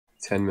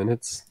10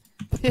 minutes.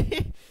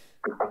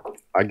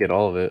 I get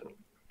all of it.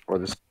 Or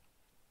just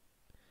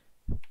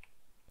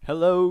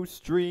Hello,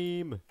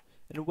 stream,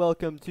 and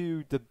welcome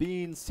to the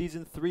Beans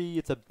Season 3.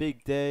 It's a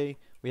big day.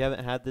 We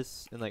haven't had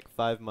this in like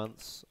 5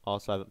 months.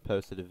 Also, I haven't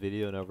posted a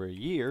video in over a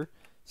year.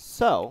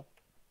 So,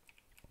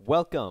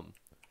 welcome,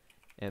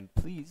 and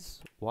please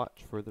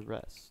watch for the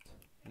rest.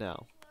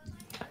 Now,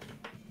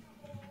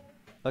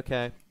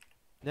 okay,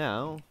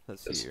 now,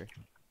 let's see here.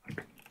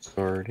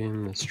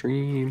 starting the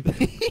stream.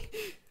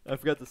 I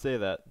forgot to say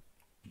that.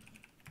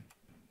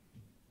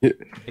 Yeah.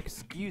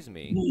 Excuse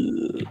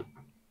me.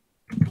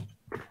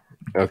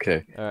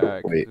 Okay.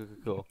 Alright, Wait.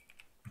 cool.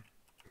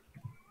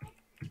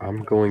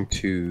 I'm going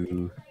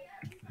to.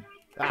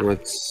 Ah,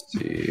 Let's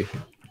see.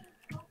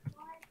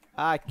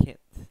 I can't.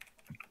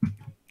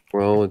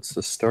 Well, it's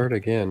the start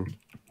again.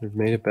 We've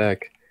made it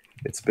back.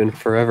 It's been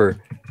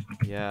forever.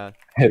 Yeah.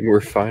 And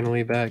we're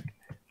finally back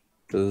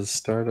to the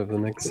start of the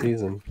next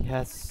season.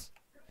 Yes.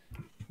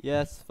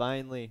 Yes,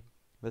 finally.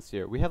 Let's see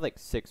here. We have like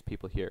 6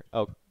 people here.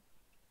 Oh.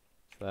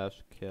 Slash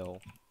kill.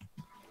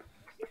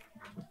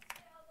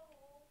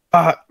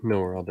 Ah!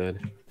 No, we're all dead.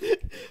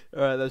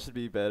 Alright, that should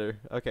be better.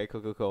 Okay,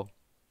 cool.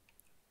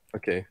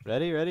 Okay.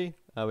 Ready?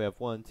 We have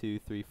 1, 2,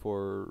 3,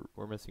 4.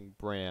 We're missing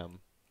Bram.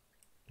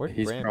 Where did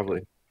He's Bram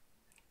probably.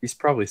 He's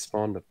probably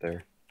spawned up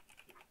there.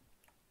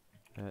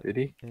 go? Did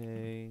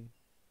he?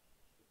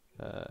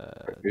 Uh,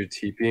 You're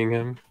TPing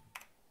him?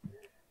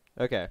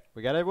 okay,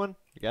 we got everyone?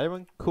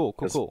 Cool.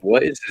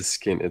 What is his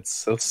skin? It's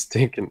so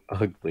stinking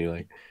ugly.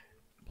 Like.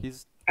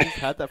 He's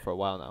had that for a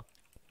while now.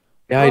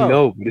 Yeah, I Whoa,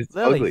 know, but it's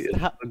Lily, ugly. It's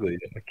stop. ugly.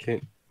 I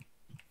can't.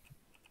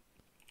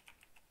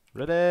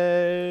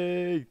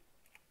 Ready?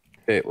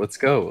 Okay, let's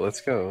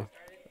go.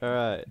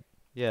 Alright.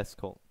 Yes,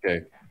 cool.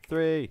 Okay.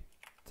 3,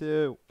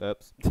 2.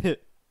 Oops.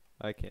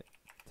 I can't.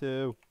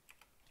 2.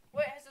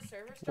 Wait, has the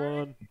server started?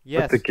 1. Let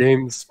Yes. the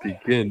games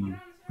begin.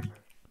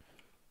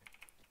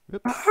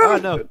 Oops. Oh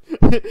no.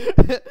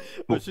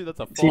 Oh shoot, that's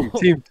a fall.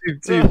 Team.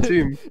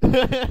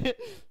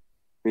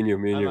 Me and you.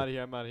 I'm out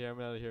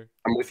of here.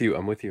 I'm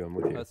with you.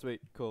 Oh,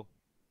 sweet. Cool.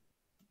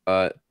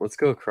 Let's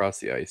go across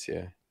the ice,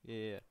 yeah.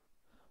 Yeah.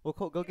 Well,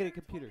 cool. Go get a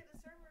computer.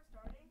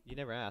 You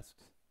never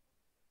asked.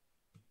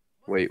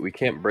 Wait, we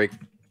can't break.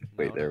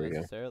 Wait, No, there not we go.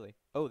 necessarily.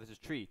 Oh, this is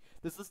tree.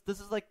 This is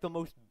like the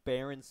most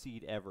barren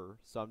seed ever.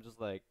 So I'm just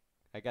like,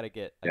 I gotta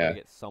get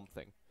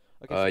something.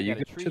 Okay, so we You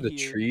got a go tree to the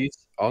here. trees.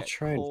 We I'll got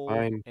try and coal,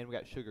 find. and we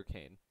got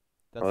sugarcane. Oh,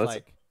 That's that's.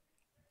 like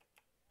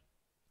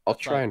I'll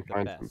that's try like and the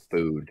find some best.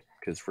 food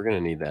because we're gonna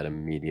need that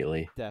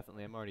immediately.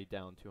 Definitely. I'm already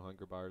down 2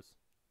 hunger bars.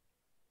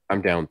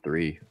 I'm down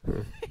 3. All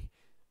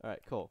right,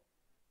 cool.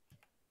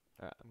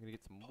 All right, I'm gonna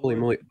get some Holy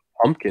wood. moly,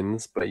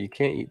 pumpkins! But you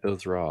can't eat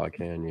those raw,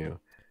 can you?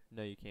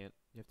 No, you can't.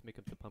 You have to make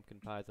them to pumpkin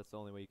pies. That's the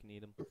only way you can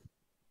eat them.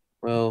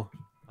 Well,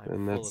 I'm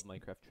then full that's of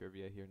Minecraft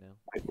trivia here now.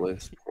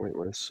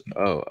 pointless.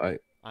 Oh,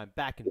 I'm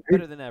back and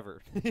better than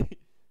ever.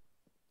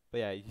 But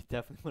yeah, you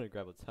definitely want to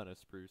grab a ton of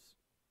spruce.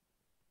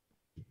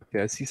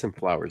 Okay, I see some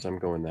flowers. I'm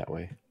going that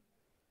way.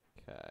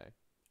 Okay.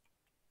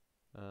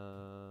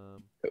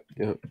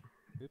 Yep.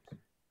 Oops. It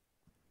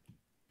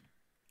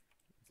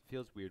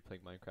feels weird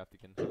playing Minecraft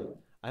again.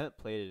 I haven't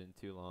played it in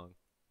too long.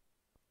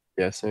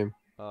 Yeah, same.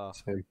 I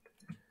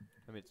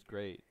mean, it's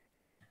great.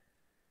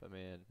 But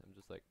man, I'm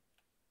just like,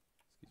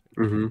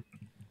 excuse me. Mm-hmm.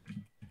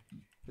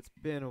 It's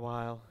been a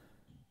while.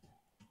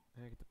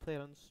 I get to play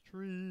it on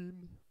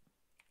stream.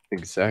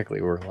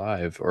 Exactly. We're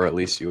live, or at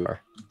least you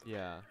are.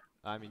 Yeah.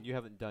 I mean, you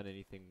haven't done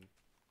anything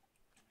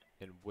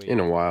in way In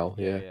a while,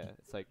 yeah. yeah.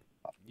 It's like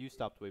you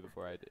stopped way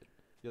before I did.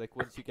 You're like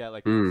once you get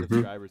like Mhm.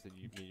 subscribers and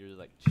you're just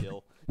like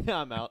chill.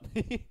 I'm out.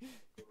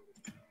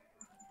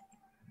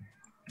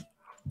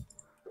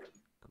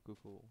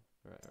 Cool.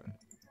 Alright.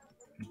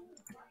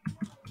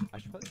 I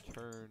should probably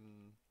turn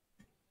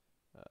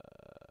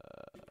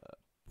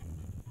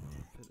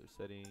feather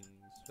settings.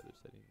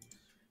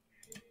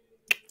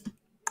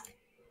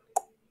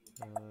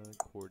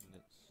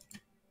 Coordinates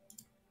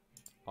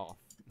off.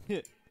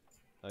 Okay.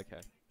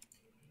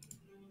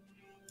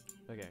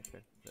 That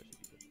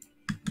should be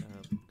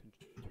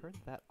good. Turn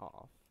that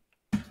off.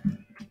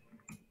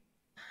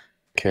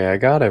 Okay, I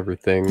got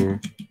everything.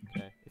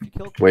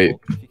 Okay.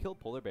 If you kill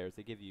polar bears,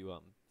 they give you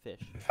fish.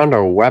 I found a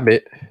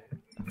wabbit.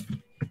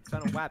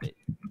 Found a wabbit.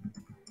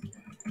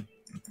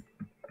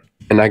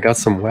 And I got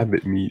some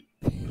wabbit meat.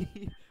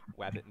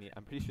 Wabbit meat.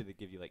 I'm pretty sure they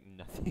give you like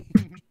nothing.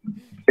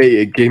 Hey,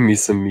 it gave me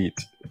some meat.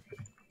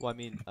 Well, I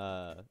mean,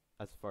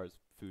 as far as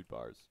food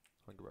bars,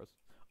 hunger bars.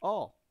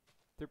 Oh,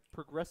 they're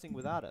progressing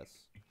without us.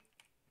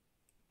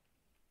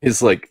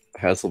 It's like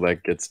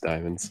Hasselbeck gets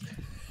diamonds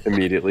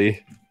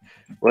immediately.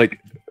 Like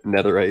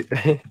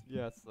netherite.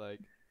 Yes, like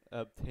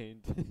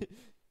obtained.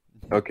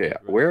 Okay,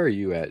 where are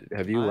you at?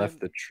 Have you left I'm-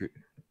 the tree?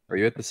 Are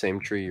you at the same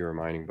tree you were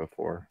mining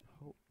before?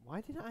 Oh,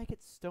 why didn't I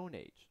get Stone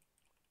Age?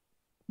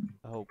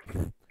 Oh,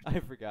 I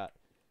forgot.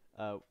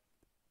 So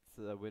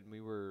when we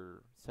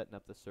were setting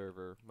up the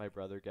server, my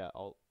brother got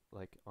all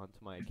like onto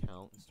my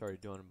account and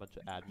started doing a bunch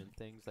of admin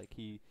things. Like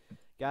he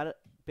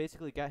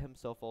basically got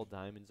himself all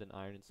diamonds and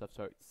iron and stuff.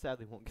 So I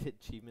sadly won't get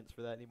achievements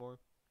for that anymore.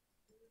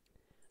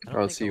 I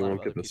don't Oh, think so a you lot of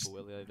won't other get this.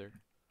 people will either.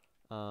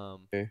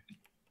 Okay.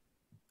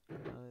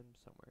 I'm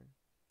somewhere.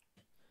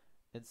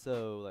 And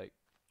so like,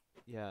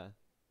 yeah,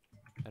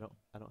 I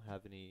don't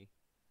have any.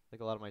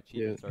 Like a lot of my Yeah.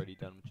 achievements already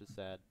done, which is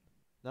sad.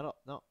 Not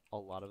a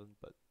lot of them,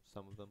 but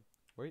some of them.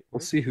 We'll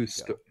Where see did you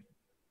who's go?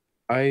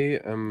 I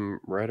am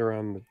right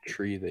around the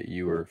tree that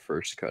you were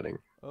first cutting.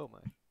 Oh my.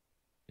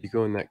 You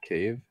go in that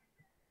cave?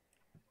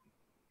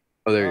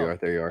 Oh, there you Oh. are.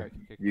 There you are. Okay,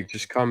 come You here,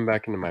 just come come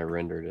back into my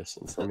render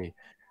distance. Let me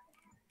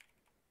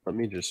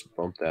just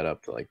bump that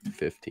up to like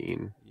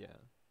 15. here.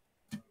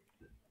 Yeah.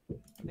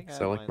 I think I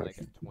So have I like mine my. like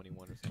at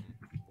 21 or something.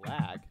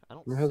 Lag? I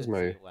don't How's sense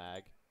any my?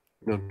 lag.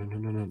 No, no, no,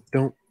 no, no.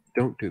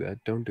 Don't do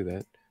that. Don't do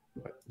that.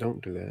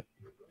 Don't do that.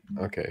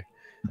 Okay.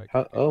 Right,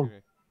 How? come Oh,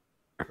 here.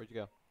 Where'd you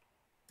go?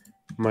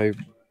 my.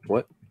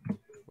 What?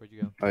 Where'd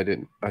you go? I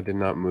didn't. I did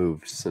not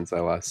move since I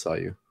last saw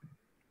you.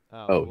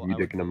 Oh, Oh, well, you I went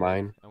digging to a the lake.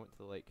 mine I went to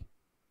the lake.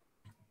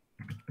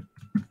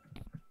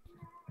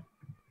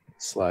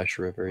 slash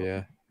river? Oh.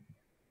 Yeah.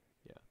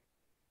 Yeah.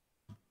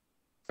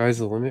 Sky's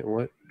the limit.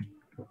 What?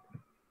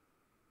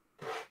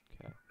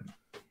 Okay.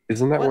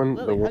 Isn't that What, one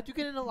the Lily? one? How'd you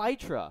get an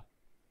elytra?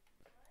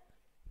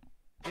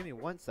 Give me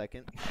 1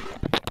 second.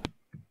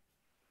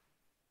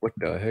 What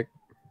the heck?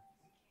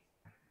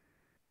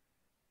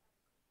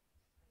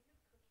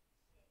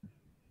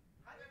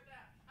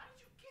 How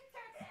did you get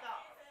that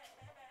stuff?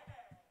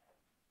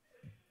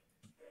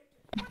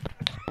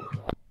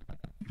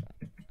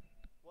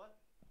 What?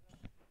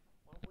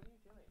 What are you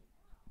doing?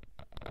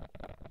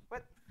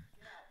 What?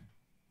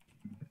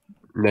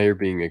 Now you're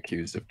being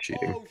accused of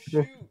cheating. Oh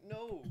shoot!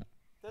 No,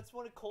 that's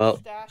one of Cole's Well-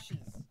 stashes.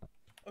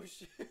 Oh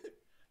shoot!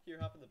 Here,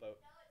 hop in the boat.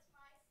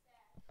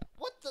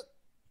 What the?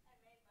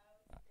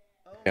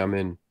 Oh, I'm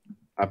in.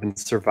 I've been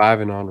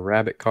surviving on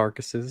rabbit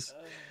carcasses,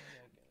 oh my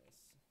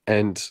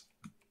and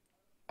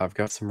I've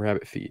got some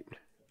rabbit feet.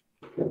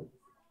 goodness.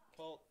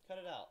 Cole, cut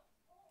it out.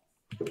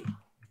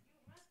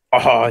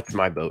 Oh, it's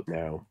my boat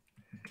now.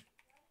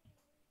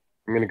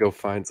 I'm gonna go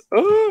find.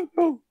 Oh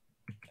no!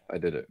 I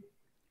did it.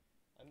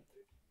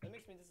 That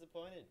makes me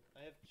disappointed.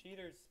 I have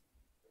cheaters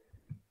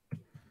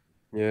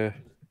Yeah,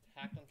 just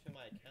hacked onto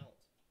my account.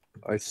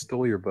 I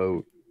stole your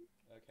boat.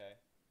 Okay.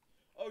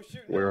 Oh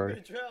shoot! No, Where I'm are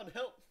gonna drown.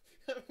 Help!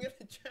 I'm gonna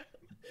drown.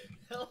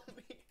 Help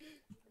me!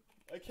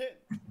 I can't.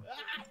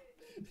 Ah!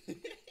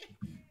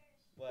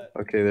 What?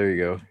 Okay, there you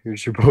go.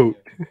 Here's your boat.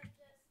 Here.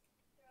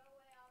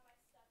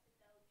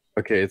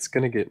 Okay, it's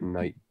gonna get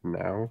night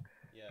now.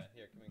 Yeah.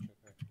 Here. Come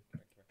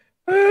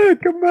here. Ah,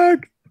 come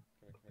back!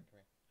 Come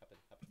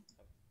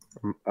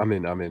here. Hop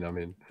in. I'm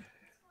in.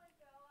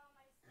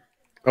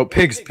 Oh,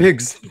 pigs!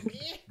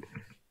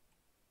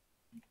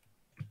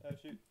 Oh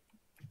shoot!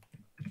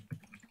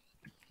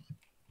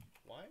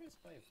 Why is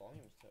my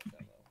volume set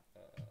that low?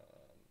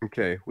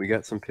 Okay, we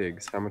got some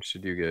pigs. How much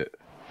did you get?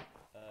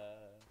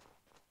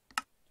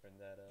 Turn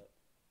that up.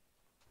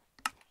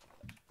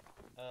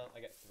 I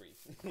got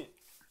 3.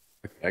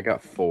 I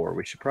got 4.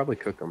 We should probably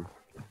cook them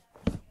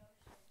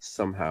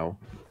somehow.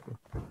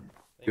 They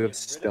You have get rid of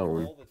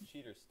stone. all the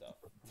cheater stuff.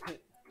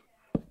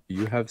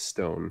 You have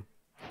stone.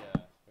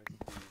 Yeah, we could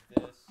do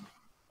this.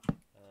 I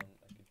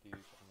could do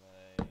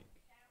something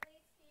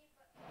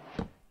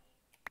like.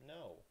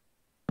 No.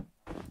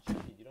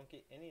 Cheating, you don't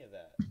get any of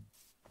that.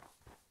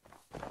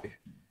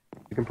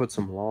 You can put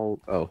some lol.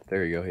 Oh,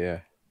 there you go. Yeah.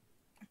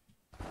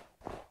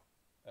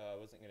 I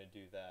wasn't gonna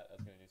do that. I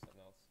was gonna do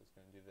something else. I was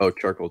gonna do this. Oh,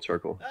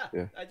 charcoal. Ah!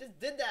 Yeah. I just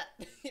did that!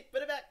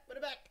 Put it back!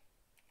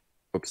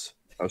 Oops.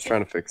 I was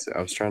trying to fix it.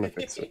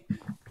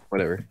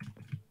 Whatever.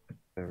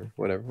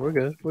 We're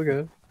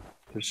good.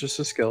 There's just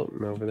a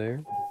skeleton over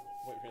there.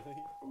 Wait, really?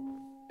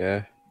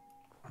 Yeah.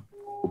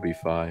 We'll be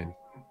fine.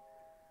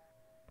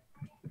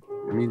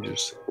 Let me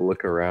just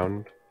look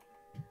around.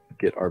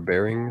 Get our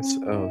bearings.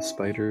 Oh,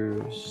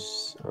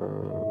 spiders.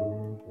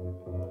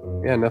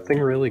 Yeah, nothing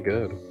really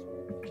good.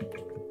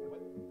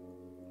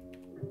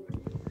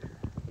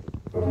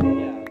 Yeah. I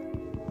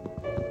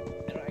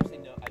don't actually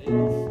know. I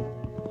didn't look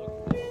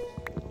at this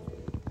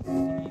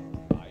scene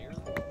prior.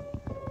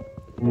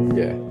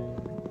 Yeah.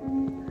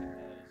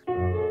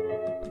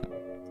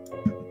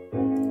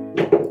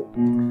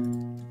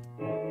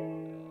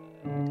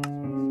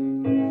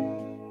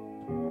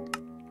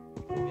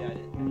 Yeah, I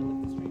didn't look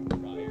at the stream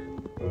prior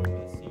to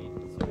the scene,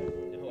 so I have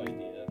no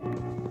idea what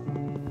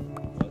in the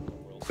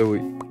world. So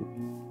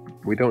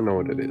we don't know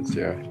what it is.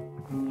 Yeah. Yeah.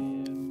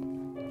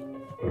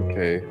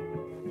 Okay.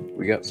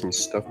 We got some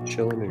stuff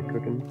chilling and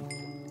cooking. Do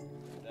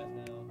that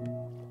now.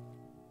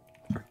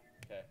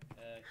 Okay.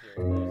 Here.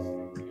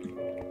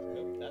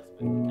 Nope, that's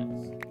been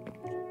cast.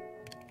 Oh,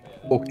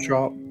 yeah, Pork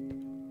chop.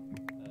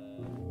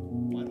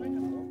 why do I have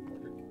more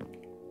pork?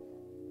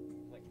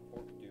 I'm like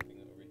pork duping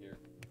over here.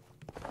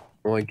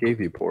 Well, I gave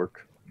you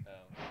pork. Oh.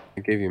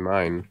 I gave you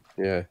mine.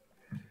 Yeah.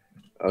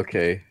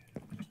 Okay.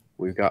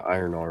 We've got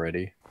iron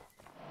already.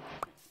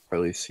 Or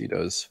at least he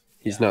does.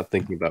 He's Yeah. not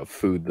thinking about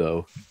food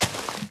though.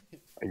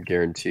 I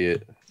guarantee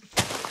it.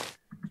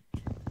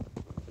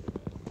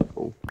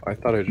 Oh, I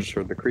thought I just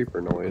heard the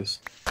creeper noise.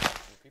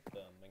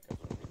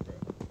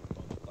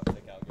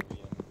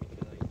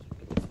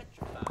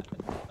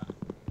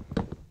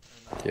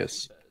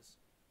 Yes.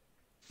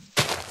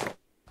 I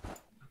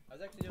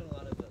was actually doing a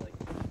lot of the looking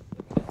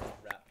at the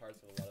rap parts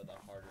of a lot of the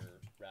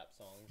harder rap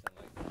songs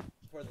and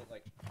for the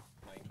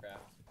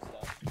Minecraft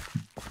stuff.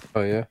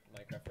 Oh yeah.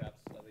 Minecraft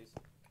raps at least.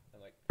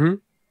 And Hmm.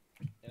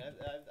 And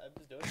I'm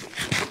just doing it.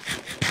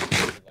 I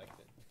really liked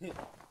it.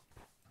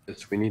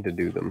 Yes, we need to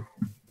do them.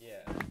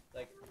 Yeah,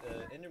 the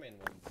Enderman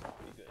one's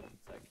pretty good.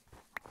 It's like,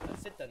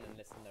 sit down and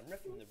listen. I'm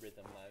riffing the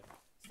rhythm. I'm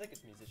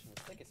slickest musician,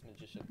 slickest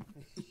magician.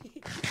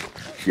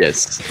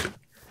 Yes.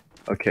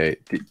 Okay.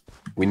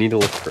 We need to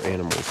look for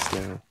animals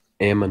now.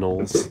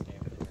 Aminals.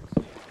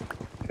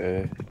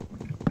 Okay.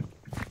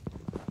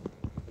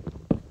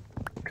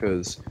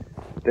 Because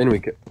then we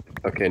could.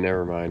 Okay,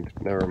 never mind.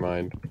 Never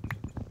mind.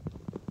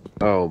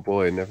 Oh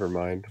boy, never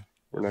mind.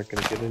 We're not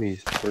gonna get any.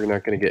 We're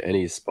not gonna get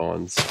any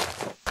spawns.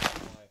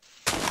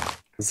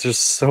 There's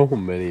just so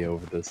many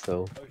over this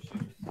hill. Oh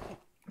shoot.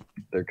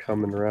 They're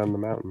coming around the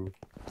mountain.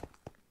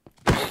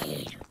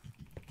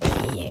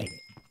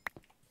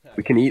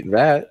 We can eat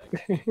that.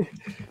 Alright,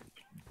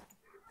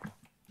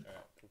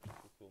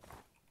 cool.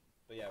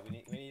 But yeah, we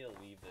need to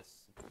leave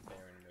this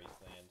barren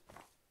wasteland.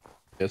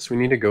 Yes, we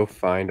need to go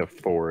find a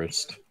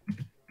forest.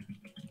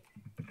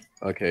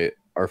 Okay,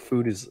 our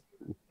food is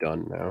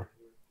done now.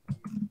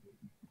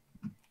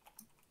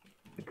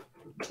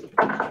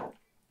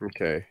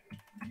 Okay.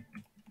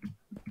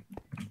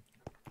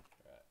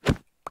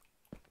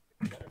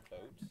 Got our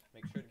boat.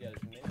 Make sure to get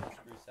as many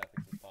spruce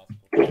saplings as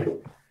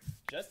possible.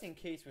 Just in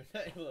case we're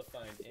not able to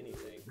find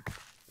anything,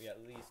 we at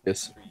least need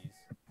Yes. trees.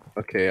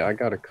 Okay, I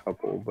got a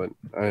couple, but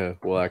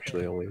well,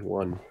 actually only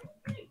one.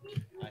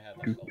 I have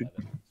 11, so we're good.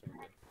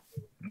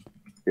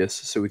 Yes,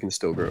 so we can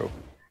still grow.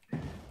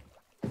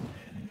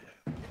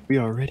 We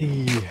are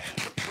ready.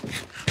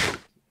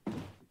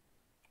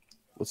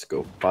 Let's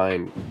go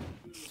find.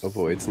 Oh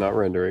boy, it's not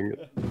rendering.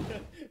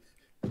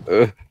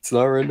 It's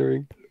not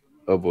rendering.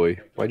 Oh boy,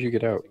 why'd you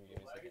get out? Give me a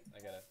second. I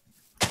gotta.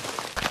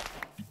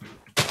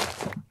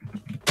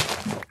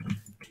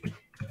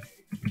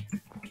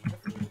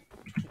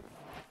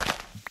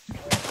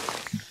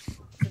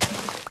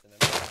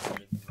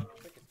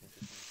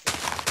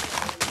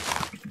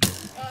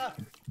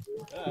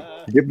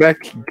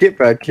 Get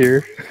back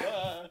here.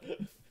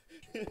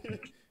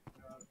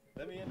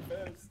 Let me in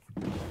first.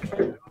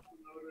 Alright,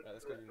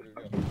 let's go.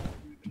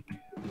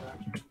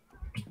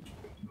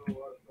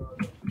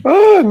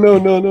 Ah, no.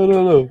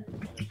 No.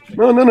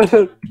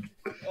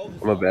 Oh,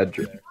 I'm a bad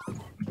drip.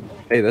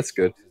 Hey, that's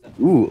good.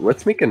 Ooh,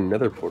 let's make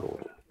another portal.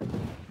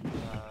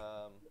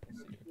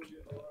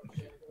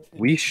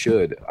 We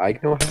should. I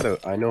know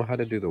how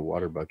to do the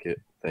water bucket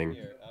thing.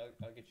 Here,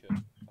 I'll get you a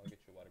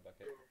water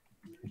bucket.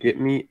 Get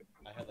me.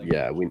 I had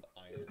Yeah, we. iron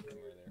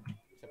somewhere there.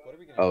 Except, what are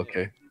we gonna do?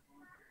 Okay.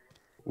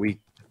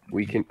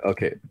 We can.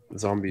 Okay,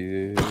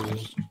 zombie.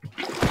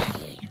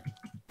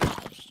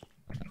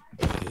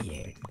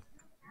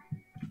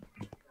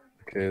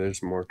 Okay,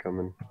 there's more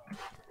coming.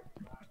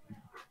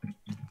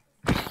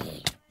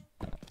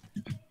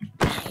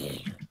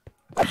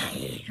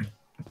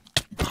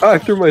 Ah, I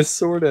threw my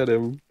sword at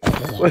him.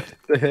 What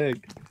the heck?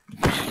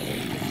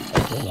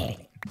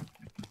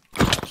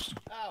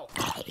 Ow!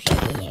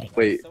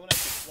 Wait. Someone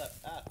actually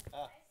slept.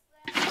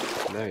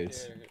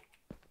 Nice. Here.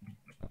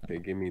 Okay,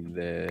 give me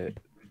that.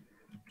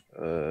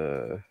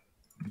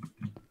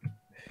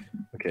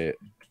 Okay,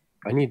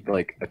 I need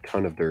like a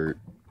ton of dirt.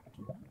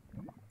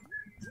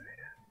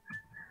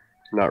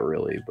 Not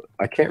really, but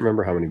I can't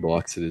remember how many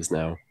blocks it is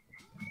now.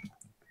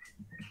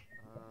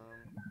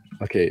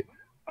 Okay,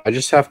 I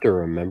just have to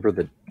remember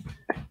the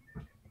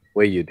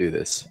way you do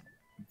this.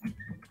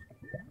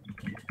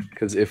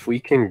 Because if we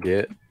can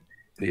get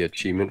the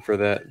achievement for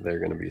that, they're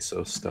gonna be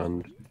so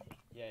stunned.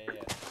 Yeah.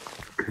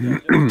 I'm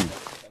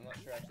not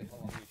sure actually how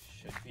long we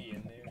should be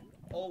in there.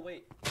 Oh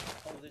wait.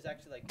 Oh, there's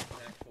actually like an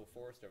actual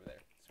forest over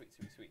there.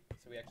 Sweet.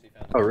 So we actually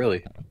found it. Oh,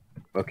 really?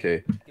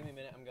 Okay. Give me a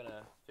minute. I'm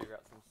gonna figure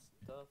out some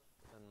stuff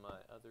and my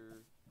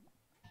other.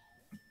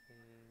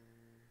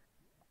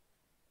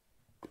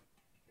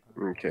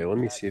 Okay, let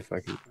me see if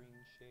I can.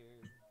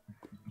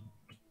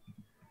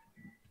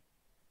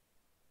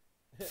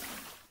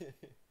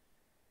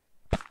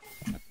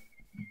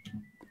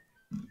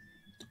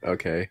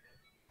 Okay.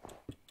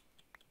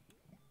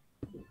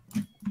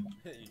 You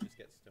just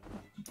get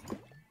stone.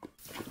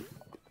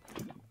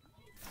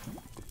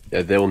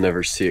 Yeah, they'll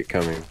never see it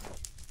coming.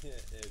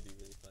 It would be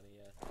really funny,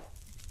 yeah.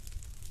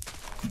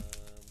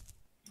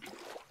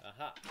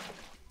 Aha.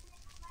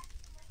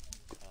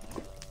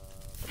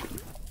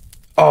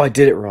 Oh, I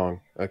did it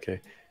wrong. Okay.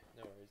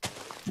 No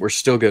worries. We're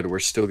still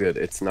good.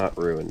 It's not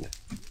ruined.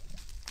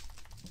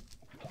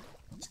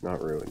 It's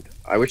not ruined.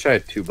 I wish I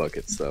had 2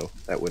 buckets, though.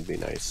 That would be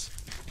nice.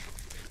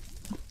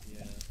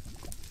 Yeah.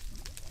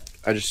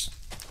 I just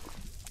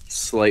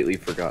slightly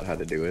forgot how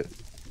to do it.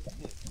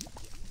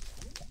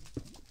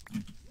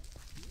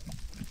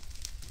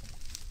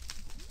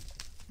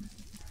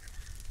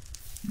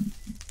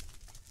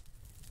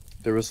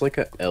 There was like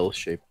a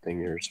L-shaped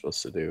thing you were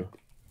supposed to do.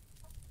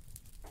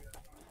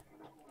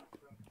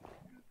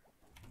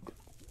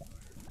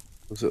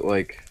 Was it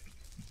like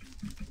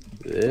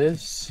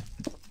this?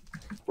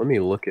 Let me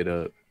look it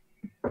up.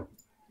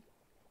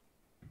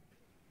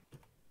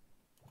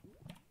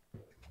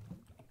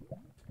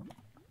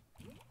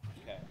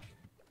 Okay.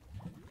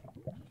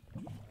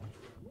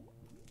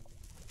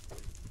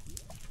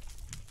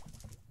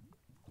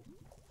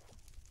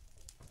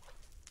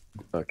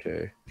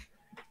 Okay.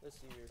 Let's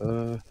see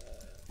here.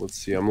 Let's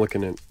see. I'm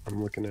looking at it.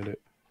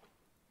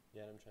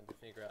 Yeah, I'm trying to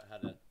figure out how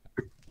to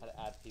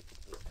add people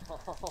to this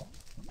call.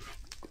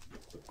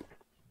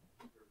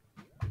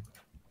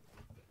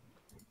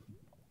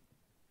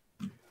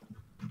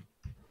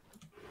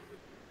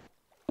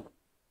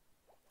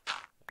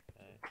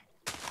 Okay.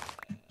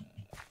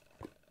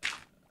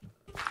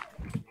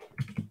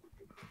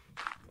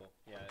 Cool.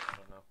 Yeah, I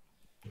don't know.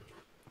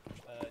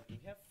 Do you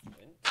have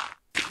flint?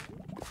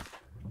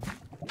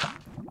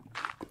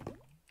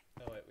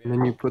 Oh wait, we And have.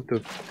 then you put the.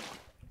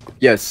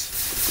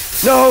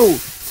 Yes. No. You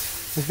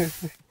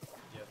have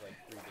like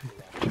 3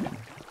 different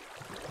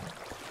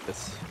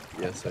options.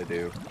 Yes, I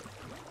do.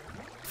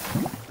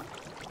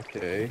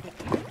 Okay.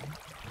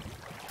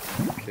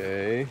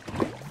 Okay.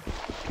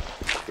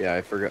 Yeah,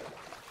 I forgot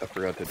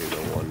to do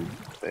the one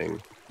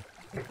thing.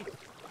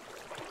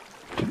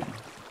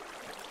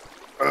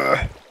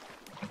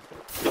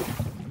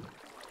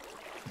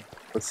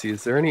 Let's see,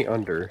 is there any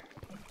under?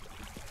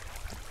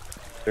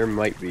 There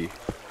might be.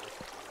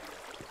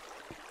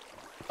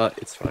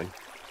 It's fine.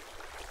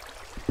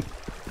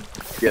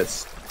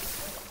 Yes.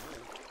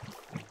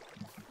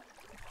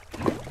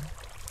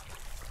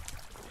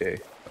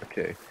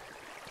 Okay.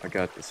 I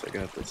got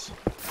this.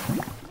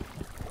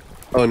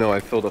 Oh no, I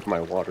filled up my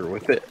water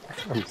with it.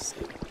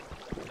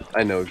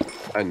 I know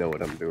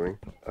what I'm doing.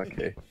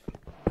 Okay.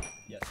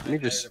 Yes, Let me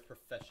just a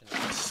professional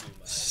to do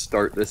my.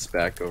 start this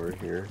back over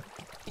here.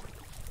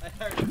 I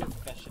hired a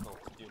professional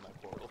to do my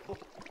portal.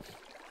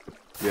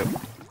 Yep.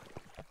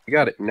 We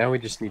got it. Now we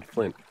just need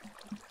flint.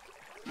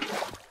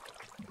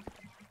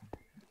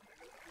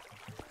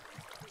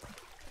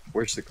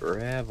 Where's the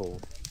gravel?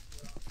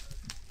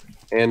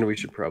 And we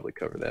should probably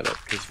cover that up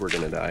because we're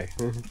gonna die.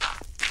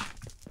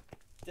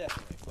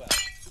 Definitely. Well,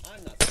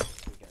 I'm not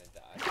supposed gonna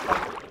die.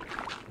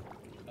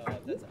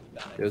 That's a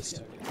bad idea. Yes.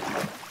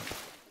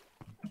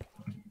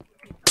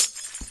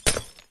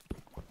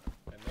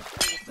 Make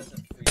sure this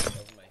doesn't freeze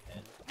over my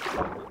head.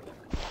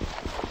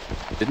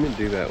 Didn't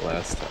do that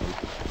last time.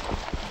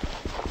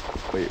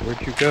 Wait,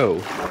 where'd you go?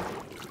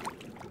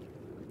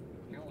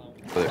 Hello.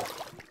 There.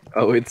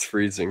 Oh, it's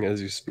freezing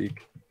as you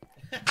speak.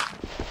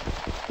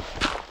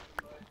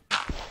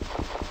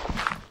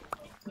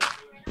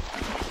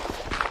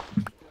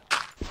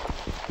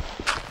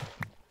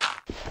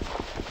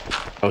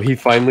 Oh, he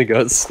finally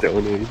got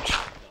Stone Age.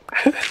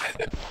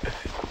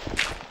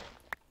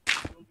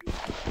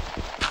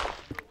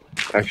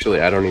 Actually,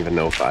 I don't even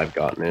know if I've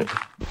gotten it. Do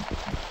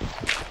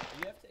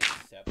you have to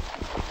accept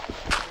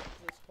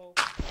this call?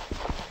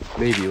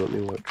 Maybe, let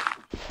me look.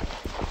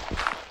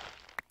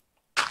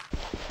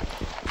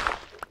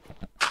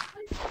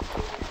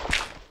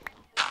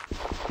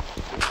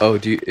 Oh,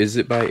 is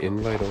it by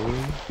invite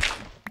only?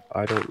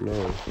 I don't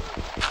know.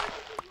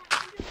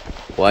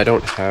 Well, I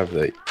don't have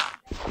the.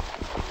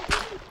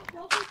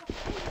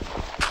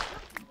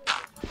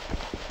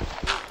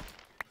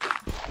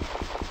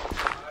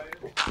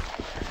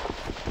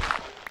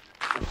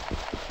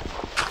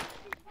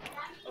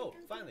 Oh,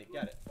 finally,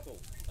 got it. Cool.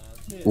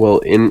 Well,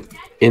 in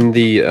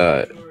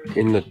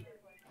the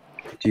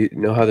do you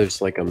know how there's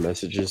like a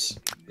messages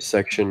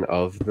section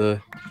of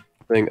the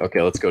thing?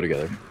 Okay, let's go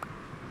together.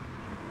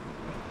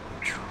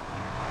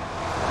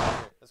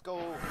 Let's go.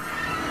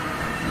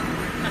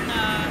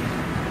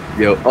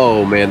 Yo,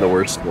 oh man, the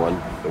worst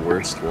one. The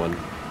worst one.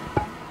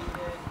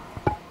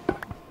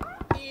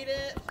 Eat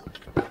it.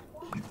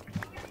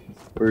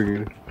 We're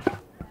good.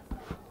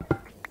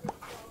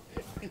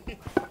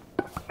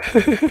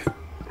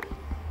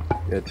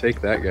 Yeah,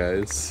 take that,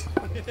 guys.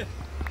 Speed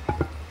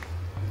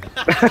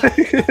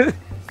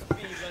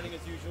running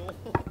as usual.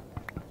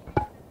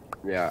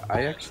 Yeah,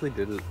 I actually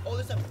did it. Oh,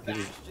 there's a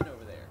bastion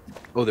over there.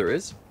 Oh, there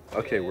is?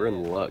 Okay, we're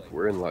in luck.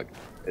 We're in luck.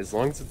 As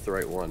long as it's the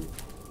right one.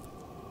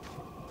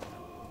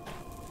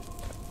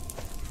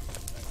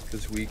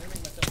 Because we...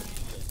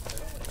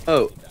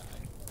 Oh.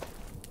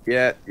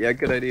 Yeah,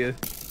 good idea.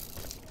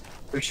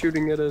 They're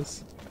shooting at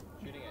us.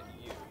 Shooting at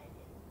you.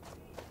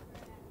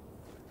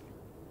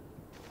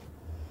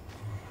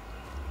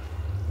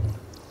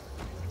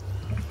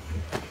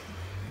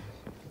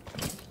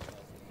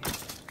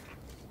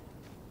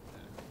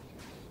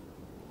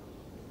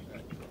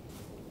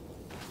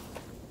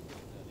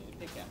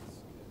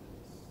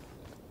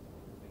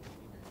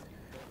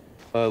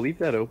 Leave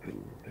that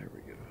open. There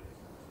we go.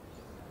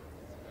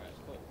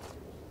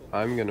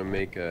 I'm gonna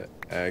make a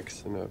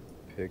axe and a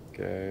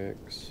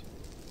pickaxe.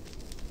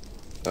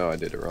 Oh, I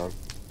did it wrong.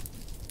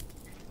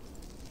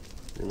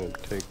 I'm gonna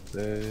take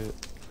that.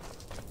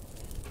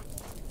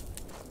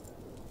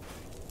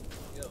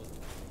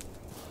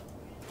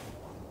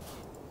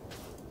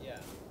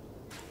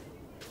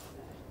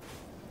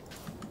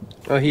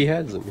 Oh, he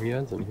has them. He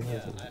has them. He Yeah,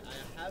 has them. I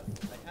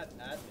have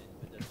admin,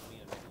 but doesn't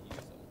mean I'm gonna use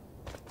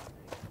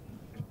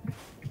them.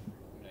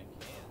 I mean, I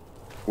can.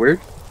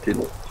 Where did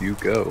you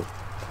go?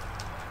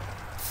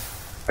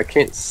 I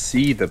can't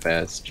see the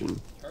bastion.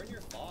 Turn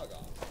your fog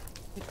off.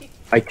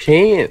 I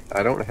can't.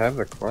 I don't have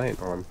the client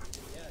on.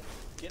 Yeah,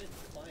 get a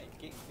client,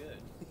 get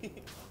good.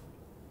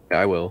 Yeah,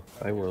 I will.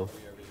 I will. Over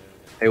here.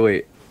 Hey,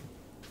 wait.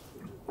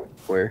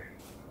 Where?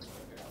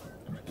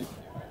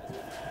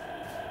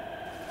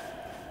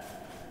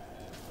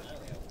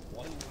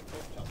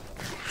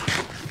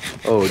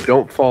 Oh,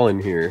 don't fall in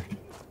here.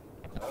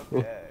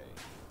 Okay.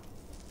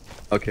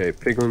 Okay,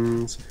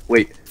 piglins.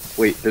 Wait,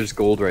 there's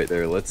gold right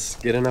there. Let's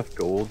get enough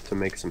gold to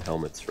make some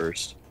helmets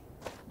first.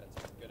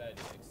 That's a good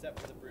idea, except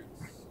for the brutes.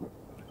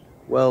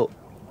 Well.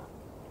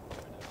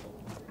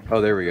 Oh,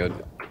 there we go.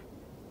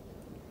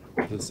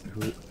 Who? Oh,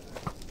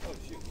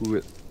 shoot. Who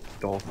is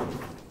dolphin?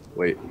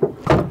 Wait.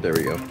 There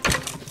we go.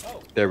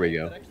 Oh, There we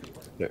go. that actually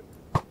worked. There.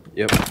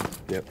 Yep.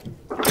 Yep.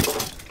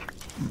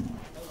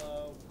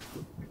 Hello.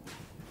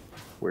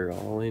 We're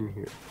all in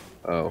here.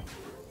 Oh.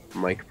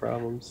 Mic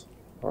problems?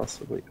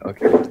 Possibly.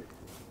 Okay.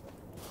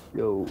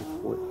 Yo,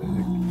 what the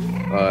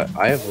heck?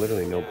 I have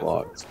literally no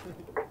blocks.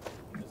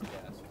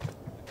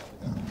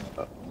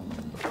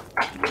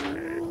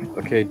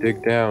 Okay,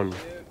 dig down.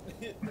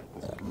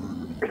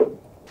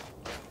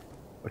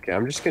 Okay,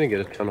 I'm just gonna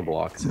get a ton of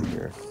blocks in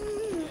here.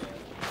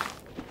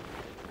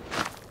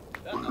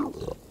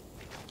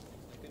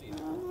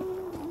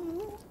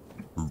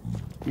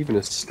 Even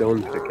a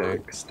stone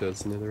pickaxe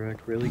does netherrack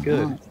really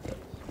good.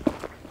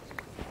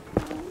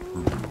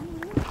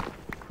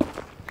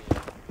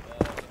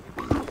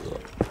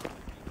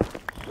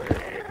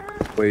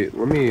 Wait,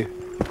 let me...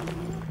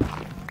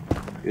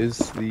 Is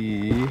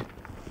the...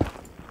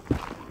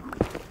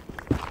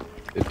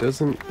 It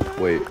doesn't...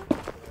 Wait.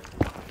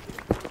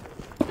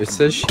 It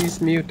says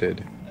she's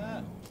muted.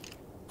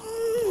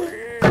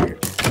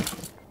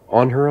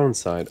 On her own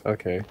side,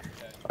 okay.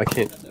 I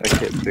can't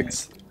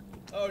fix...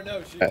 Oh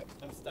no, shoot.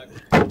 I'm stuck.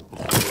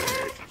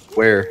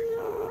 Where?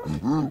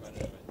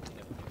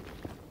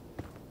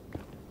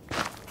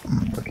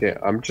 Okay,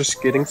 I'm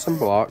just getting some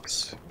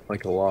blocks.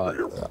 Like a lot.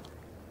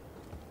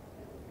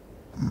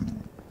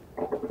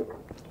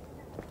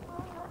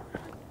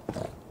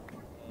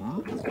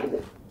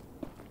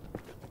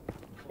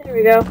 There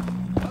we go.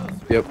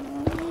 Yep.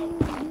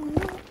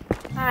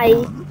 Hi.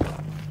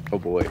 Oh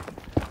boy.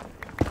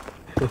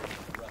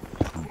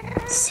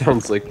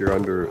 Sounds like you're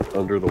under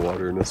the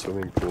water in a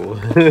swimming pool.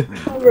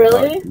 Oh,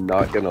 really?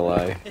 Not gonna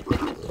lie.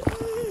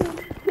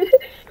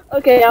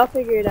 Okay, I'll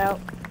figure it out.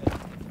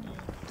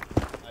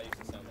 I used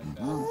to sound like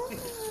that.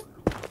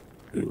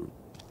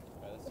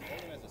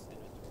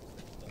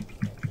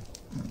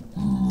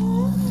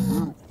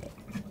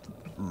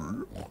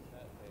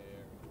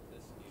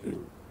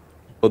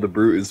 Oh, the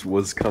brute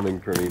was coming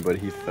for me, but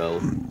he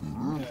fell.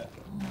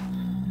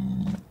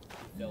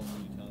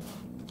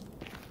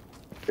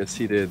 Yes,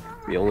 he did.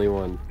 The only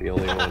one. The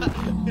only one.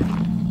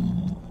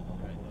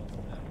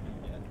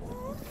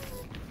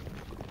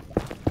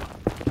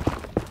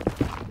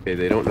 Okay,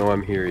 they don't know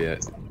I'm here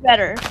yet.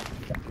 Better.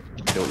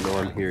 They don't know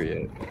I'm here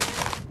yet.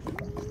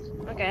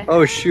 Okay.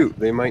 Oh shoot,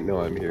 they might know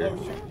I'm here. Oh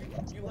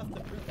shoot, you left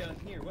the brute down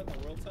here. What in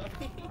the world,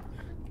 Tommy?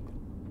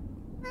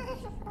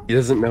 He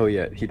doesn't know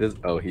yet. He does.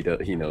 Oh, he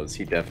does. He knows.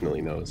 He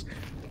definitely knows.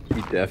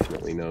 He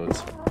definitely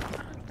knows.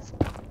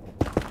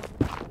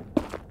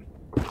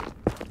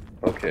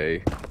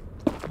 Okay.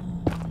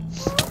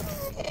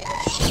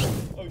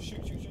 Oh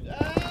shoot.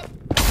 Ah!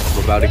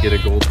 I'm about to get a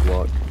gold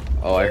block.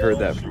 Oh, I heard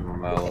that from a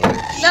mile away.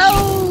 No!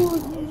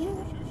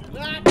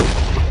 Ah!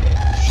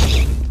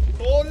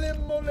 Holy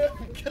moly!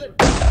 Get it!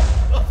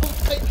 Oh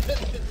my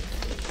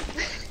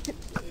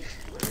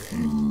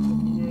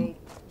goodness!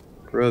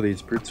 Bro,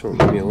 these brutes won't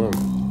leave me alone.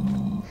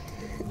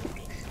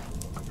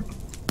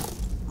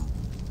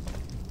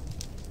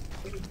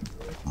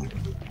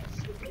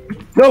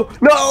 No!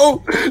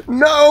 No!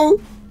 No!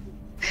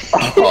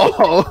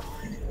 Oh!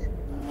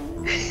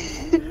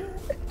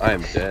 I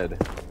am dead.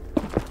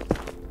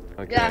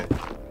 Okay. Yeah.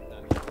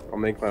 I'll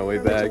make my way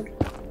back.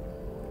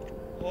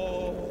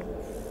 Oh.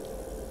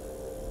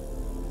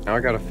 Now I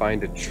gotta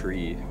find a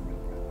tree.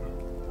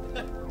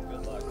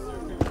 Good luck,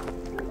 sir.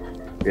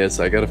 Yes,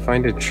 I gotta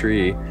find a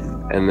tree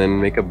and then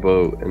make a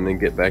boat and then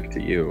get back to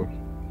you.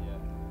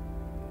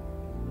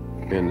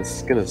 Man, this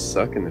is gonna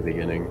suck in the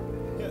beginning.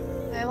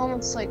 I have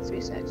almost like 3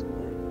 seconds.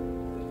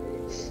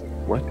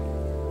 What?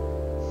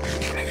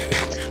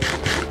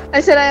 I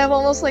said I have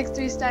almost like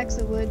 3 stacks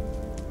of wood.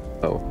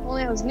 Oh. If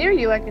only I was near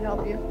you, I could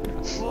help you.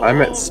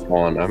 I'm at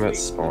spawn. I'm at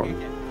spawn.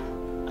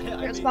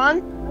 You're at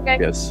spawn? Okay.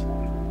 Yes.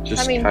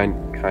 Just I mean-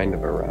 kind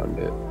of around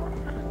it.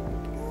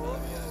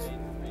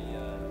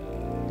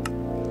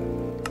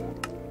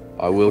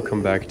 I will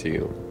come back to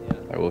you.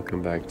 I will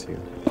come back to you.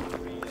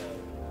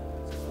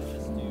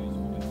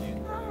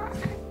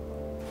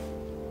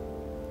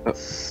 Oh.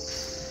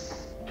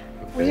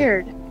 Okay.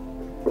 Weird.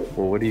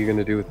 Well, what are you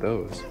gonna do with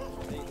those?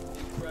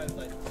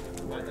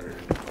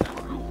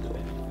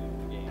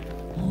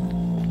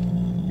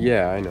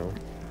 Yeah, I know.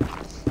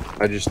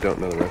 I just don't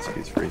know the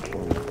recipes for each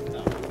one.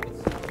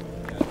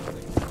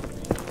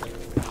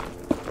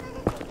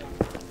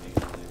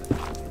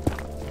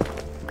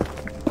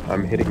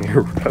 I'm hitting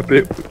a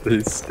rabbit with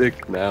a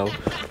stick now.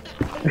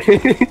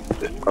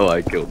 Oh,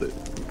 I killed it.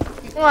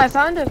 Oh, I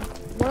found one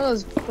of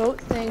those boat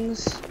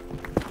things.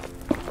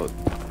 Oh,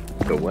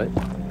 the what?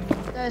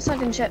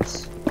 Sunken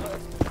chips.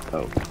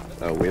 Oh,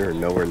 we're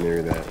nowhere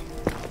near that.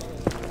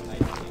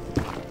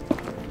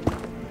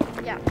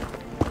 Yeah.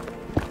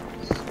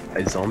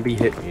 A zombie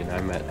hit me and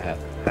I'm at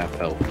half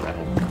health now.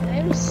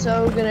 I'm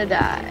so gonna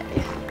die.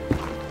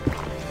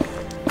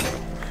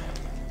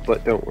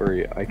 But don't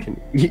worry, I can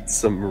eat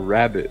some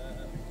rabbit.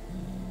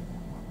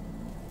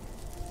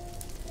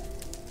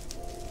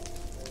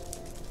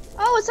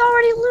 Oh, it's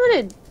already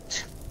looted.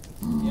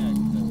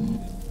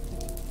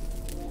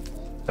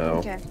 No,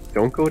 Okay.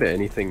 don't go to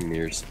anything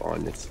near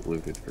spawn, it's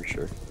looted for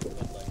sure.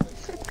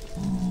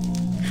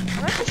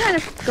 I'm actually trying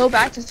to go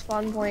back to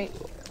spawn point.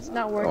 It's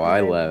not working. Oh,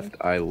 I very left.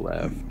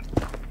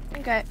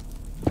 Okay.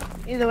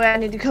 Either way, I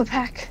need to go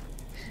back.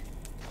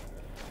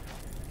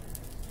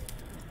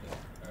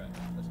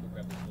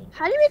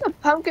 How do you make a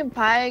pumpkin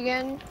pie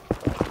again?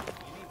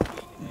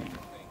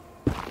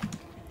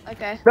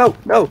 Okay. No,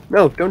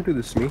 don't do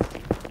this to me.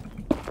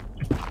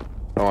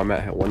 Oh, I'm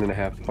at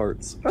 1.5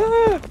 hearts.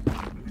 Ah!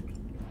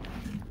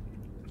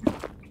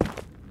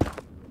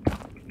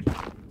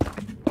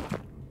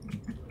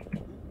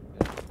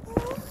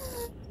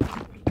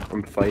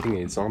 I'm fighting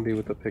a zombie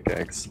with a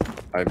pickaxe.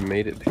 I've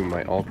made it to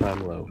my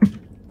all-time low.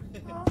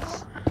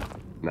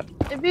 No,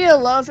 It'd be a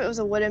low if it was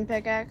a wooden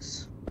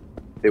pickaxe.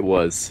 it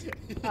was.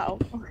 Oh,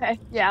 okay.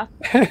 Yeah.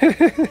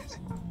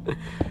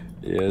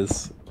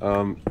 Yes.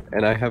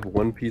 And I have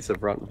 1 piece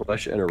of rotten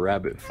flesh and a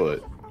rabbit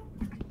foot.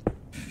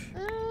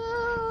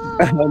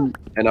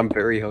 And I'm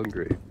very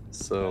hungry.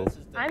 So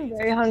I'm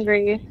very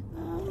hungry.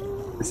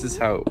 this is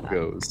how it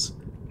goes.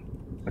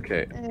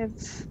 Okay,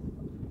 If...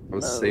 I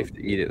was safe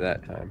to eat it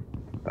that time.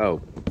 Oh,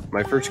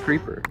 my first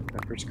creeper.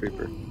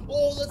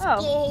 Oh, let's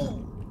Oh.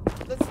 go!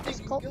 Let's It's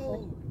dig cold.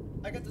 go!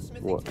 I got the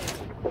smithing What?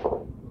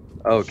 table.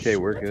 Okay,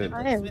 we're good.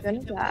 I am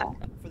Smithing gonna table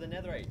for the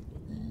netherite.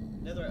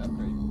 Netherite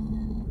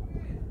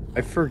upgrade.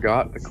 I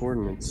forgot the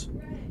coordinates.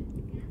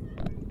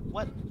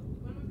 What?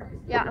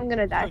 Yeah, I'm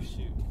gonna Oh die.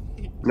 shoot.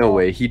 No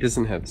way, he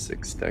doesn't have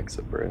 6 stacks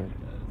of bread.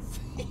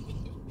 I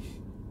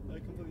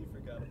completely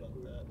forgot about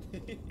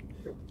that.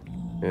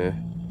 Yeah,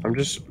 I'm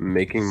just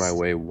making my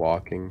way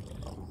walking.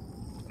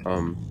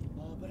 Oh,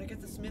 but I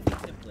got the smithing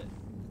template.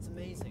 It's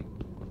amazing.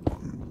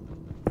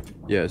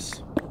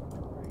 Yes.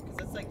 Because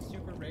that's like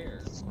super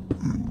rare.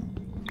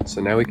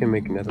 So now we can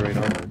make netherite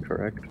armor,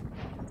 correct?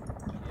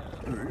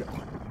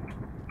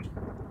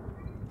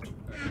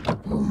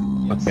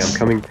 Okay,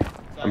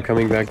 I'm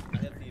coming back. I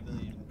have the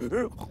ability to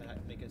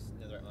make us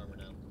netherite armor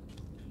now.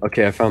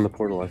 Okay, I found the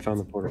portal.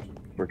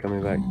 We're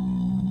coming back.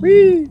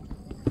 Whee!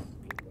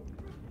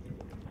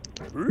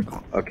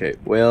 Okay,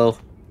 well,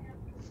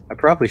 I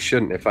probably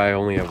shouldn't if I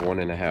only have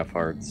 1.5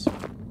 hearts.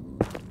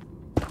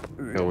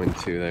 Go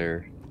into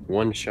there.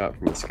 1 shot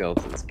from the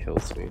skeletons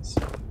kills me,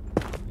 so.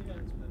 Yeah,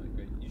 it's really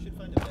great. You should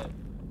find a bed.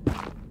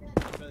 That'd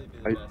probably be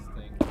the best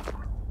thing.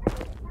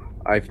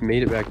 I've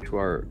made it back to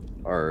our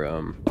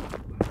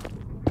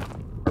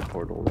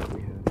portal that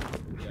we had.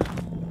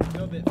 Yeah.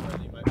 Go a bit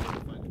further, you might be able to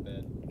find a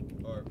bed.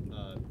 Or,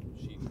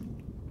 sheep.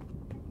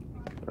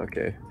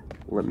 Okay,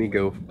 let me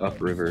go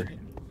upriver.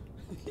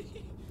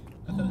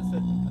 I thought it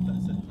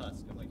said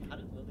husk. I'm like, how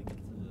did Lily get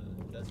to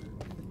the desert?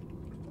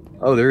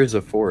 Oh, there is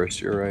a forest,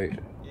 you're right.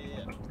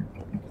 Yeah.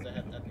 Because I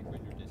have epic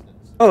render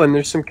distance. Oh, and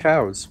there's some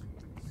cows.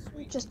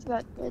 Sweet. Just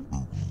about good.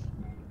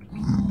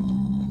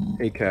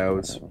 Hey,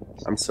 cows.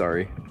 I'm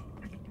sorry.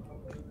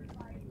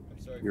 I'm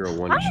sorry. You're a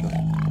one-shot.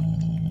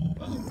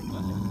 Uh-oh.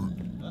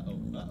 That's not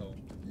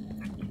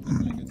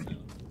a good sound.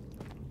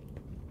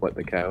 What,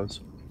 the cows?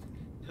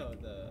 No,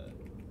 the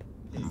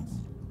pigs.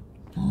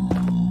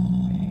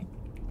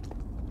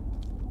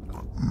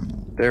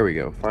 There we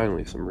go,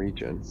 finally some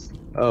regen.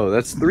 Oh,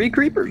 that's 3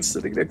 creepers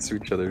sitting next to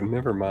each other,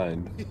 never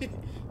mind. It's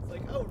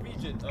like, oh,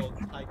 region. Oh,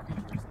 high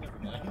creepers. Never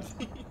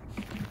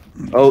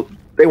mind. Oh,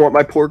 they want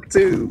my pork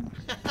too!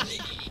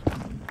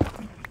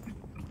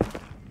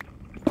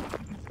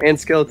 And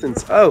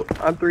skeletons. Oh,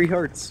 I'm 3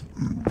 hearts.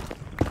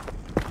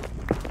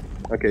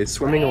 Okay,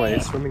 swimming away.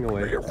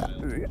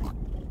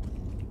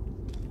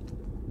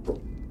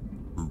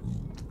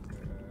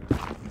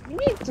 You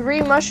need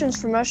 3 mushrooms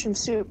for mushroom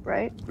soup,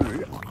 right?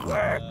 Two.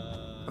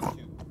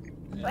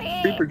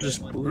 Creeper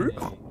just blew. It's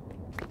a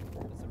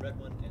red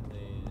one and a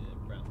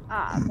brown one.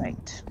 Ah,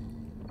 right.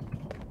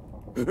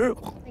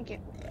 Thank you.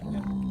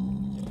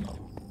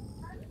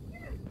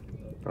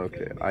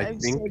 Okay, I I'm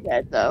think so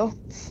dead though.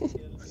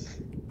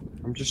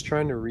 I'm just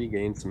trying to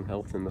regain some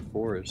health in the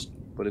forest,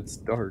 but it's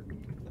dark.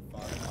 Oh,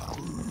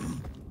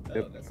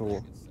 Yep, that's cool.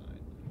 not a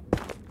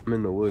good sign. I'm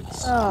in the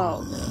woods.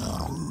 Oh.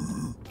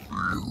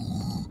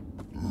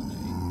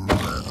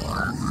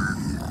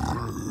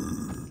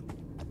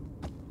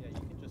 Yeah, you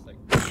can just like.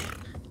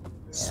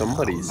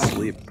 Somebody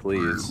sleep,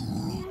 please.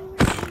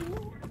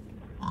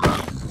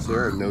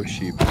 there are no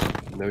sheep.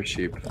 No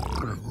sheep.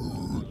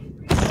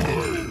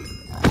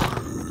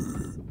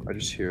 I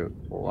just hear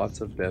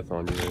lots of death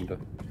on you, Linda.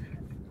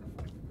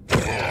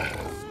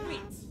 Sweet.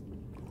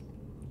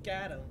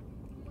 Got him.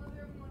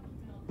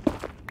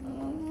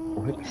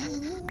 What?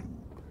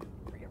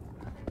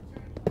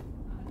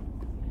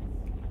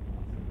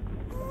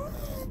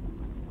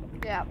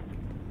 Yeah.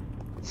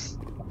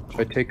 If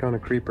I take on a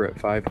creeper at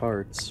 5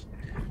 hearts.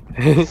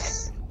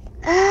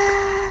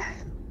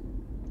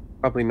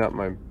 Probably not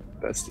my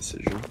best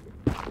decision.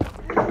 Maybe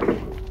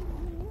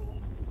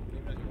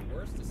not your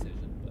worst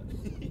decision, but.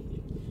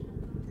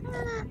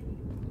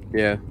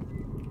 Yeah.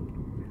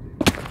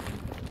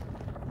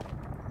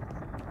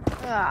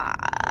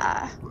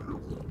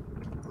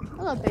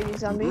 Hello, baby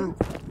zombie.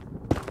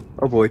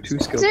 Oh boy, 2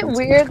 Is skeletons. it 2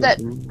 weird that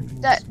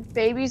skeletons.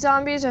 baby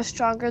zombies are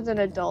stronger than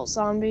adult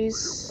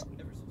zombies?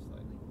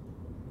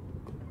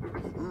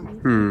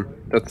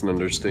 That's an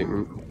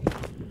understatement.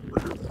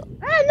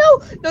 Ah,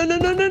 no! No, no,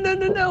 no, no, no,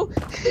 no, no!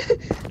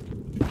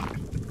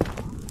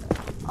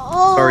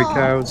 Oh, Sorry,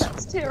 cows.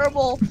 that's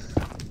terrible.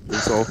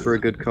 It's all for a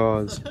good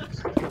cause.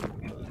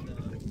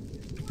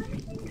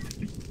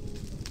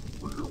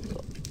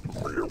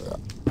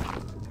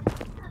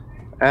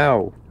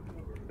 Ow!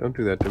 Don't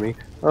do that to me.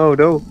 Oh,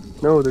 no!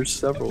 No, there's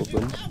several of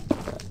them.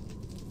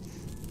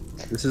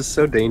 This is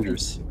so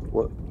dangerous.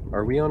 What?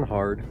 Are we on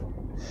hard?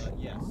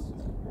 Yes.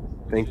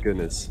 Thank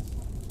goodness.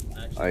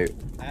 I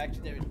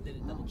actually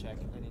didn't double check.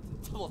 I need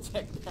to double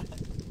check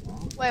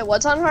that. Wait,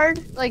 what's on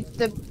hard? Like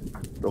the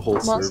The whole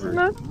monster server.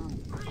 mode?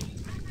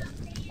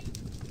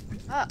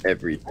 Oh,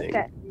 Everything.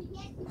 okay.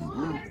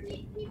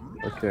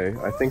 Okay,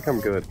 I think I'm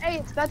good. Hey,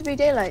 it's about to be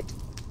daylight.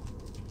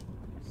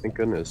 Thank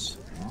goodness.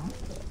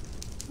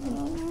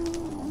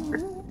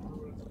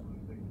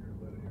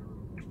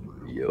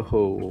 Yo.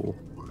 Oh,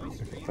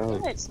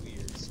 Nice.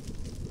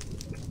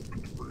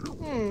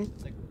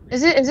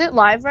 Is it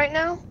live right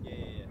now?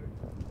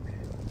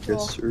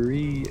 yes,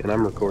 sirree. And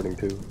I'm recording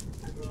too.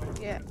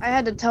 Yeah, I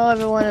had to tell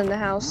everyone in the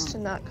house to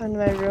not come to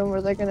my room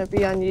or they're gonna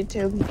be on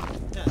YouTube.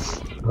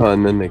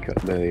 And then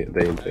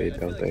they invade,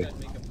 don't they?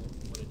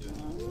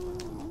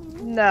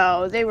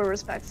 No, they were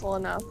respectful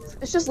enough.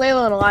 It's just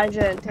Layla and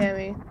Elijah and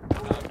Tammy.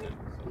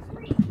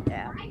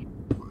 Yeah.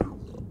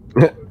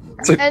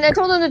 And I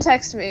told them to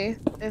text me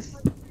if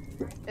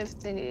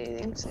they need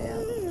anything, so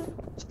yeah.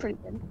 It's pretty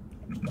good.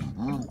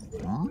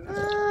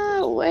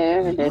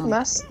 Where did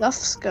my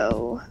stuffs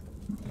go?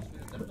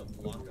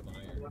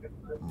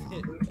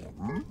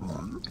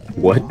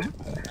 What?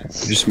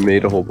 You just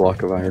made a whole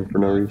block of iron for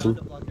no reason?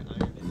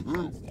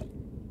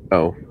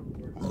 Oh.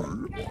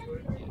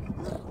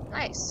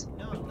 Nice.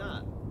 No, I'm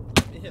not.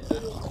 It hit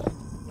metal.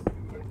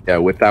 Yeah,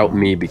 without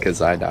me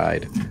because I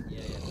died.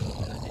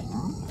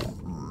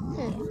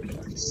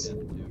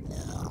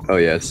 Oh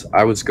yes,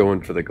 I was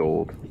going for the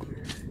gold.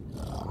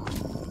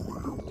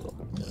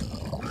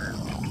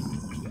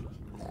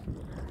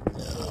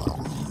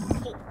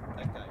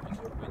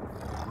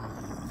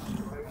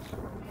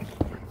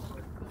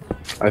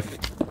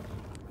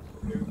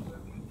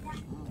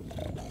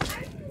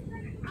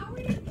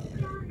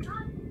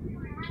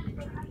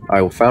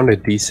 I found a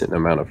decent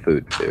amount of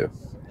food too.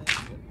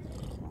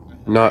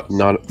 Not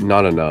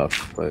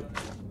enough, but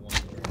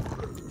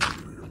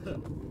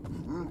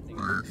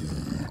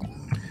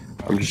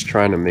I'm just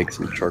trying to make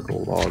some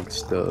charcoal log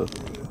stuff.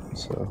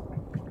 So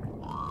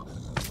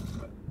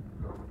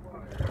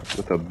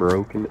with a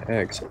broken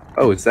axe.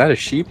 Oh, is that a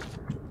sheep?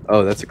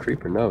 Oh, that's a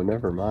creeper. No,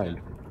 never mind.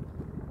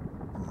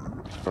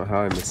 I don't know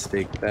how I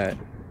mistake that.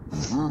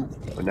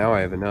 But now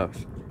I have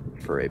enough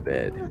for a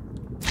bed.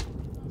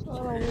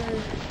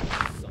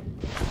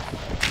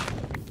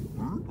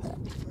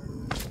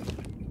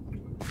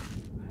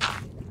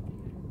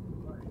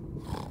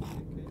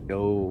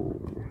 Yo.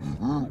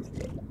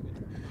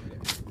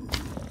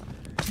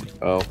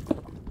 Oh.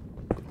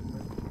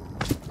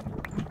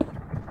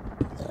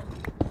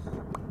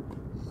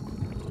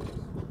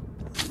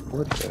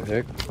 What the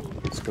heck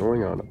is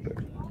going on up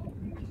there?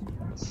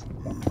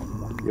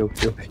 Yo,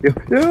 yo, yo,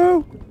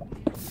 yo!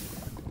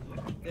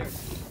 There,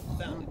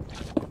 found it.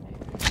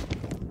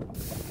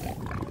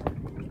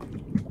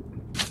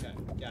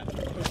 Got it.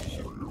 Oh,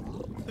 shoot.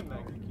 The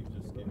magnet keeps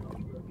just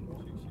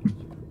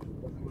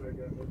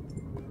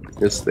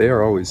Yes, they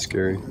are always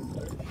scary.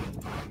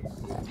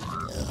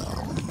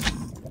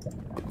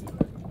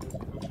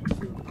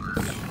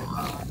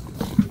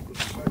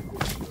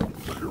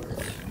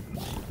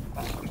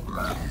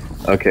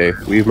 Okay,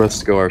 we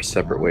must go our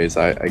separate ways.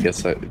 I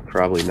guess it would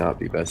probably not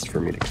be best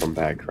for me to come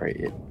back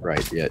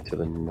right yet to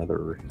the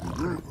nether.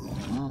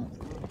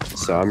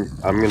 So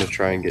I'm gonna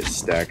try and get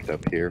stacked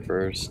up here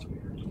first,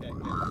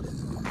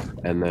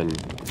 and then.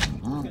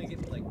 gonna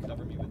get like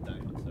cover me with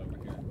diamonds over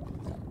here.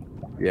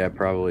 Yeah,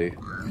 probably. No,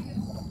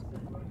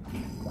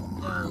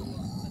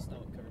 that's not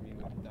what cover me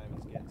with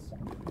diamonds gets.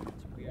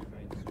 It's weird,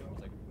 right? It's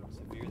like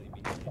severely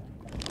beat.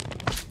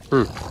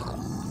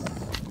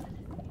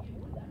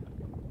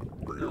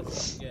 No,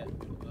 so you get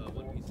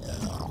 1 piece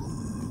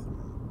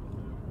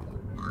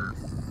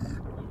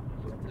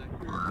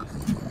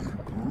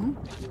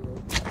of diamond.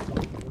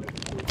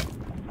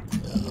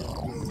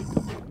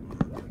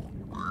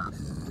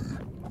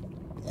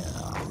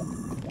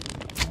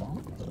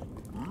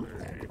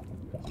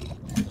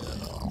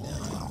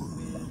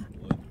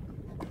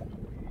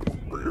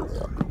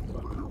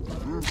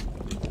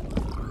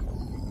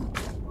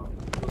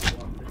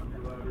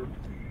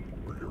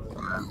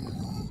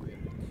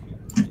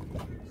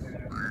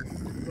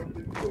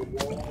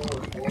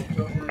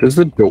 Does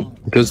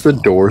the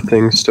door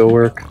thing still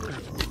work?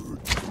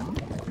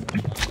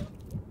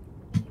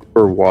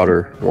 Or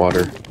water?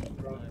 Water.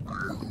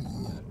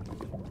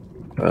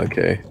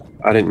 Okay.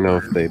 I didn't know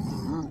if they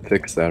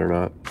fixed that or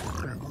not.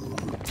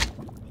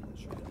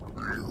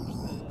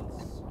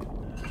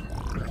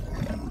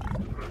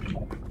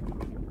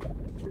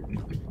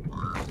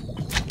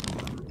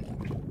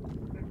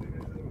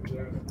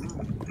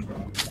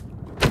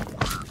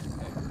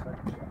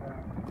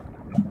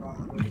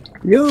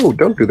 Yo,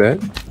 don't do that.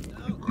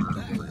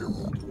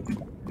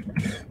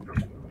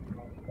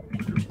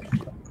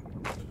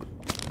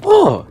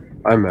 Oh,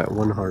 I'm at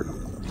 1 heart.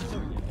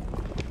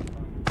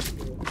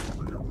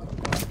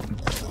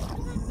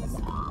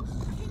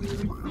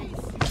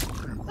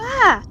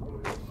 Ah!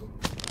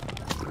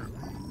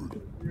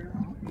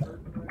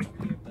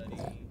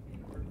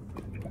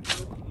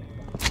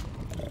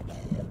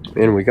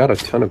 Man, we got a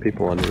ton of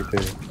people on here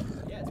too.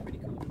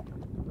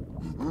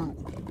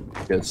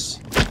 Yes.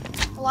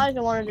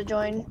 Elijah wanted to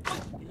join.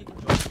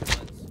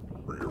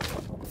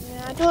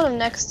 Yeah, I told him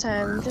next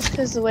time, just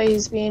because the way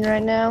he's being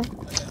right now.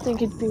 I think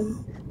he'd be.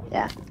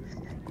 Yeah.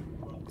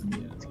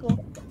 It's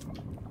cool.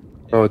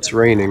 Oh, it's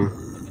raining.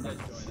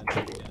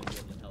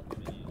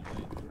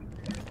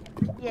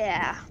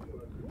 Yeah.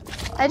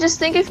 I just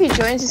think if he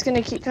joins, he's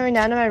gonna keep coming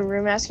down to my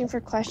room asking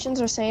for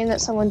questions or saying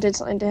that someone did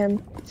something to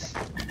him.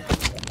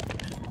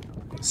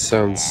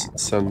 Sounds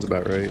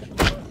about right.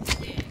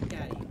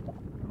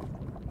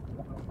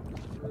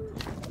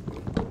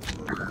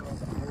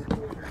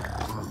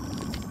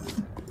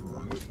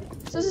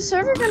 So is the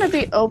server gonna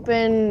be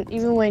open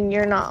even when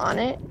you're not on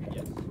it?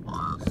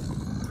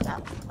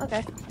 No.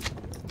 Okay.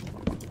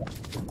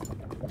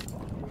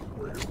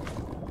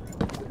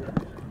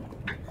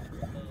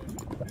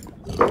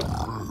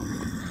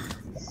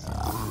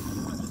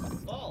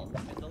 Fall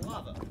in the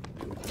lava.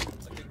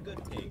 Like a good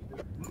pig.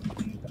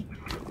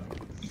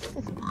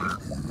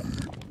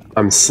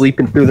 I'm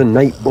sleeping through the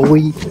night,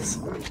 boys.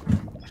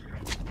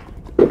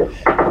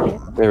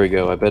 There we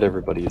go. I bet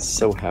everybody is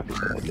so happy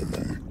that I did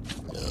that.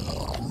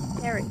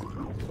 Harry.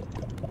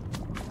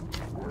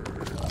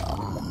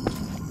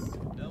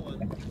 No one.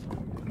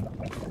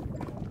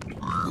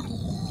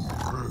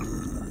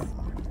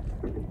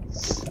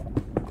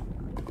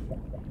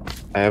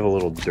 I have a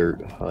little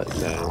dirt hut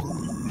now.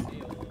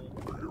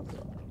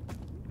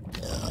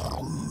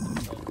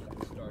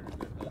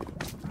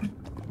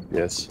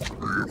 Yes.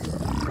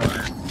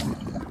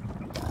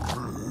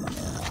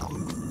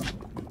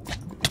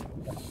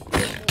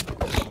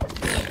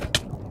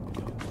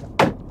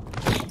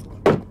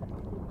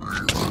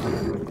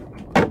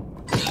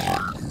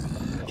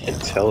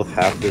 Can't tell if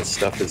half this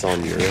stuff is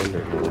on your end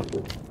or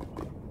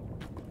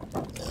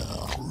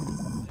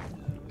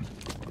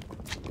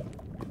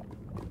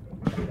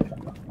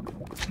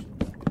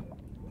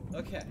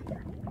Okay.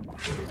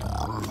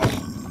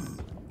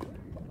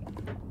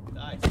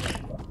 Nice.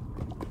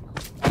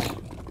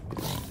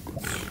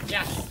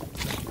 Yes.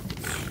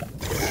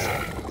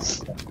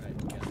 Alright,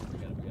 we got it.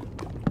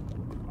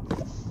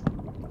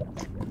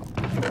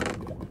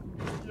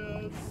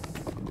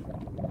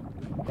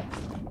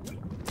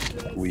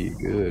 we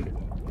good.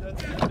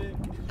 That's epic.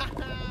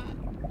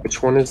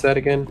 Which one is that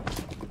again?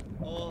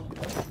 Oh,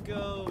 let's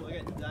go. I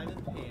got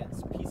diamond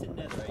pants, piece of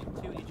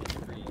netherite, 2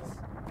 ancient trees,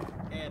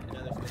 and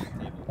another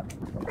smithing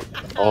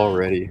table.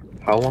 Already.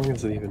 How long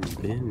has it even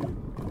been?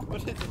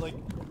 What is it, like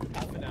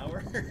half an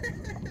hour?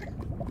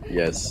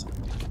 Yes.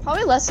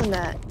 Probably less than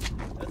that.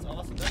 That's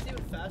awesome. That's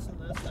even faster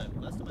than last time.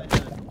 Last time I had,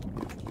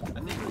 I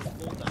think it was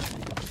full time.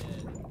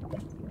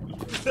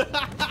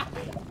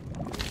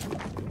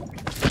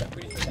 I'm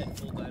pretty sure I had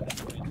full time in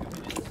 22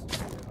 minutes.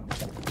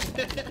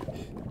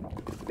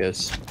 Yes.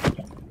 It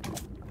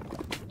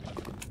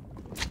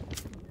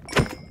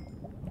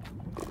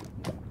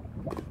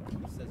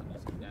says I'm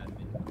using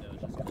admin. No,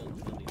 it's just cold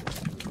chili.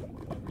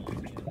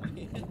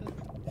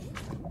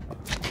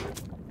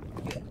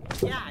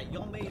 Yeah,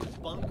 y'all made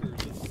bunkers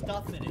with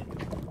stuff in it.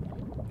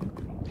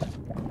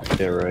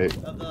 Yeah, right.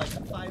 Of the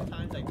like 5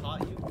 times I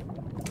caught you.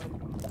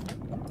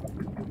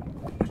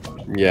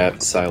 Yeah,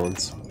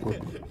 silence.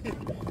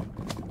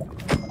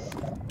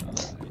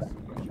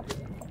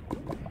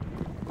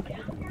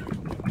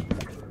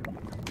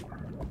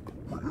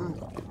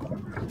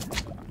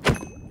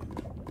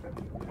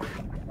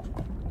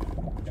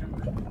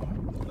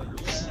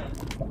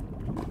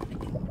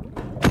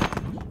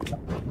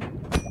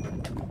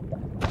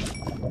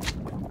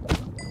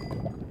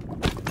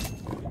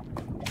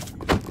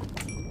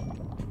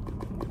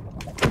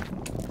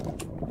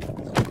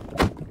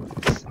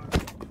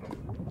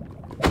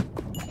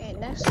 Okay,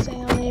 next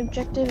thing on the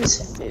objective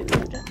is food.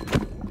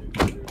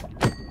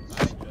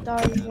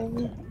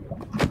 Starving.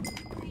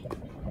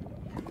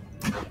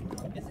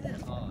 Isn't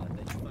it odd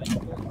that you find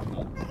pork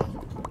cups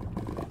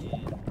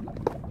in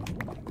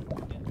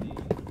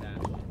the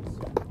bastions?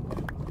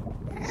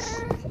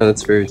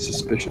 That's very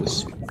suspicious.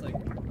 It's like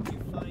you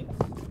find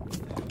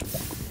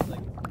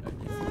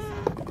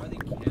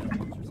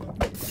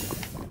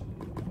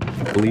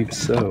believe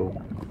so.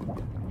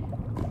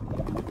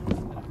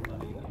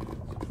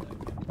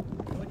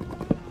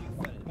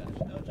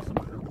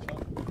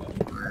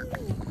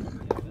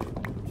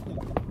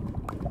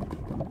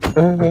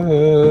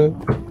 I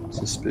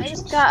Suspicious.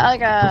 just got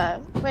like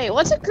a. Wait,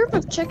 what's a group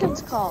of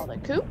chickens called? A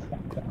coop?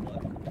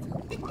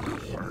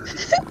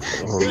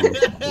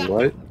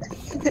 What?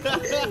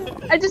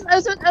 I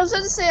was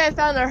going to say I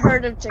found a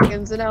herd of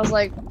chickens, and I was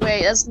like,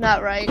 wait, that's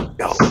not right.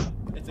 No.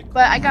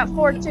 But I got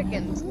 4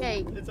 chickens.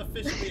 Yay! It's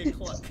officially a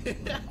cluck.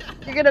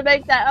 You're gonna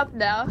make that up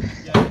now.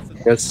 Yeah, it's a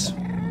Yes.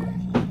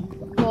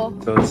 Cool.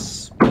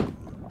 Does.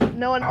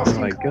 No one else Oh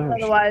my can call it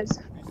gosh. otherwise.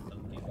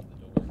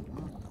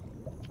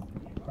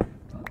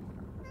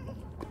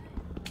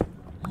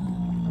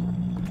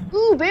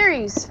 Ooh,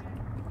 berries.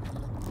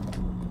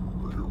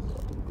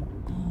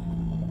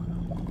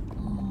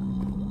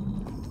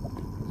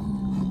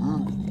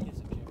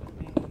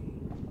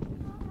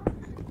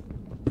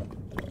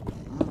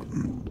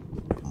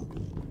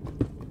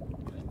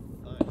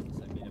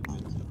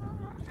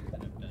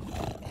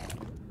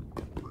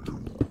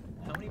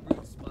 How many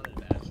brutes spawned in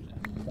Bastion?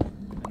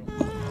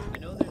 I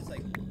know there's like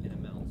an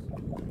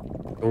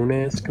amount. Don't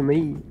ask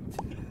me.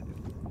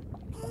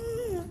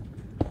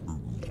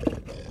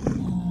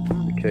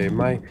 Okay,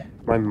 my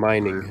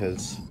mining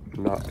has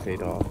not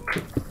paid off.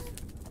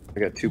 I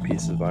got 2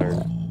 pieces of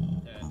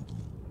iron. Yeah.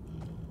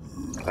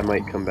 I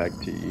might come back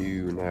to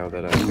you now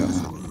that I've got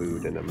some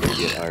food and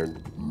immediate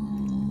iron.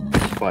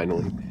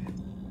 Finally.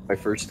 My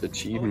first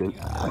achievement.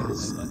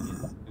 Yes,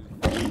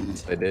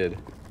 I did.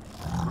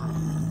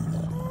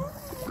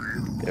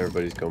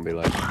 Everybody's gonna be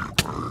like,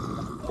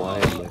 why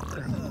am I...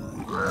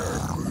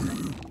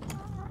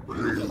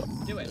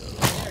 Do it.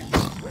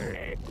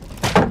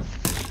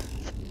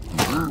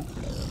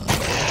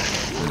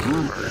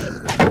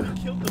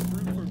 Killed the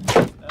brute for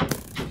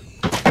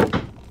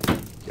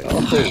Get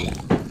off there.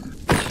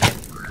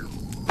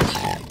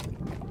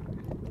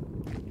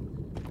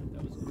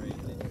 That was great.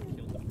 They just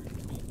killed the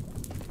brute.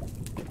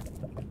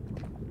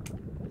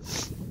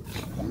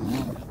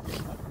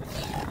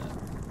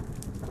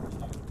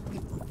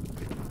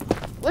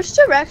 Which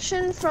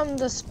direction from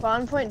the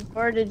spawn point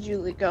door did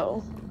you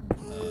go?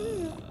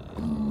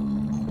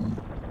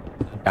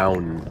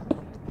 Down.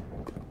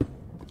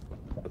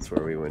 That's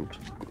where we went.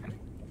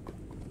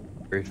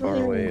 Very far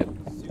away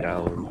and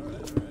down.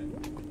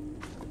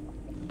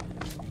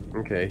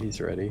 Okay, he's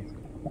ready.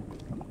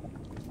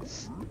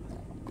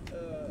 How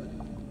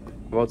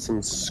about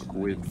some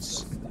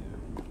squids?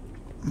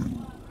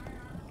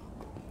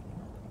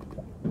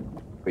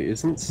 Wait,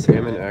 isn't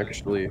salmon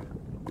actually...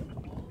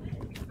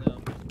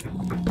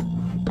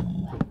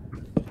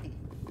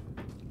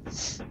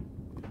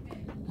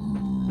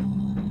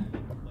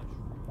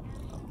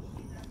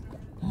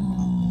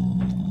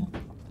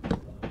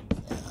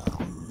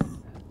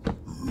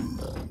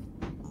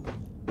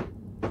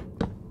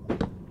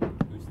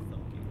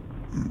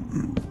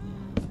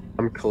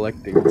 I'm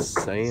collecting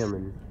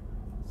salmon.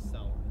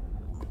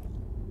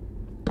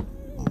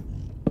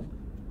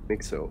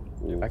 Think so.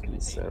 Ooh, I can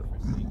sound.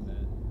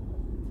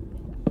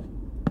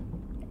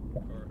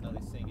 Or at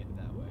least saying it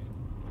that way.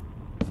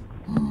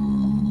 I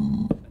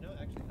know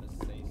actually how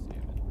to say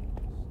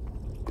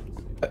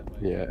salmon.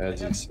 Yeah,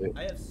 as you say.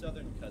 I have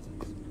southern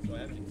cousins, so I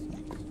have an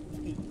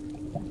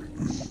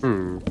excuse.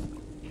 Hmm.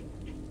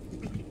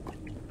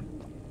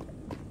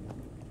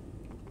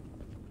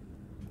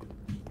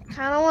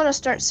 Kind of want to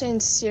start saying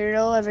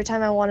cereal every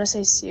time I want to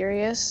say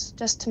serious,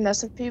 just to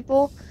mess with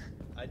people.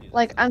 I do that.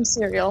 Like, I'm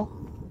cereal.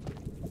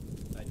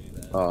 I do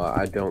that.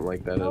 I don't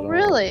like that at Oh, all.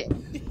 really?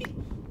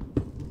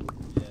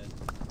 Yeah.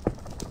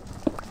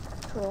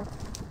 Cool.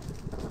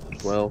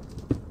 Well.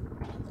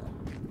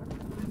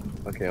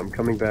 Okay, I'm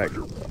coming back.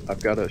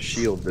 I've got a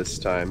shield this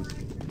time.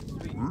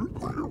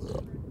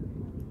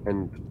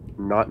 And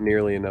not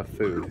nearly enough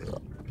food.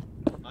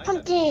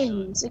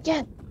 Pumpkins!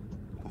 Again!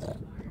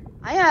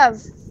 I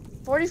have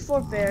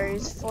 44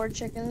 berries, 4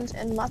 chickens,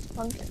 and lots of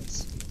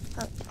pumpkins.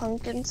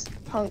 Pumpkins?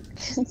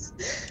 Pumpkins.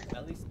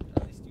 At least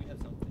you have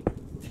something.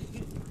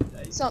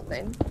 Nice.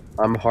 Something.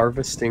 I'm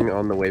harvesting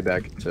on the way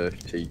back to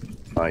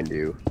find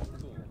you. Cool.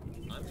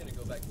 I'm gonna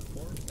go back to the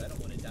forest. I don't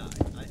want to die.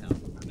 I have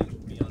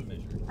food beyond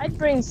measure. I'd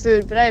bring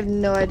food, but I have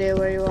no idea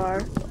where you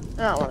are.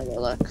 I don't want to go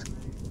look.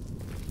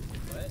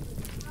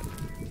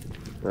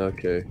 What?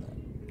 Okay.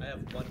 I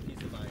have 1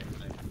 piece of iron.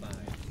 I'm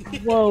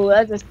fine. Whoa,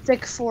 that's a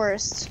thick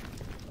forest.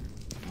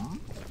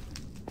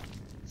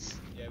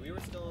 Yeah, we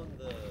were still in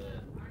the.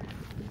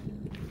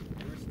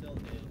 We were still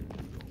in.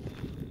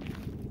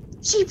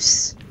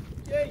 Sheeps!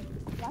 Yay!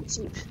 Black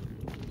sheep.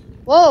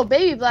 Whoa,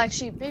 baby black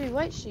sheep, baby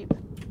white sheep.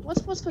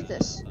 What's with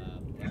this?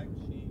 Black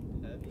sheep,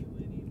 heavy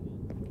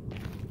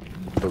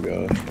Oh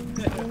gosh.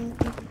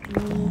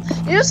 You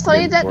know what's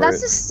funny? Wait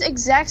That's for the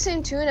exact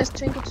same tune as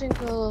Twinkle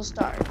Twinkle Little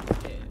Star.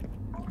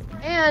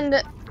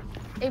 And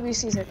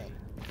ABC's, I think.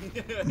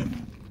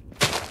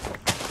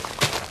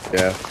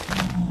 Yeah.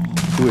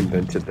 Who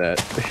invented that?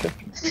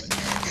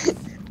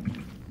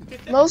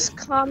 Most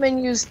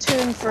common used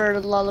tune for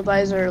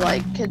lullabies or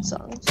like kid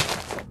songs.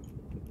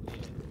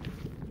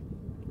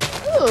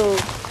 Ooh,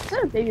 is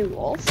that a baby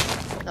wolf?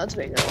 No, it's a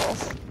baby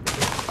wolf.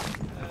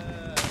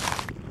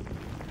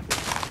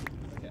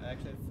 Okay, I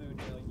actually have food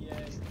now.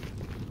 Yay.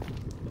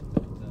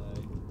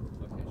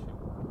 Okay, shoot.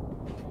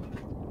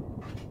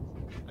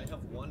 I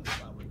have one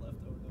flower left.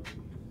 Oh no.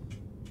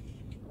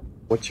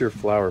 What's your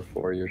flour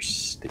for? Your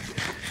stew.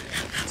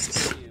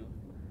 Stew.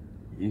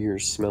 Your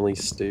smelly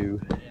stew.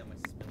 Yeah, my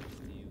smelly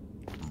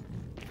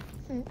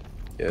stew.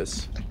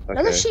 Yes.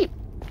 Another Okay. sheep.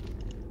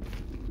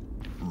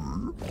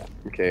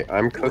 Okay,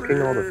 I'm cooking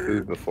all the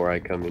food before I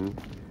come in,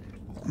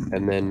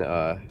 and then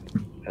I'll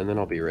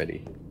be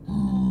ready.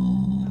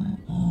 Cool.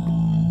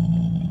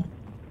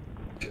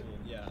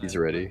 Yeah, He's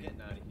I'm ready.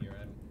 getting out of here.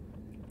 I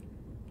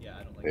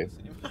don't like Okay. this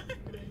anymore.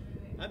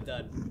 I'm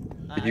done.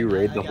 Did you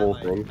raid the whole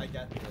thing? I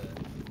got the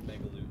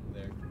mega loot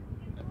there.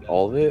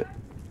 All of it?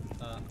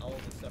 All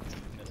of the stuff in the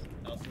middle.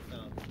 I also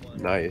found one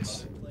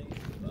Nice. other place,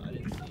 but I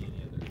didn't see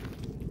any other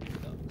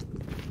stuff.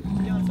 To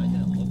be honest, I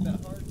didn't look that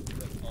hard,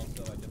 but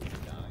also I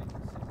definitely died.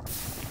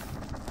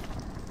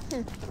 So.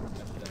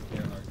 That's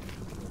fair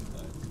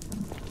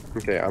argument.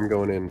 Okay, I'm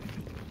going in.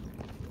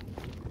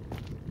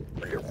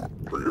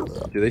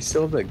 Do they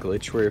still have that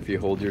glitch where if you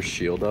hold your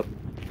shield up?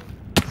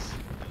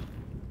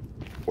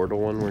 Portal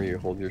one where you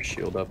hold your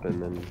shield up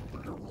and then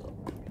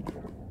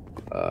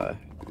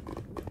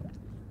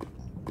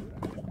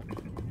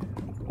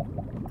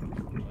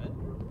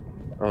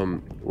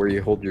where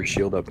you hold your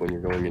shield up when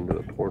you're going into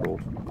the portal,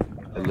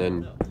 and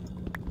then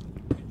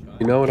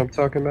you know what I'm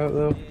talking about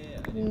though?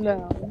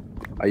 No.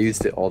 I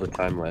used it all the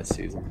time last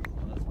season.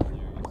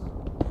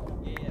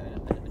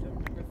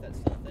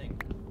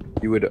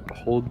 You would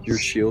hold your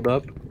shield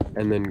up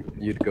and then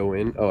you'd go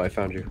in. Oh, I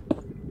found you.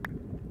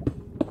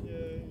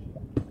 Yay.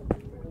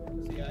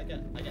 See, I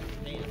got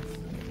pants.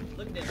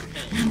 Look at them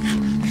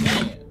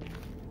pants.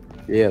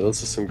 Yeah,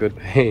 those are some good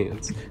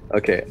pants.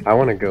 Okay, I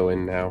want to go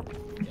in now.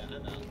 Yeah, I'm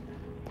out.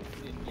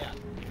 Yeah.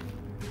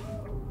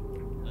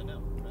 I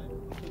know, right?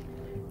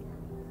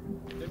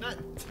 They're not.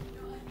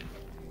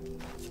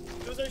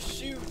 Those are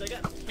shoes. I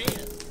got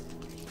pants.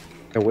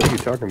 And what are you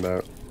talking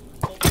about?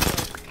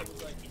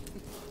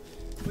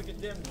 Look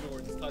at them,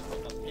 Jordan's talking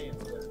about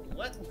pants.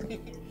 What?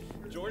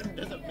 Jordan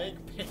doesn't make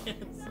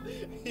pants.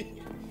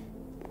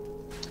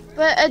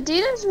 But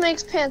Adidas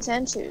makes pants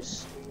and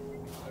shoes.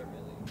 Oh,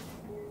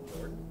 really?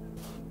 Jordan?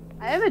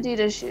 I have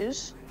Adidas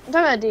shoes. I'm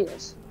talking about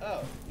Adidas.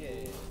 Oh, yeah.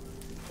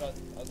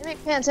 They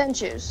make pants and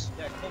shoes.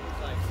 Yeah,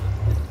 Coleman's like,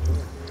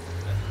 Jordan.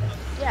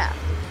 Yeah.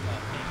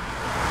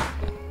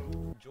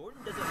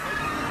 Jordan doesn't make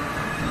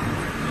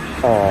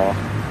Aw.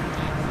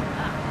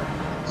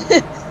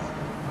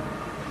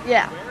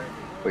 Yeah.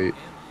 Wait.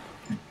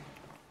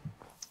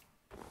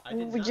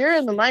 You're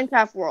in the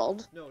Minecraft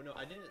world. No,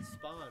 I didn't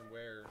spawn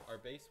where our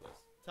base was.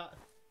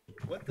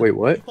 What Wait,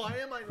 what? Why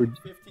am I Would-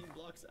 15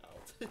 blocks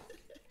out?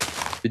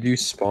 Did you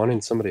spawn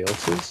in somebody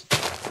else's?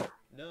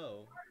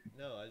 No,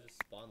 I just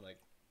spawned like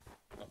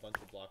a bunch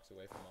of blocks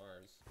away from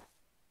ours.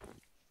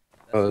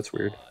 Oh, that's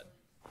weird.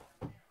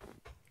 odd.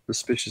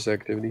 Suspicious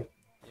activity.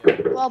 Yeah.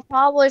 Well,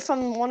 probably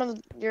from one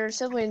of your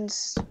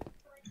siblings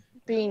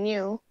being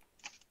you.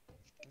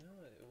 No,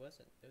 it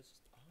wasn't. It was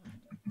just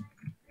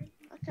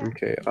odd. Okay.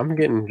 Okay, I'm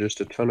getting just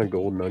a ton of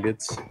gold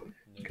nuggets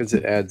because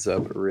it adds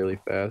up really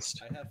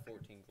fast. I have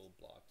 14 gold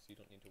blocks. You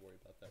don't need to worry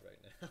about that right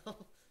now.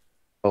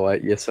 Oh,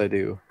 yes, I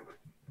do.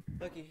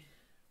 Okay.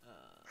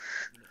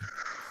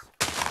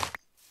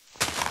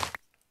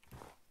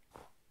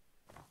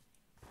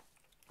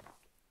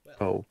 Well,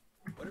 Oh,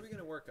 what are we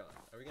gonna work on?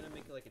 Are we gonna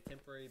make like a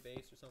temporary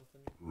base or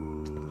something?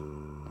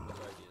 What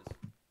are ideas?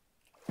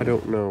 I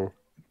don't know.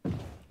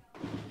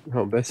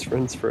 Oh, best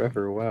friends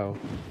forever. Wow.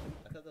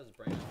 I thought that was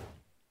Brandon.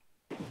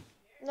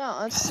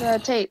 No, it's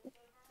Tate.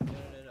 No.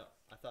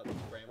 I thought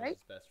Brandon was Right?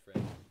 his best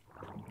friend.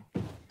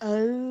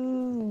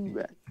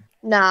 Oh.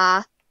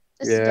 Nah.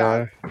 It's a Yeah,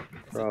 dog. It's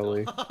a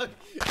probably. dog.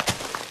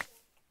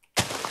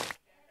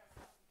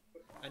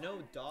 I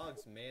know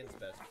dog's man's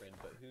best friend,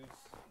 but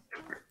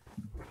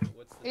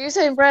what's the Are you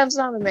saying Bram's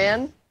not a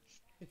man?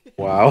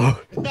 Wow.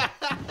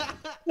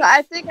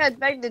 I think I'd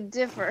beg to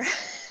differ.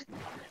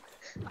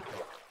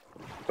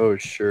 Oh,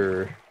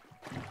 sure.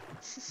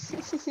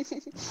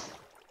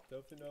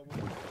 Definitely not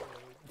what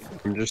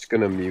I'm just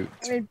gonna mute.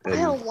 I mean, And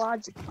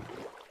biologically.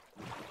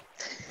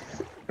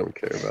 don't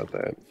care about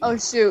that. Oh,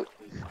 shoot.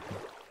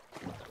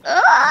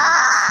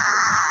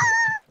 Ah!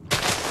 What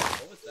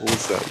was that? What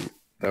was that?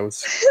 That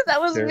was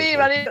That was me terrifying.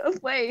 running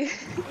away. It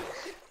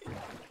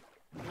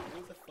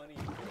was a funny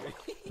story.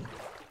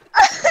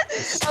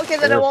 Okay,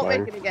 then I won't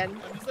make terrifying. it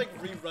again. I'm just like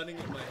rerunning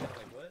it in my head,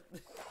 like what?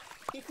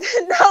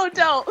 No,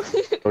 don't.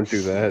 Don't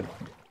do that.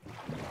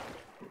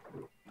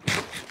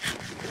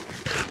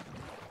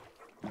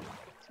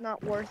 It's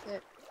not worth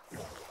it.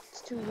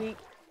 It's too weak.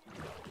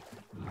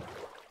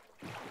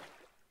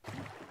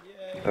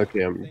 Yay.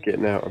 Okay, I'm Thank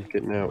getting you. out. I'm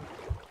getting out.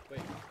 Wait.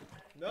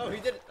 No, he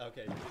didn't.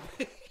 Okay.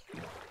 I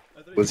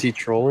thought Was he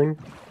trolling?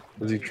 No,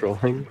 Was he wasn't. trolling?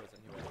 He wasn't.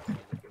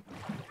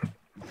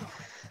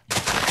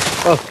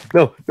 Oh,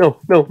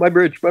 no, my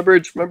bridge. Yeah, I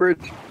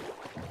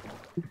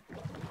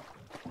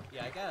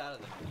got out of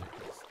there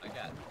because I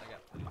got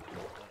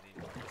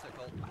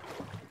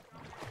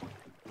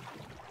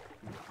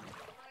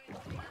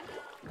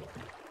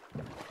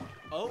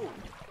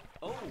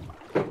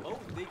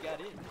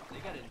They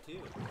got in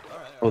too.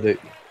 Alright, Oh, alright.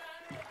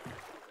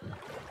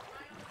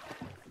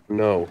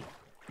 No.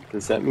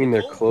 Does that mean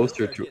they're Oh,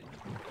 closer they're to... getting-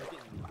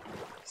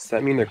 Does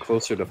that mean they're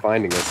closer to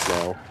finding us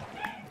now?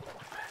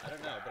 I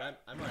don't know,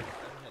 but I'm heading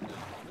out.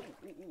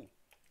 Ooh,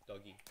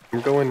 doggy.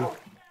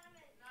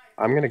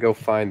 I'm gonna go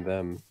find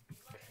them.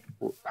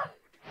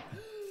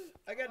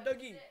 I got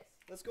doggy.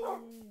 Let's go.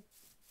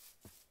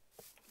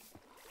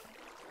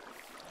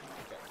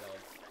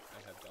 I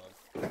have dogs.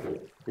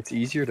 It's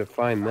easier to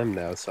find them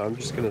now, so I'm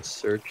just gonna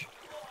search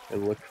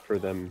and look for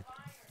them.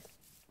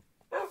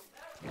 Yeah,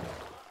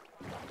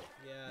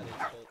 they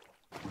told.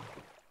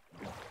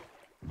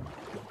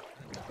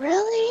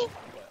 Really?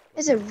 What?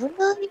 Is it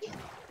really?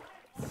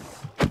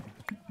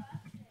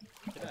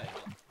 Did I? No,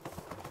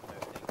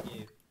 thank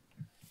you.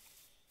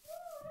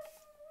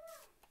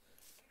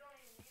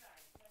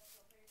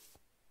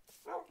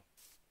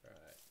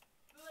 Alright.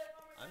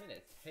 I'm in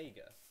a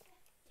Taiga.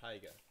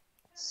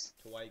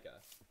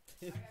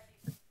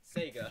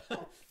 Sega.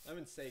 I'm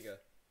in Sega.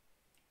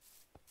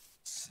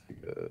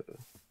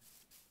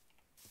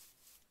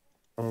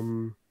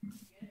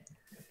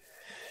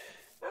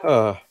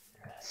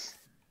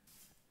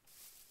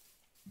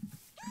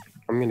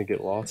 I'm gonna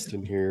get lost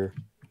in here.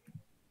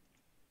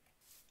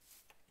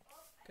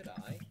 Could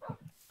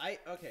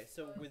okay,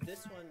 so with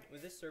this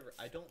server,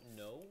 I don't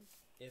know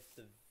if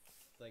the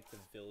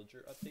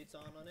villager update's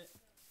on it,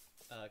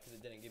 because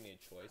it didn't give me a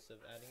choice of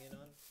adding it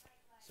on.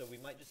 So we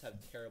might just have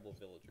terrible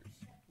villagers.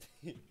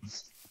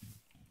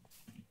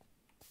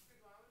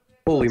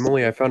 Holy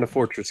moly, I found a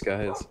fortress,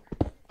 guys.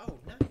 Oh,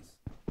 nice.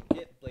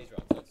 Get blaze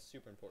rods. That's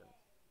super important.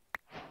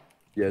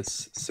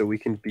 Yes, so we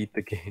can beat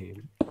the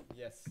game.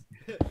 Yes.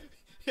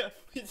 Yeah,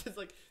 it's just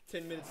like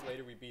 10 minutes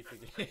later we beat the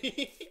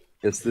game.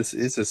 Yes, this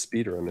is a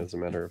speedrun, as a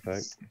matter of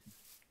fact.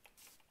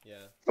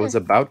 Yeah. I was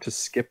about to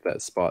skip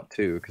that spot,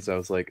 too, because I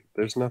was like,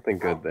 there's nothing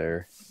good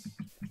there.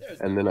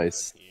 And then I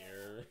saw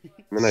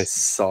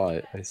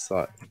it.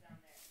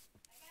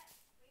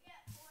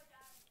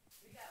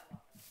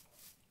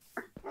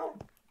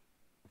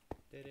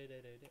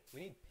 We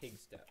need pig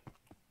step.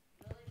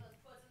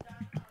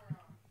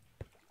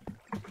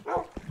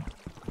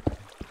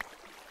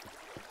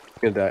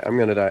 I'm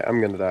gonna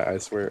die, I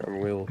swear, I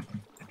will.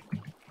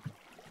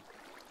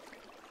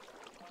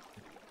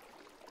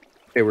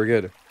 Okay, we're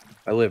good.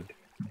 I lived.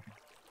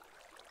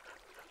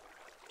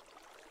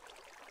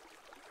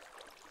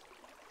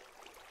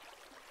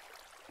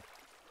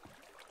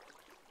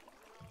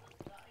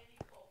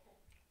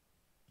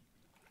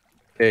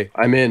 Okay,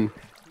 I'm in.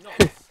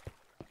 Nice.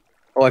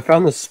 Oh, I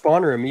found the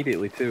spawner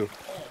immediately, too.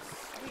 Oh,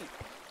 sweet.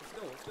 Let's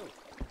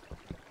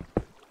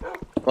go.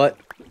 But,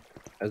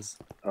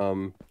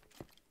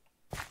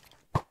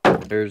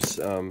 there's,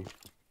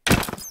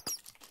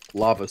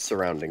 lava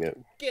surrounding it.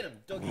 Get him,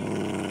 doggy.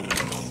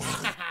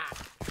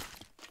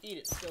 Eat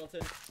it,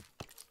 skeleton.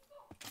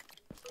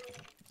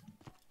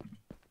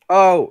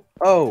 Oh!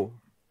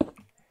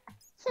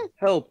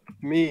 Help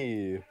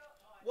me!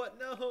 What?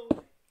 No.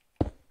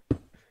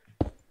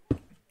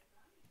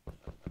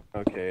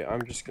 Okay,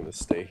 I'm just gonna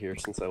stay here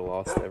since I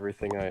lost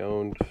everything I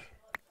owned.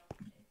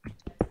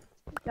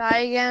 Die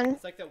again.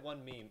 It's like that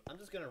one meme. I'm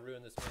just gonna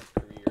ruin this man's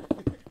career.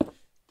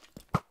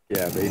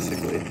 Yeah,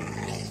 basically.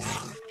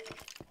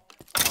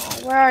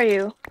 Where are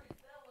you?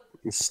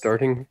 I'm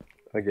starting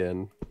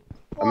again.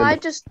 Well, I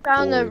just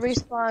found the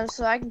forest. respawn,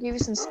 so I can give you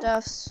some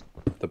stuffs.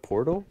 The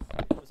portal?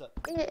 What's up?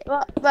 Yeah,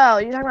 well,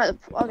 you're talking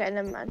about the. Okay,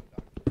 never mind.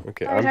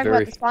 Okay, Oh, you're talking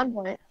about the spawn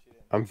point.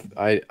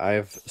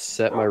 I've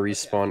set my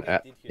respawn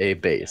at a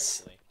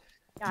base.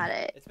 Got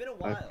it. It's been a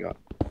while. I've got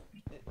Are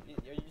you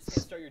just gonna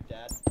start your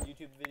dad's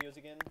YouTube videos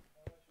again?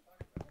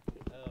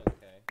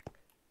 Okay.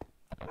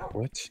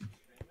 what?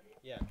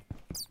 Yeah.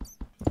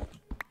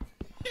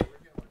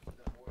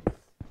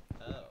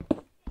 Oh.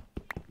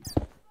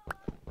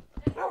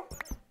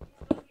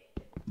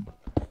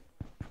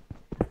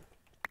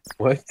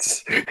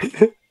 What?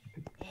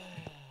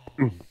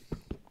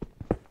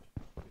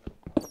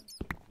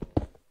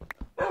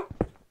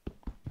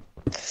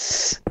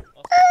 Also,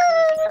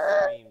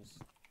 my stream's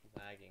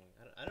lagging.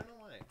 I don't know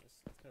why. It's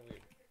kind of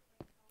weird.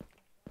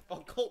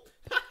 Oh, Colt!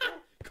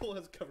 Colt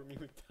has covered me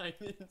with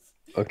diamonds.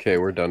 Okay,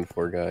 we're done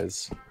for,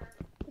 guys.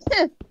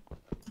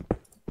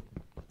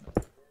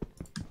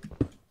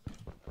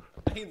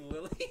 Hey,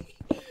 Lily.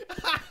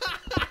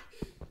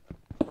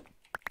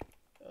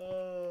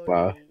 Oh,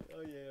 Wow. yay.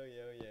 Oh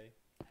yay.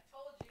 I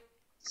told you.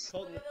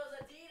 Colt, Look at those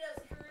Adidas,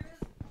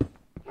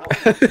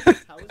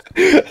 Cruz. how is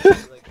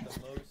Colt like the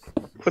most?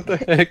 What the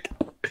heck?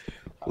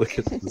 Look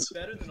at this.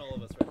 Better than all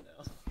of us right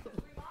now.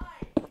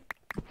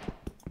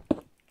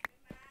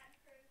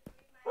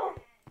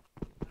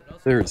 And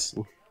also, There's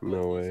what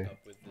no is way. up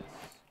with this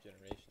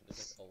generation?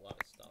 There's like a lot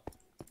of stuff.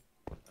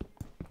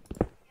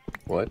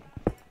 What?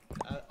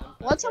 I'm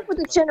What's up starting with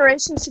to the find-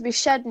 generation should be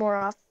shed more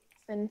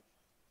often?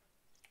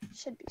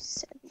 Should be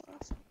said more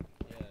often.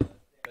 Yeah,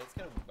 but it's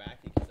kind of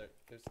wacky because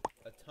there's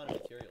a ton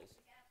of materials.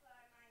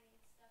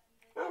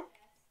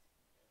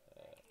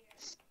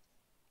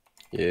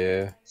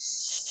 Yeah.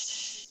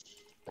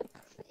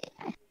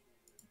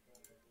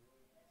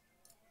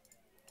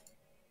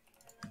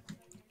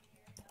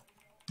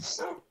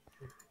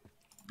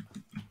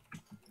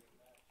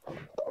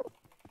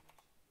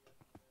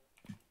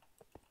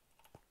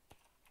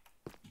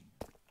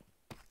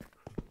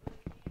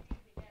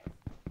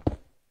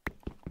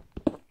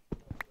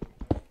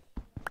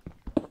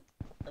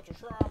 That's a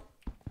trap.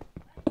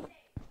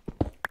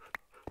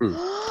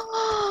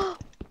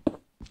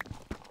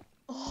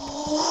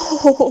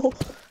 Oh.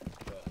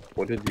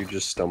 What did you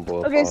just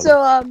stumble Okay,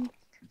 upon?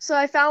 so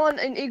I found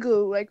an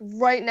igloo like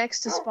right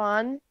next to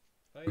spawn,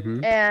 Oh,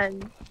 yeah.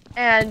 Mhm.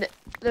 and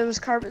there was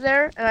carpet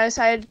there, and I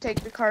decided to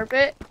take the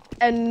carpet,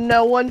 and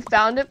no one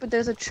found it, but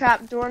there's a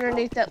trap door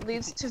underneath that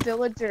leads to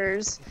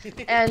villagers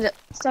and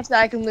stuff that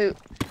I can loot,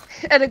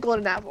 and a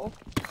golden apple.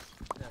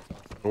 That's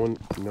awesome.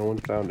 No one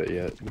found it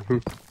yet.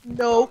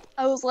 Nope.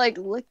 I was like,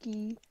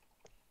 lucky.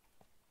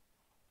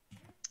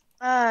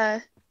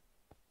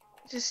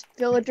 Just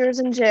villagers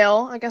in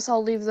jail. I guess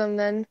I'll leave them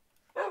then.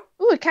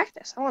 Ooh, a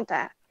cactus. I want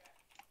that.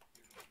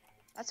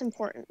 That's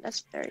important. That's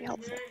very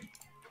helpful.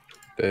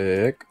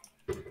 Thick.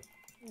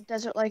 In a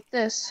desert like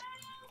this.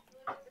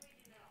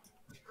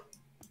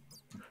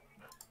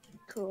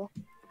 Cool.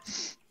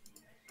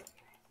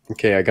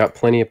 Okay, I got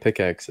plenty of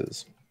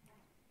pickaxes.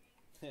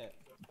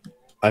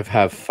 I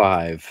have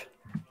 5.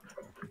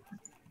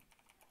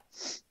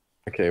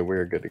 Okay,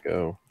 we're good to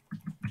go.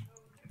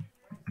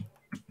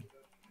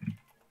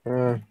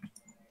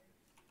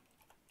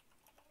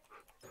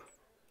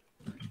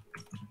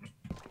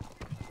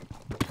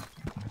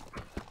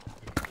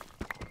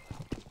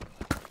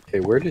 Okay,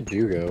 where did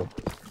you go?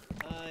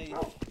 I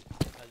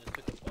just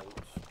took a boat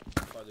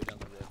farther down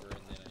the river,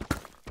 and then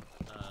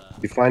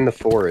You find the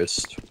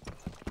forest.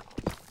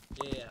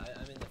 I'm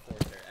in the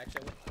forest there.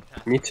 Actually, I went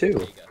past Me the too.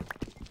 Taiga.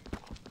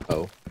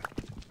 Oh,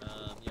 Yeah,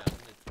 I'm in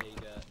the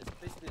Taiga. It's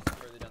basically just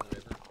further down the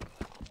river,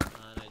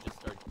 and I just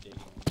started digging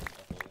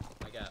a hole.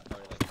 I got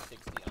probably like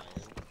 60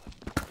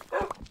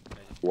 iron.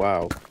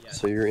 wow. Yeah,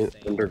 So it's you're in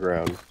insane.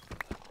 underground.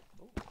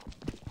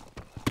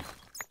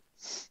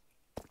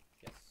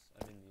 Yes,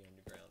 I'm in the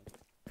underground.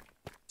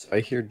 So I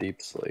hear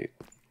deep slate.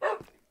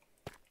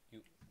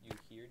 You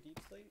hear deep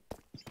slate?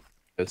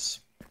 Yes,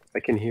 I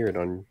can hear it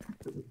on.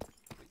 Wait,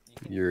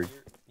 Your- you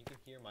can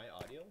hear my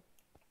audio?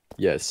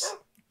 Yes,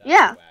 That's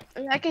Yeah.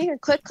 wacky. I can hear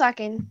click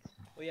clacking.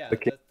 Well, yeah,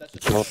 Okay, that's I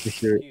just can my also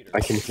hear. computer. I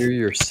can hear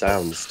your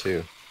sounds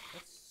too.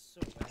 That's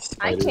so wacky. I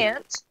Spider-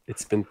 can't.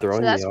 It's been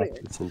throwing that's me off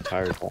weird. this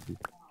entire time.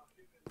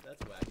 That's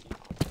wacky.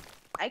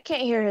 I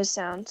can't hear his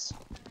sounds.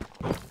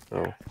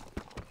 Oh,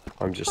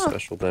 I'm just Huh.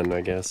 special then,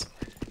 I guess.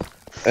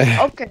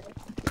 Okay,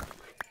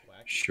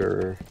 Wacky.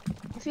 Sure.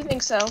 if you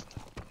think so.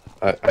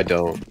 I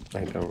don't.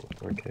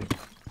 Okay.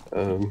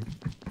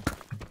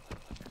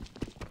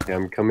 Yeah,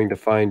 I'm coming to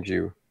find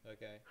you.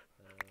 Okay.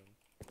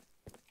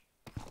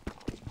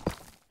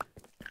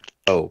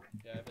 Oh,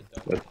 Yeah, I have a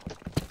duck. What?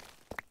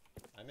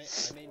 I may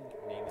name it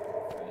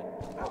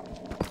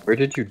Fred where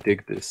did you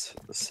dig this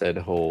said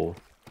hole?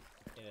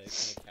 in a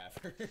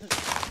cavern.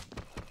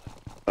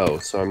 Oh,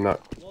 so I'm not.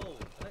 Whoa!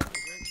 What is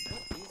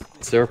Is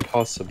this? there a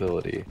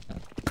possibility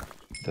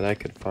that I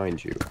could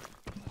find you?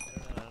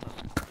 I don't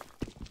know.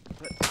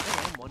 But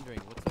I am wondering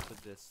what's up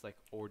with this like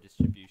ore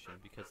distribution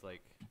because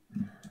like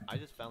I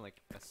just found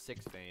like a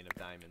 6 vein of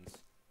diamonds.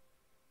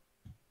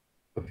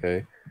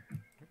 Okay.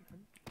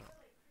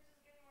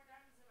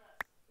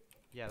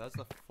 Yeah, that's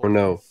the Or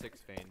no.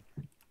 4.6 vein.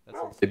 That's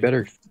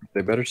insane.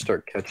 They better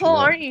start catching Cole,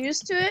 up. aren't you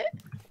used to it?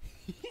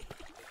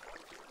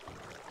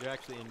 You're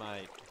actually in my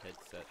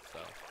headset, so.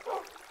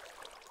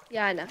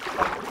 Yeah, I know.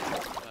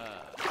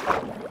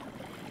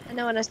 I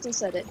know, and I still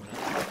said it.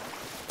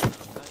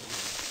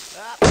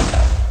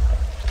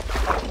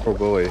 Oh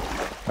boy,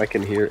 I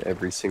can hear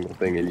every single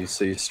thing, and you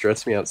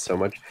stress me out so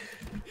much.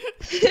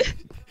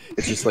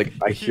 It's just like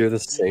I hear the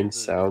same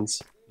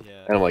sounds,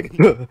 Yeah. and I'm like,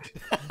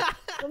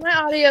 For my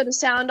audio to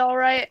sound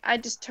alright, I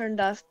just turned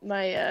off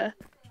my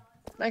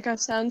Minecraft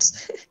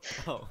sounds.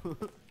 Oh.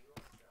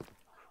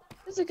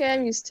 It's okay,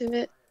 I'm used to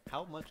it.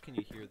 How much can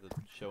you hear the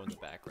show in the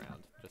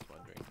background? Just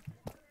wondering.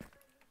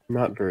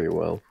 not very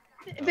well.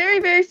 Very,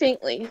 very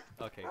faintly.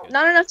 Okay, good.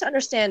 Not enough to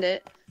understand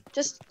it.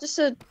 Just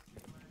a,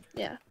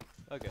 yeah.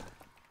 Okay.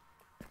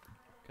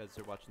 Because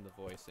they're watching The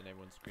Voice and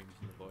everyone screams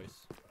in The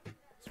Voice.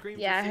 Screams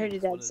Yeah, or I heard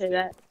your sings, one dad of the say two.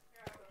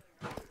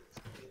 that.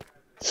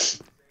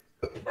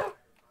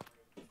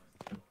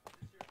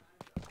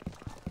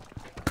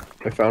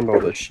 I found all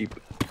the sheep.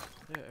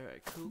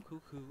 Alright,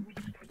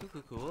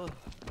 cool.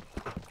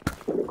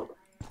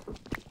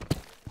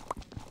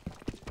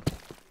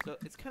 So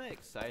it's kind of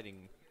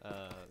exciting.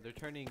 They're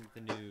turning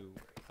the new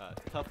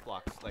tough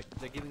blocks, like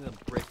they're giving them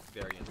brick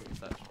variants and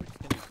such, which is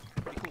gonna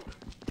be pretty cool.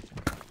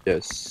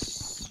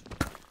 Yes.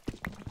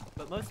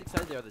 But most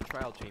excited they are the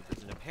trial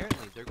chambers, and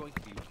apparently they're going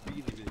to be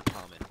really, really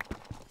common.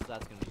 So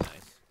that's gonna be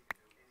nice.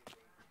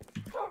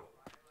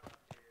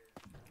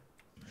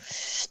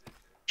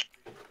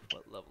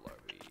 What level are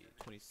we?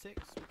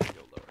 26? We can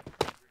go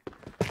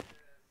lower.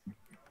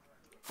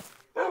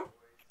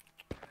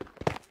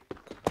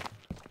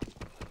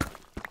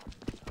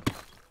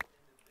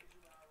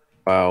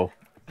 Wow.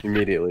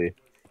 Immediately.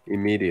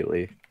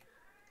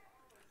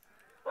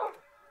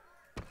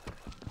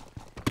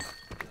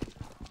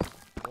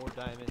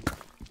 diamonds.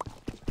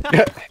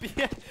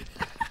 Yeah.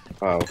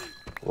 Wow.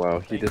 Wow,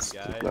 he Thank you, just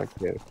does guys. not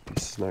care. He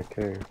does not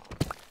care.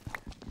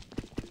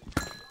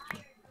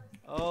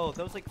 Oh,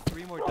 that was like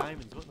 3 more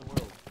diamonds. What in the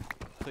world?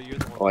 So you're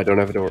the one. Oh, I don't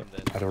have a door. scam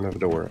then. I don't have a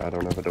door. I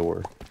don't have a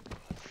door.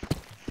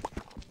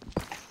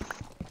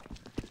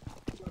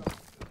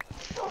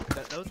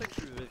 That was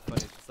actually really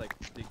funny. It's just like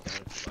dig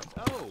down a few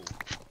blocks. Oh,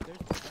 there's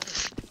more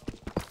diamonds.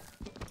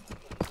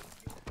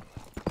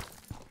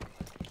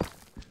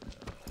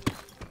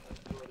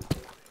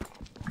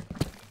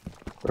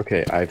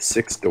 Okay, I have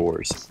 6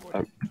 doors.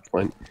 I'm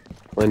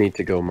plenty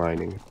to go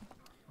mining.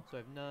 So I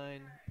have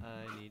 9.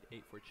 I need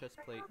 8 for chest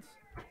plates.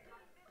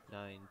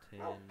 9, 10,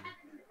 11,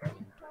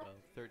 12,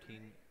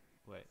 13.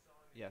 Wait,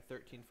 yeah,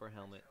 13 for a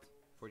helmet.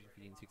 14,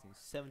 15, 16,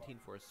 17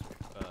 for boots.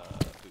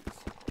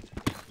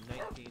 18,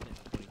 19,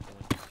 20,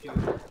 21, 22, 23,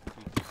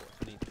 24. So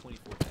I need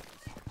 24 diamonds.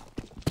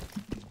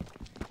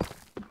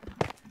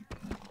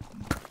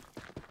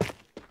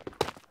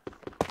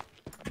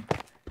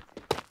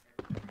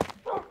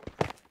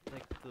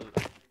 Like the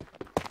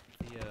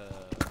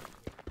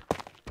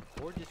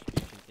board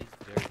distribution is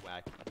very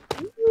wacky.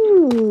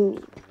 Ooh.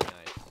 It's really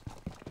nice.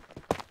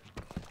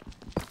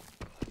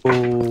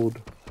 Gold.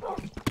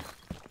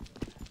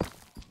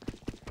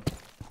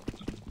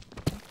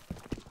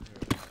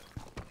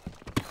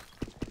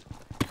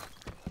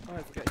 Oh,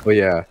 I forgot. Oh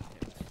yeah,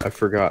 I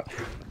forgot.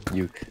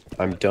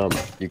 I'm dumb.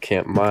 You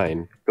can't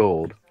mine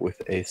gold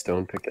with a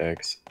stone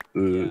pickaxe.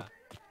 Ooh.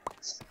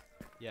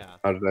 Yeah. Yeah.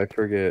 How did I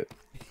forget?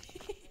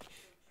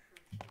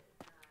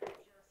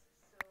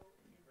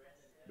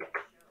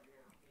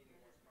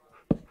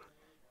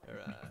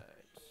 Alright.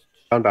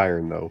 Found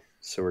iron though,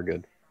 so we're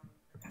good.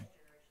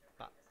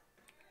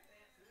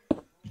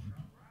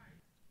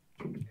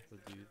 We'll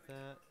do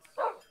that.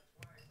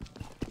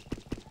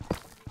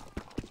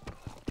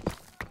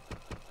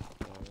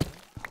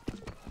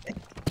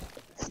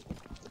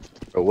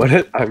 Oh,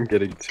 what? I'm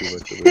getting too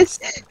much of this.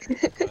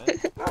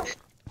 What?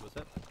 What's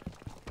that?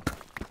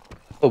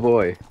 Oh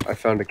boy, I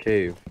found a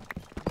cave.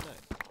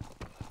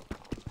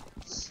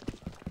 Nice.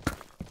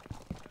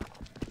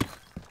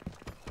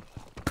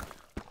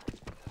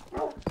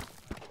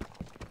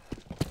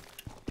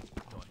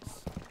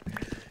 Nice.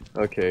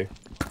 Okay,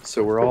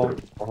 so we're all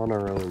on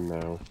our own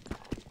now.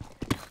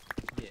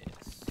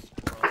 Yes.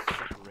 We're all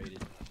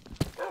separated.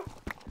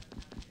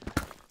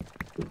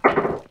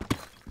 Oh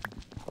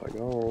my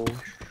gosh.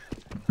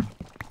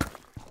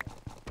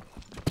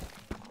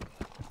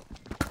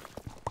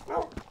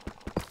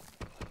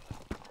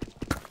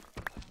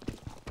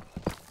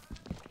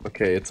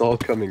 Okay, it's all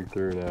coming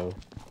through now.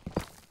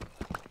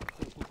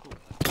 Cool.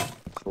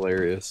 It's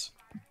hilarious.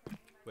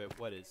 Wait,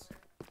 what is?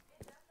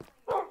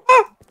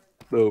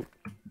 Nope.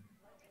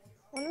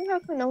 I wonder how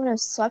come no one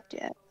has slept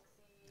yet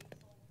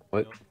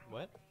What? No,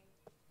 what?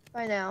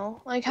 by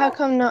now. Like, how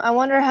come no? I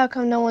wonder how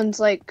come no one's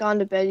like gone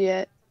to bed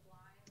yet.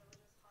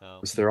 Oh.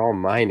 Because they're all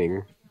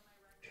mining.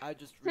 I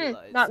just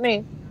realized. Not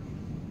me.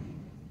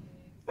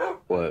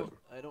 What?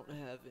 I don't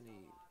have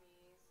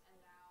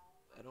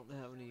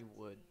any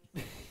wood.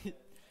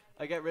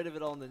 I got rid of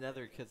it all in the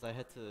nether because I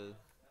had to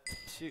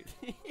shoot.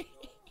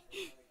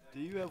 Do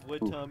you have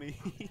wood, Ooh. Tommy?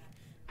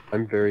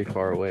 I'm very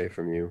far away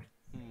from you.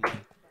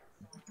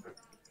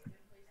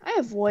 I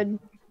have wood.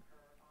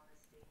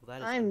 Well, that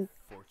is I'm-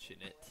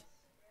 unfortunate.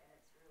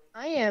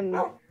 I am.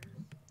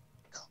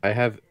 I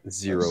have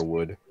 0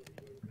 wood.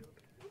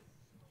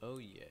 Oh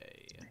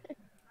yay.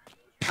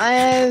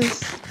 I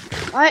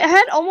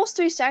had almost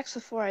 3 stacks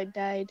before I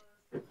died.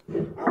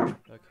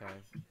 Okay.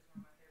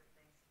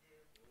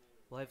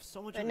 Well, I have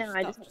so much Right other now,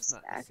 I stuff, just just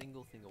have a not a stack.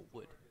 single thing of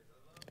wood.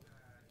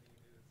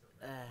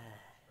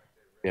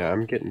 Yeah,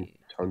 I'm getting Okay.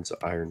 tons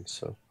of iron,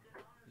 so.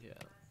 Yeah.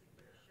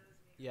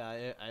 Yeah,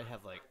 I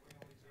have like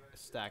a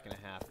stack and a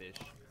half-ish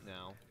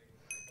now,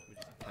 which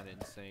is kind of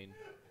insane.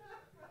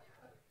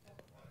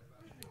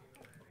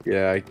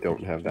 Yeah, I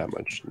don't have that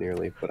much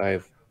nearly, but I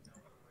have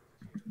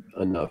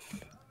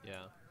enough.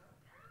 Yeah.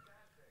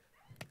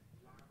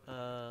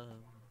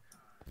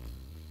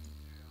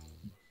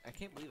 I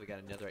can't believe I got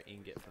another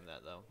ingot from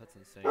that though. That's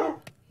insane. You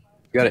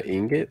got an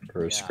ingot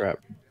or a Yeah. scrap?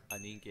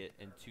 An ingot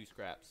and 2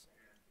 scraps.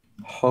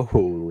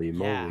 Holy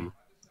moly.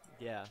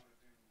 Yeah.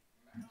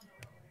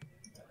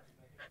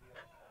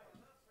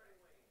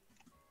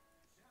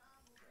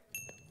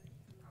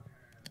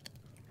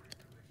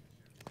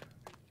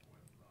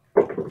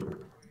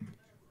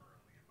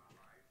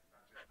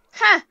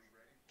 Ha!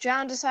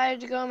 John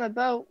decided to go on my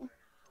boat.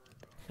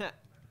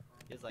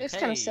 It's like, It's hey,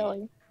 kind of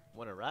silly.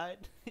 wanna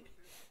ride?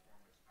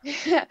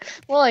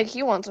 Well, like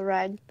he wants a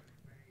ride.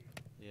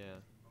 Yeah.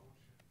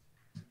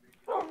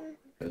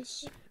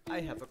 Yes.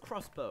 I have a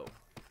crossbow.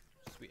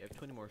 Sweet, I have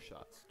 20 more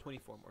shots.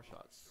 24 more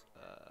shots.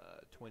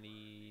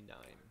 29,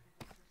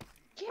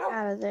 Get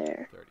out of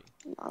there, 30.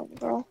 mom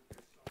girl.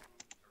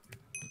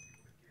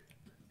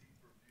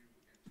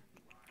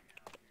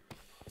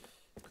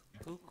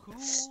 Cool.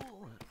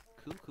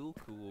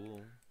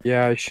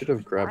 Yeah, I should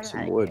have grabbed I'm some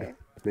outta wood. here.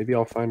 Maybe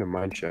I'll find a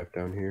mine shaft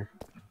down here.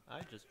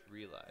 I just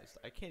realized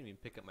I can't even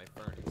pick up my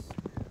furnace.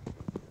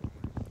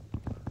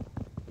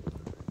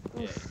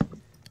 Oof.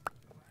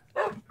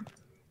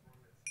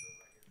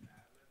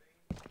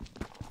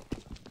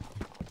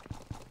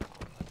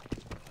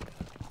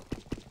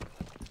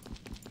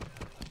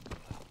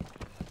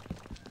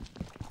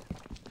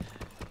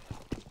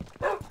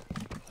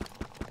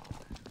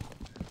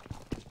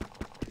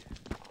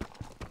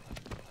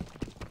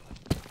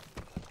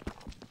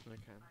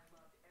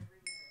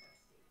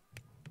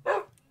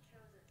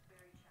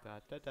 Da,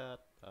 da, da,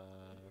 da.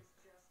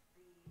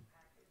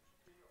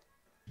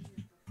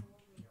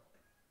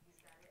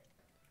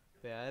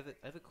 But yeah, I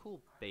have a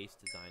cool base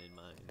design in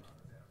mind.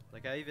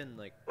 Like I even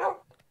like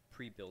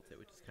pre-built it,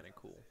 which is kind of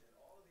cool.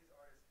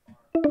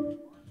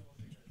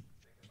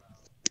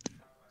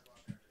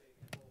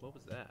 What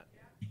was that?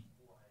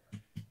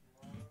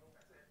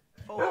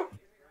 Oh,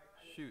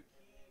 shoot!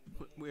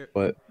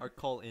 What? Our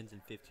call ends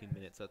in 15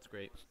 minutes. That's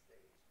great.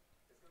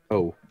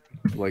 Oh,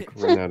 like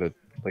run out of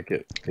like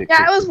it.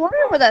 Yeah, I was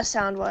wondering what that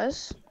sound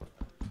was.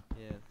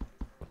 Yeah,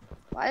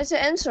 Why does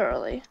it end so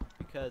early?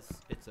 because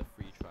it's a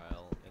free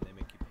trial and they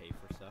make you pay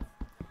for stuff.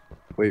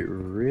 Wait,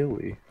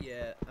 really?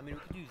 Yeah, I mean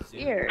we could do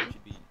Zoom, Weird. which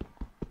would be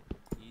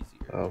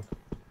easier. Oh,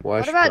 well, I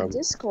What should about probably.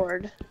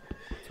 Discord?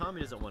 Tommy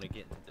doesn't want to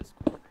get into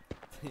Discord.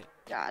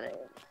 Got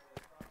it.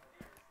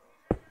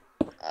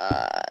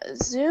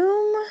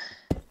 Zoom?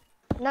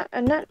 I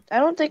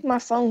don't think my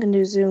phone can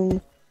do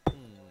Zoom. Yeah,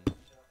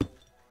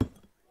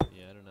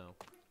 I don't know.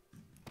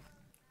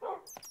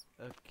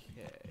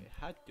 Okay,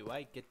 how do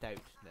I get out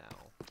now?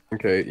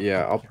 Okay,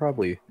 yeah, I'll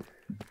probably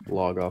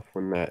log off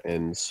when that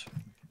ends,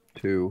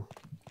 too.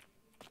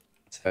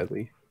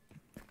 Sadly.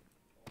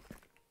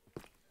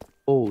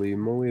 Holy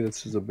moly,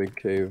 this is a big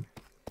cave.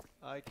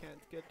 I can't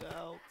get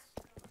out.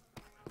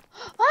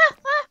 Ah,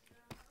 ah!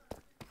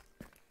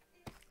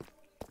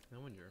 I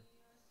wonder.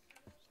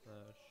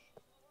 Slash.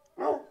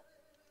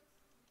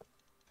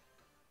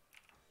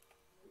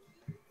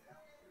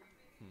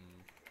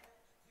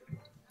 Is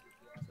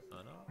it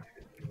unoff?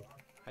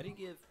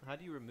 How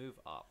do you remove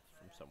op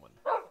from someone?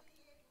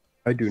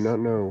 I do not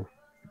know.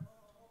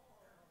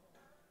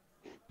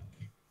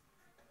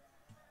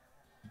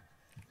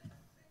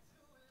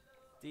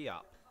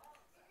 Diop.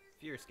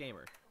 Fierce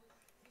gamer.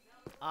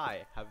 I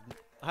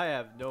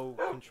have no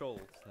control.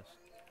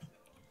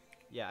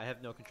 Yeah, I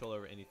have no control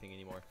over anything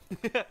anymore.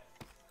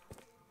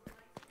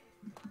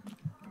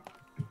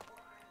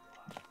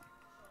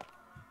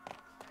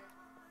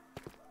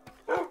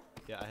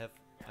 Yeah, I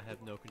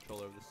have no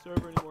control over the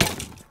server anymore.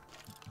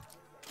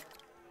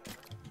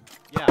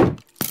 Yeah.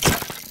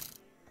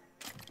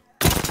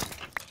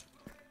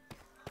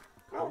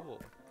 Cool.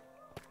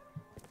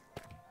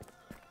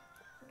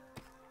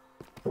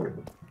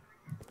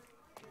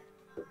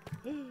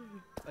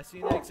 I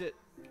see an exit.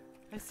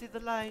 I see the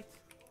light.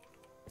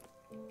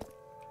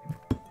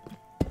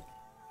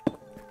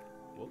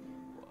 Whoa,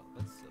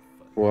 that's so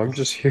fun. Well, I'm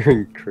just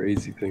hearing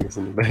crazy things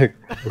in the back.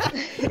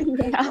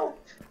 Yeah.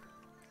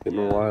 Getting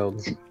Yeah.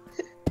 wild.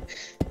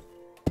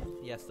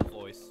 Yes, the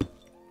voice.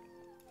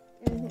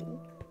 Mhm.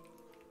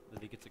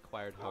 Lily gets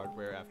acquired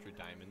hardware after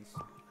diamonds.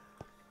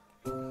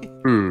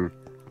 Hmm.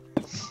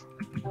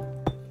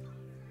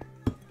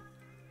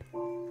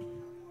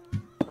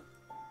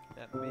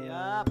 Let me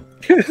up.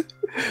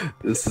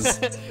 This is.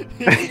 This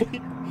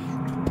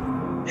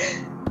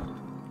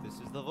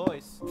is the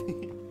voice.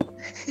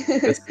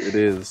 Yes, it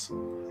is.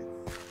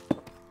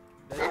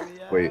 Let me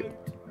Wait. out.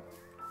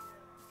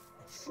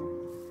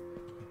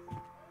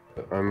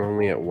 I'm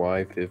only at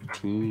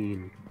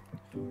Y15.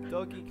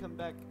 Doggy, come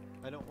back.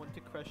 I don't want to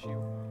crush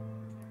you.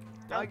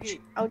 Ouch,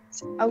 Doggy. ouch,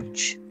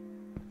 ouch.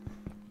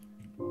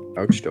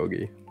 Ouch,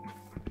 doggy.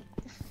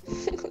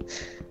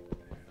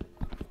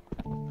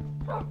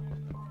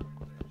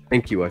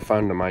 Thank you, I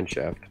found a mine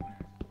shaft.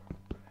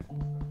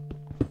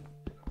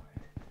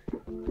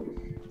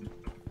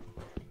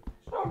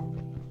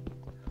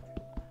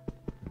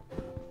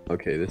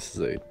 Okay, this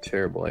is a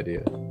terrible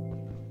idea.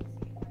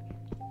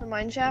 The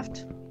mine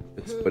shaft?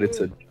 But it's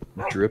a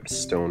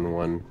dripstone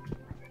one.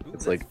 Ooh,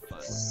 It's that's like- fun.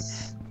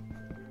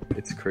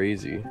 It's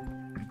crazy.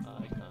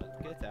 I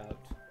can't get out.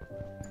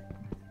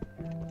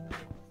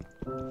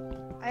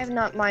 I have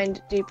not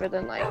mined deeper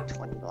than like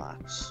 20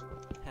 blocks.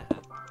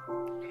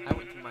 I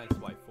went to minus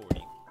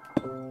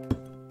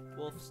Y40.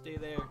 Wolf, stay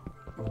there.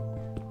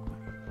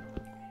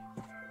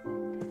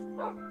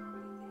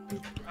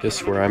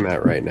 Just where I'm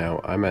at right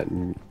now, I'm at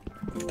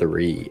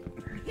 3.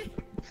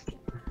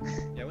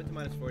 Yeah, I went to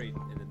minus 40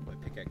 and then my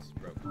pickaxe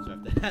broke, so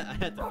I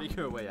had to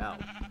figure a way out.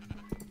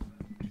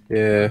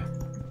 Yeah.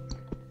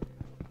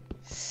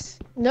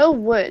 No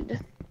wood.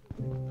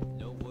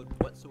 No wood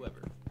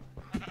whatsoever.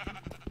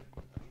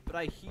 But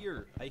I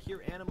hear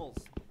animals.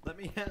 Let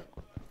me out.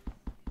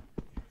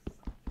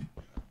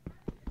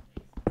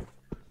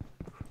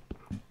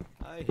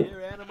 I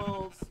hear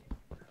animals.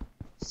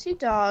 See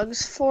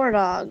dogs, 4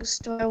 dogs.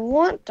 Do I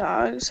want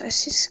dogs? I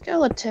see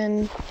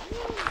skeleton.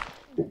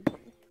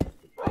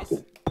 Nice.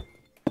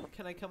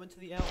 Can I come into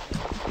the out?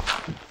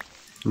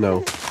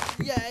 No.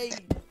 Yay!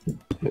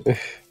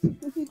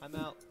 I'm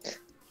out.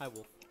 Hi,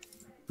 Wolf.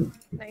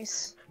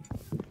 Nice.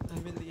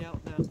 I'm in the out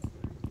now.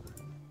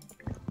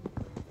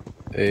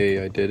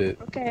 Hey, I did it.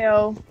 Okay,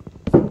 oh.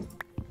 Let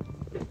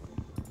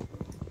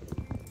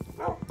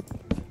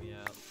me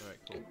out. Alright,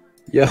 cool.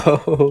 Yo!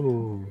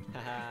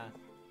 Haha.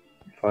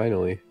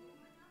 Finally.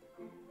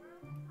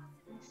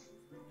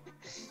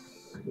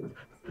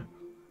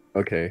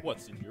 Okay.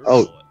 What's in your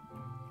Oh.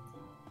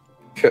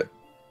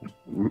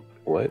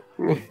 wallet? What?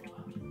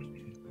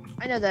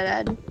 I know that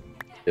ad.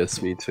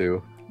 Yes, me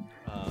too.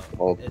 It's-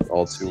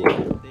 All too they,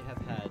 well. they have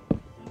had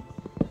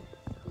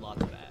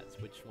lots of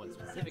ads. Which one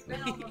specifically?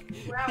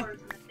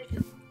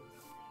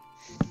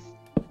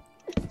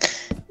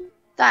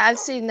 That I've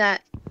seen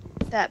that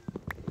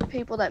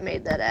people that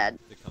made that ad,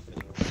 The company.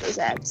 those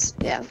ads.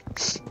 Yeah.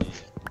 Yeah.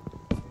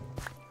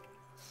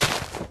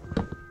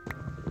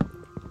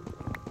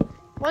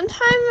 One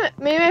time,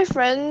 me and my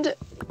friend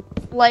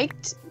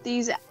liked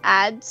these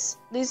ads,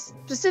 these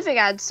specific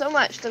ads, so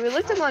much that we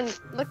looked them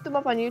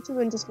up on YouTube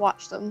and just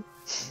watched them.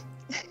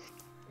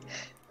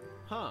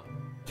 Huh.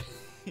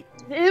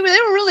 They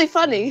were really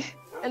funny,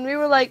 and we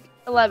were like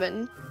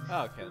 11.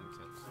 Oh, okay, that makes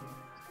sense.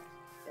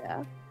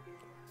 Yeah.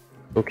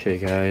 Okay,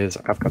 guys,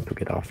 I've got to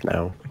get off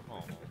now.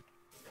 Aw.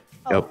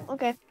 Oh, Yep.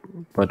 okay.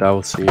 But I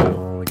will see you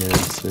all again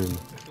soon.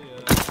 See ya.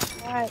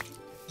 All right.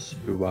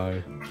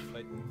 Goodbye.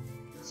 Bye.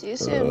 See you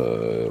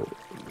soon.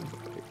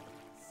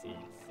 See.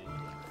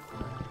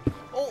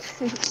 Oh!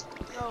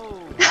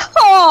 No!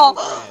 Oh!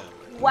 Program.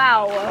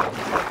 Wow.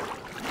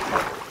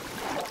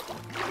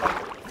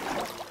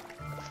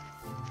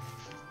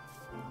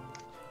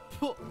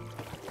 Puh.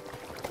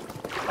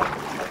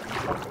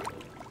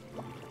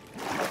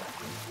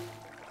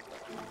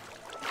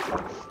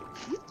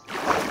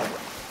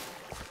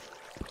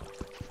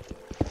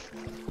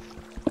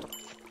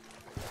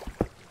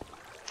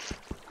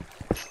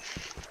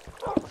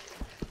 Cool.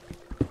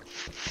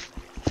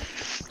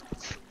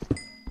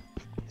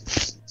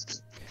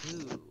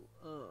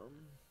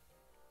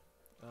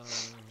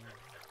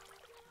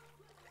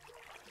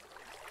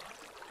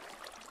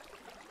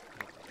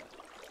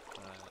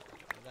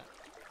 That.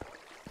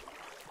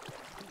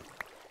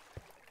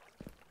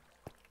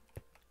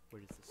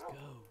 Where does this go?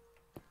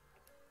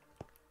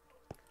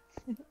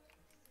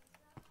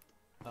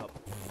 Oh,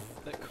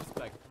 that goes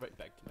right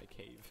back to my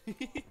cave.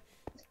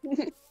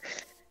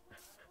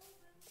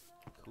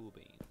 Cool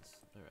beans.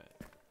 Alright.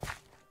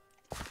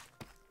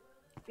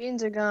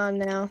 Beans are gone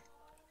now.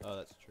 Oh,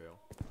 that's true.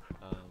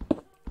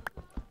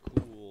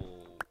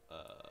 Cool,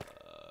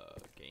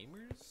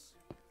 gamers?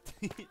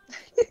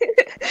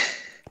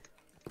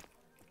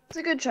 It's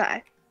a good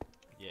try.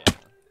 Yeah.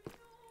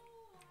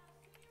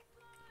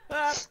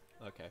 Ah!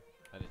 Okay,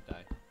 I didn't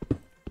die.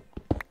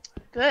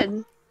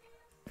 Good.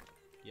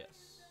 Yes.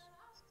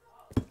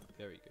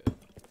 Very good.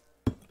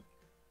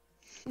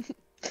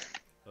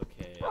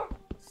 Okay.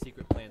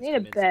 Secret plans Need a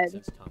commencing bed.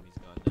 since Tommy's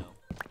gone now.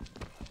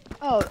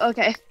 Oh,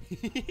 okay.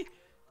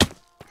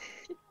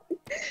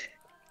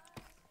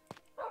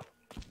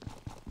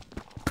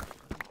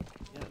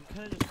 Yeah, I'm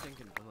kind of just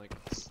thinking, I'm like,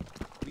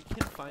 we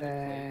can find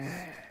a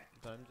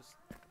place, but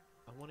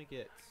I want to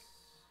get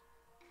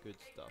good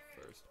stuff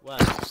first. Wow.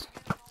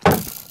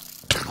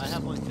 I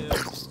have one too.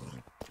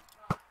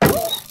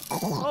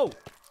 Oh!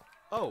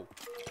 Oh!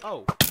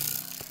 Oh!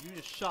 You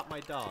just shot my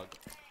dog.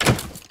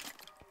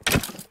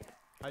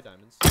 Hi,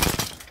 Diamonds.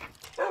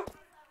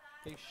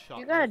 They shot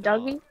You my got a dog.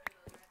 doggy?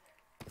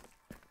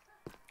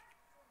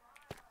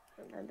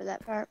 Remember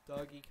that part.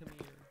 Doggy, come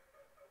here.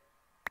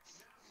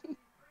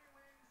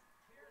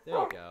 There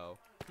you go.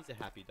 He's a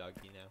happy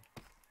doggy now.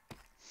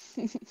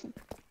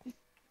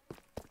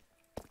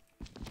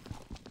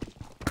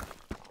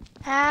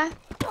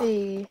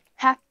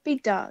 Happy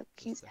dog.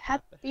 He's a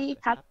happy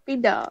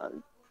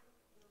dog.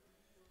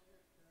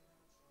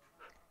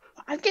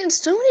 I'm getting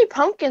so many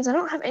pumpkins. I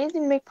don't have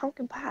anything to make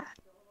pumpkin pie.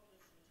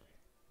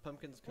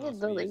 Pumpkins can Yeah, also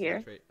be Lily used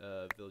here.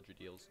 in villager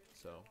deals,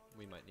 so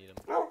we might need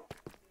them.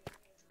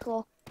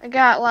 Cool. I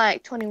got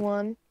like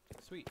 21.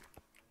 Sweet.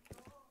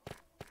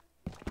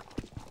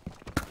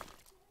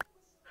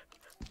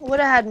 Would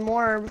have had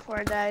more before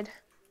I died.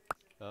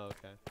 Oh,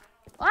 okay.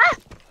 Ah!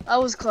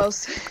 That was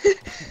close.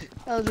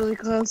 That was really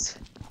close.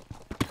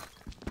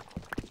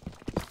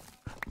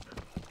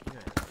 Yeah,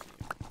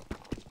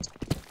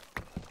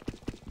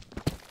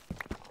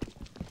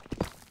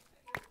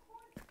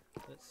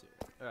 let's see.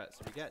 Alright,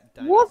 so we got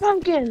More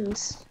diamonds.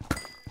 pumpkins.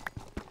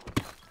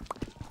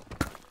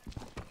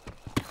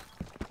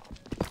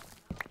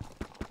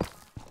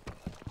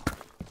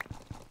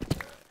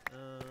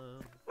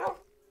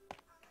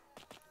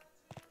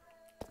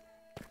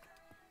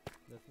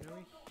 Nothing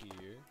over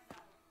here.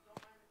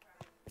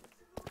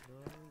 No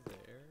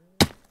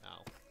there.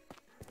 Ow.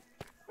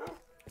 So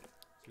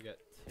we got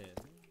 10.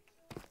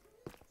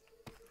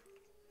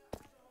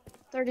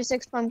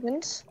 36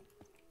 pumpkins.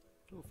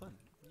 Ooh, fun.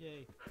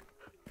 Yay.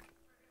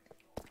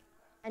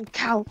 And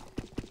cow.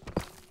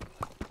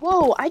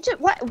 Whoa, I just,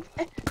 what?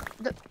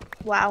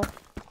 Wow.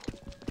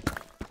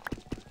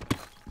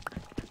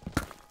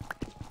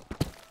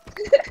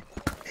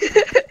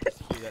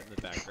 Just hear that in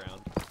the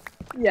background.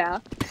 Yeah.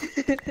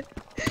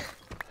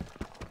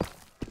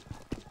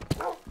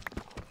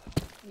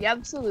 Yeah,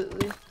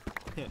 absolutely.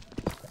 I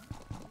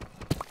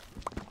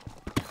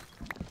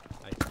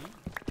see.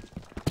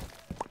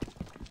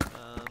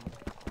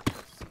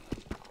 Let's see.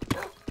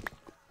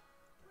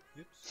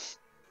 Oops.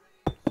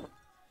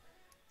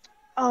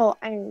 Oh,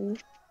 iron.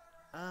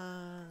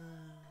 I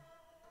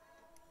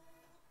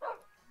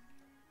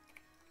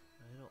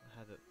don't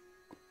have it.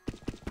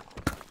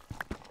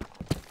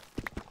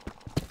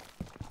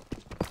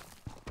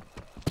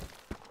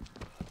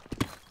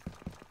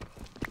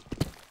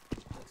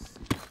 Let's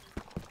see.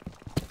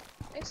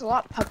 Thanks a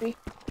lot, puppy.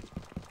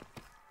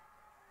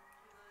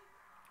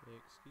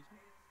 Excuse me?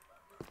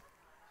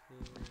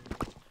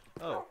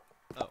 Oh.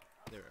 Oh.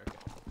 There. Okay.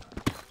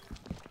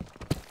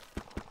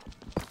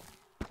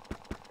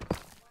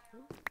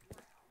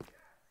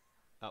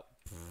 Oh.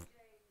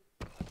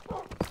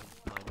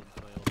 Mining,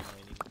 my own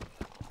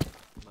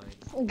mining.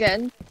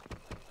 Again.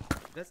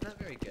 That's not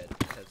very good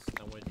because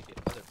I wanted to get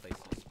other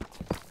places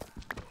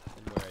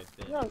than where I've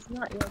been. No, it's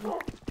not yet.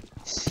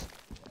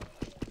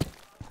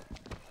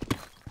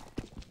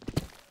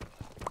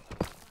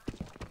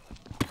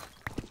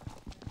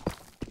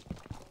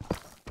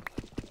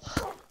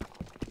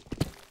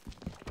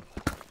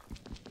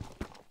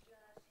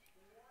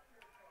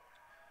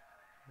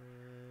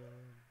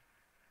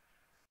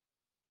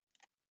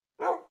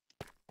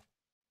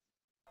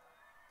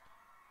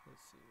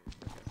 Let's see.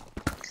 Okay.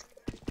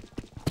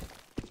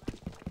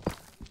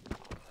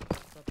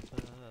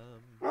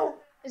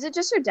 Is it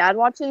just your dad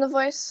watching The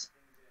Voice?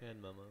 And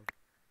Mama.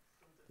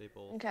 They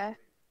both. Okay.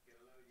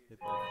 They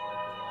both like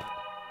a lot.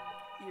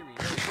 Eerie.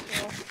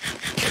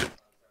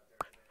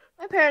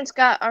 My parents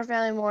got Our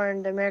Family more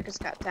into America's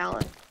Got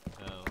Talent.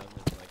 Oh, I've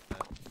never liked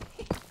that.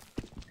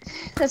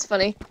 That's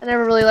funny. I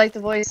never really liked The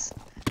Voice.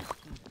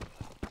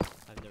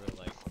 I've never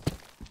liked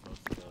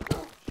most of those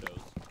shows.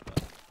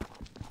 But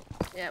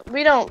Yeah,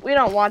 we don't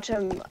watch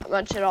them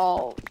much at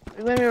all.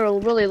 When we were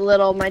really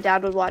little, my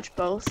dad would watch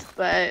both,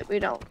 but we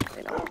don't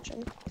watch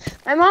them.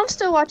 My mom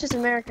still watches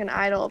American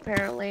Idol,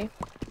 apparently.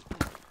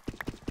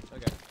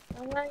 okay.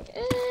 I'm like,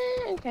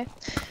 okay.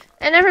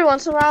 And every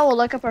once in a while, we'll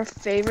look up our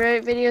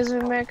favorite videos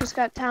of America's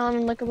Got Talent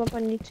and look them up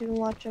on YouTube and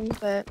watch them.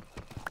 But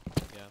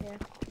Yeah.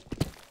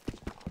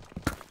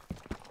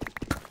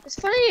 it's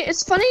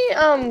funny.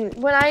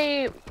 When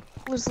I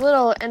was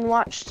little and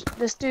watched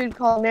this dude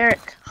called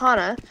Merrick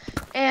Hanna,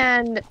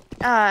 and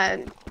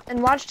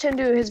watched him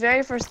do his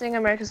very first thing,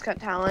 America's Got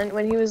Talent,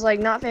 when he was like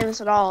not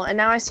famous at all, and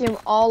now I see him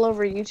all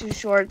over YouTube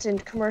Shorts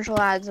and commercial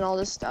ads and all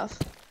this stuff.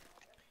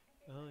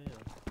 Oh yeah.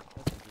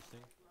 That's interesting.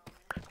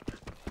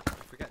 I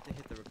forgot to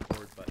hit the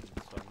record button,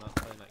 so I'm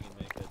probably not gonna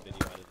make a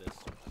video out of this,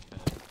 which is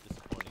kind of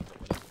disappointing, but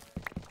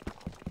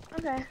whatever.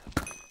 Okay.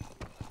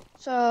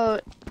 So,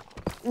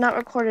 not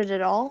recorded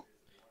at all?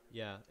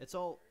 Yeah, it's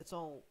all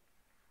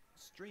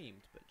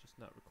streamed, but just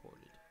not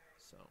recorded.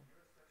 So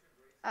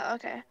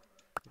Okay.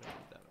 we don't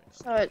need that right now.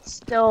 So it's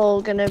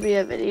still gonna be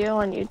a video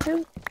on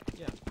YouTube?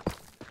 Yeah.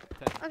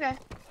 Okay. Okay.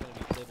 It's gonna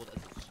be labeled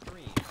as a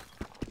stream,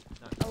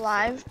 not A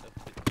live?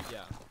 necessarily a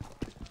yeah.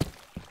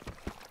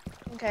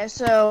 Okay,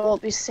 so it will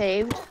be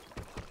saved.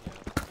 Yeah.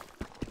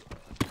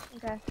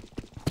 Okay.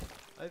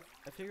 I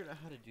figured out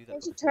how to do that.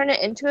 Can't you before. turn it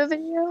into a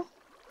video?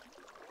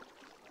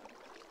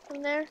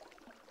 From there?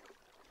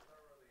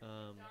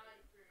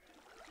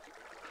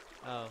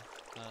 Oh.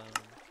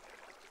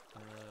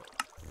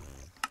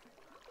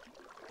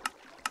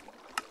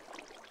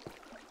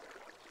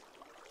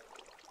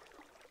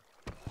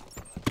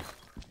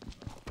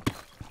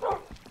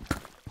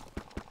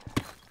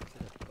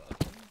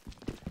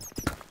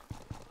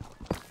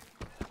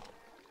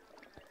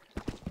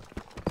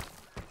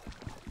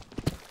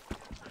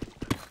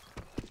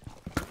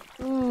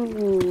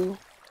 Ooh.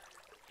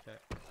 Okay.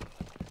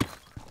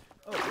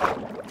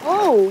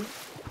 Oh!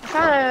 I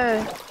found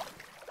a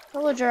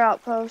villager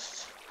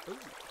outpost. Ooh.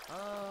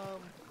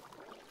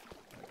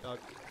 Dog.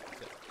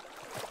 Sit.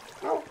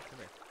 Oh. Come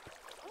here.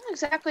 Not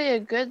exactly a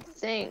good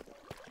thing.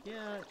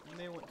 Yeah, you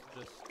may want to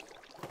just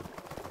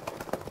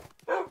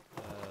stay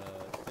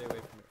away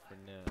from it for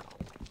now.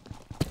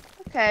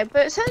 Okay,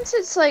 but since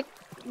it's like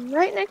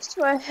right next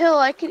to a hill,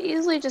 I could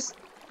easily just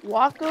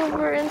walk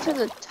over into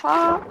the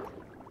top.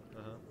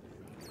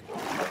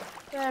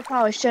 Yeah, I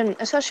probably shouldn't,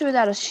 especially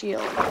without a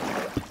shield.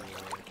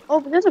 Oh,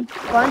 but there's a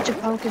bunch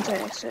of pumpkins right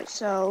next to it,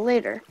 so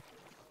later.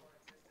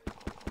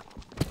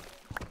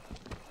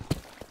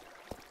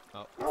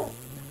 Oh.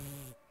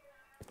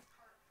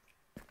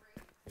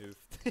 Oof.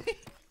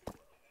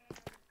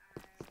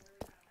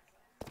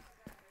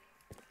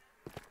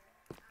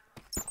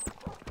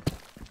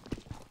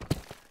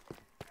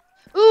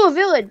 Ooh, a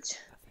village!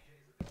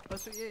 Oh,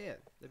 so yeah,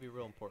 that'd be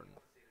real important.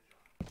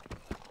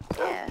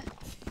 Yeah.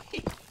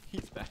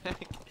 He's back.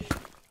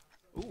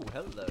 Ooh,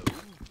 hello.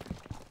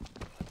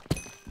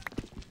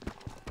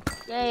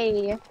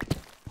 Yay.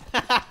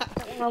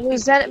 Don't wanna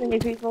lose that many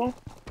people.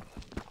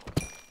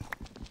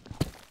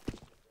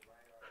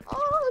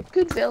 Oh,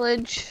 good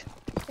village.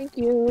 Thank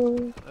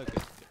you.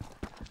 Okay.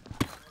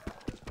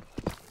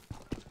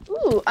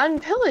 Ooh,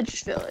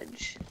 unpillaged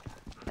village.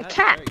 A That's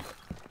cat. very good.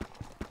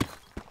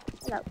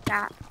 Hello,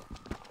 cat.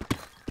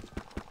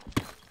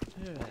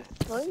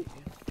 What?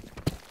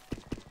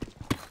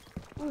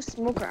 Ooh,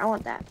 smoker. I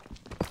want that.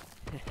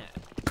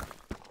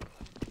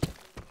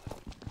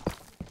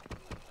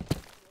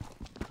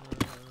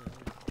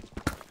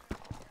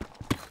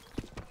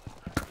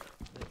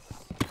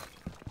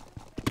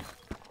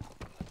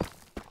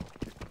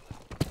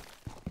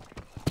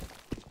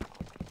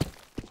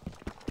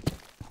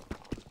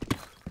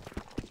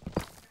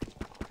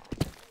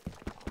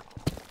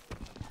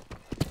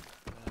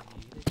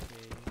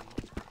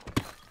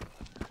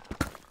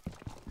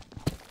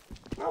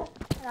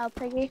 Hello,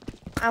 Piggy.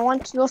 I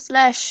want your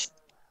flesh.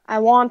 I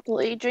want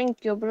to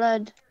drink your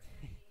blood.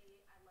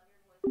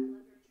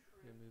 Move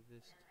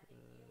this to,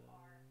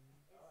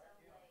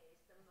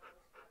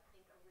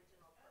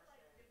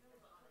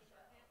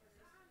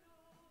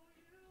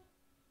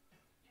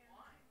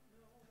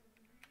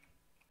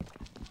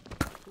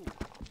 cool.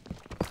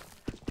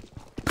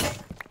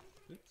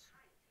 Oops.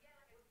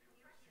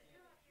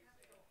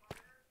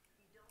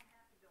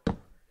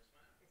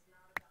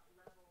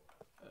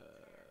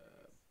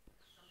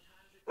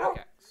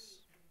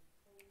 Pickaxe.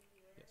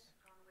 Yes.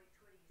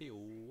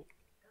 Ew.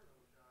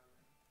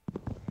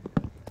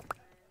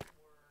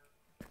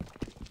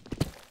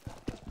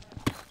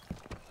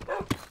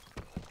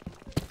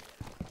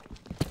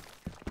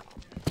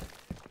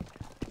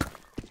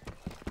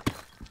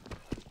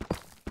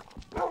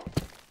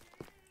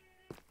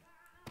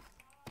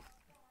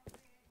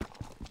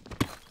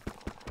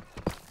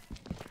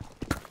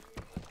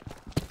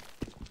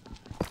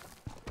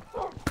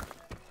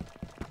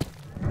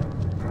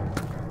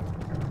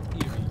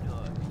 Eerie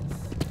noise.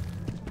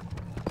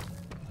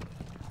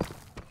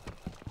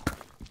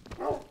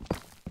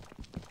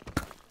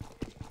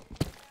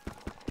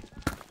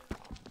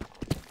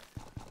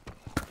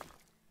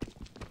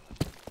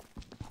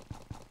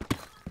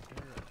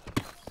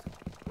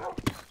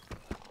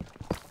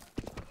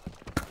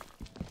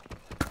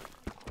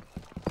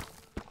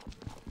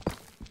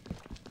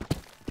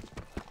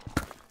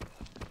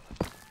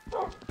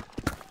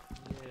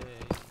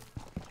 Yay.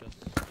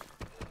 Just.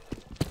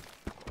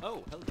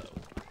 Oh, hello.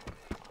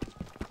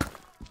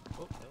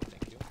 Oh, no,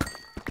 thank you.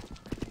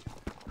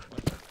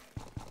 What?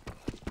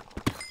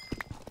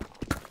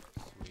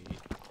 Sweet.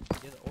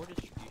 Yeah, the ore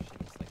distribution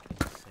is like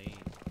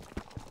insane.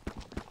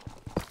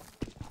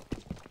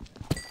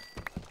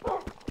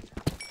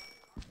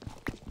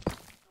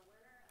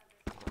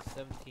 I got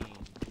 17,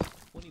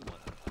 21,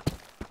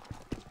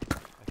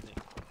 I think.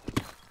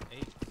 8,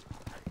 9,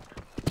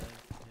 10,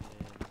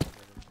 11,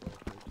 12,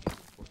 13,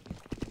 14,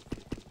 15.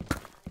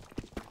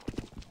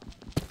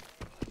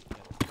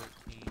 Yeah,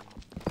 13,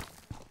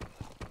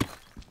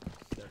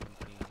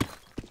 17,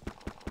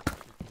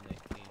 18,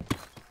 19,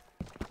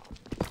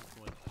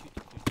 20,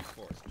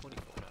 24. It's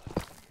 24 now.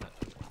 Not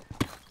 21.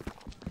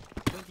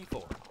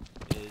 24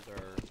 is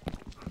our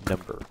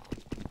number.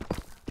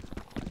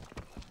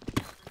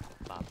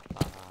 Ba,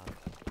 ba.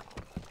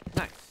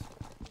 Nice.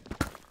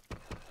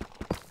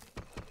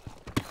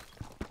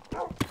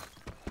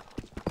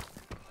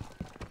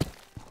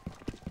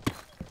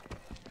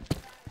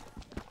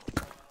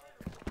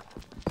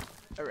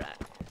 Alright.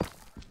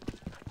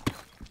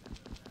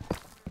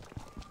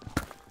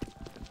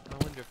 I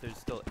wonder if there's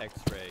still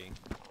X-ray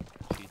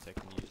cheats I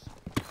can use.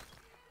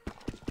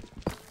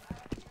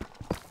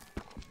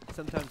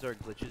 Sometimes there are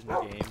glitches in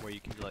the game where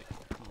you can like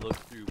look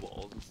through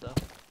walls and stuff.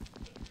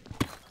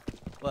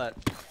 But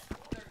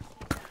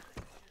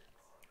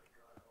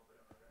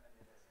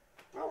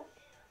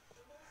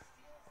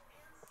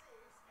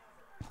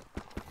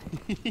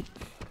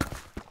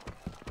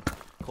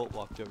Colt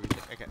walked over, he's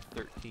like, I got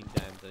 13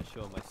 diamonds, I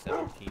show him my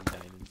 17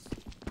 diamonds.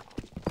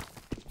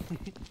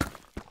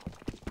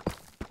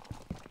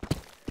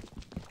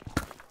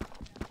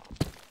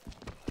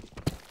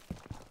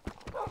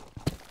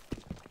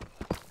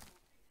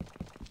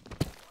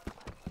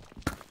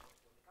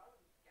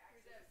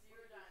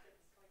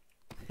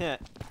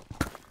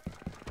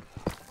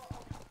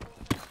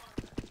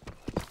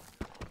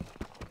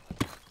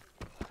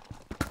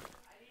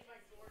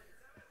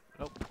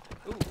 Oh,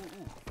 ooh, ooh,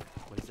 ooh.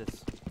 What is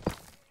this?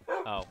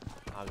 Oh,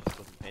 I just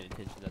wasn't paying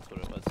attention, that's what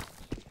it was.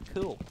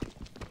 Cool.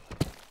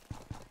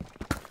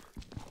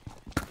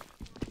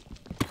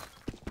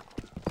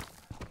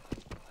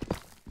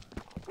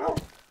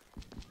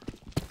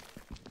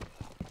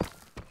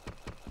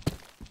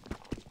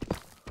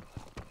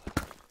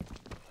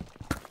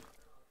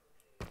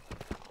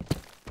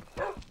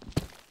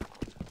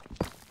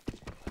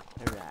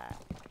 Alright.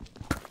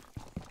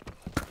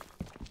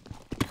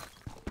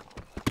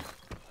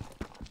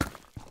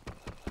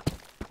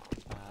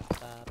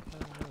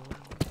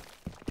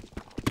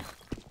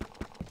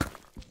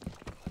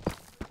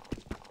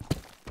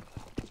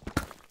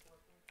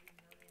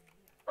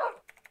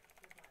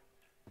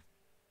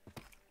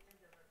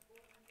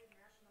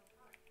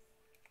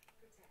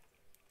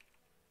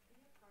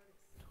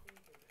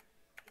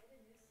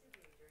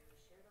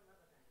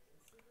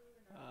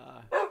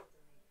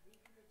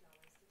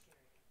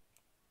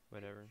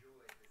 Whatever.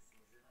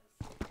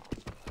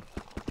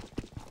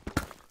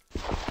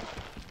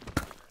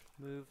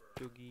 Move,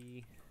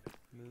 doggy.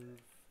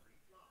 Move.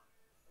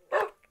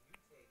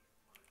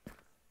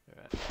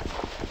 Alright.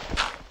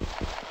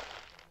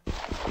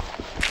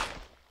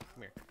 Come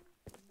here.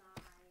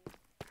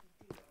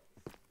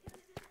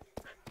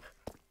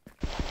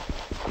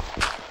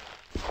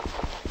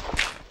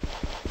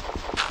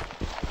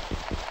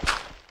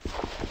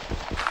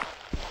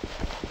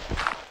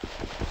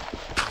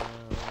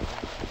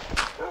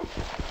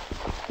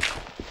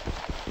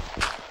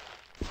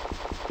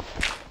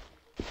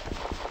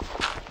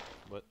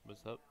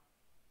 What's up?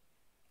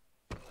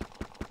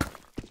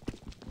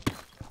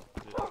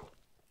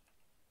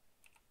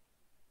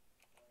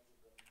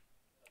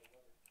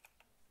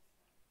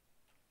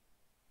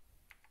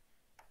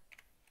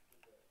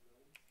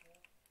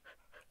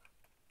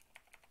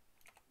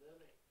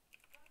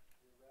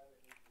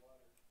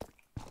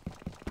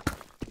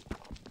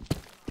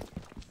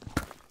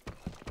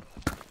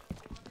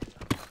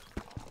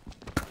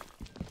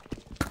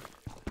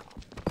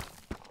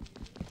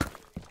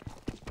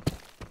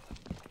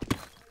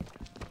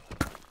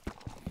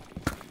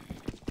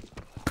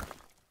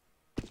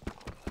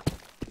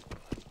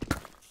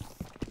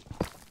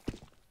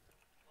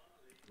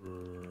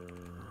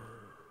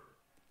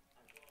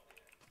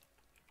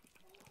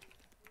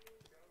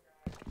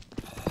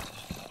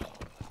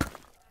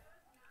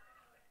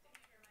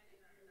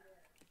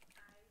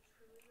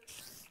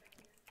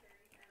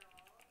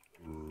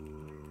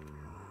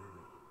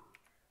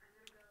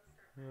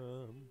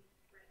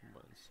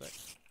 One sec.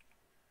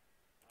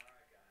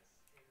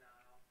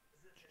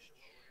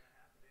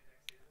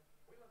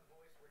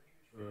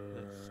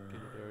 Let's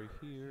get it out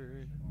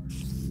here.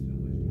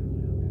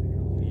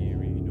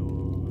 Eerie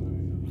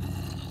noise.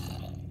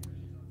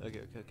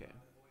 Okay.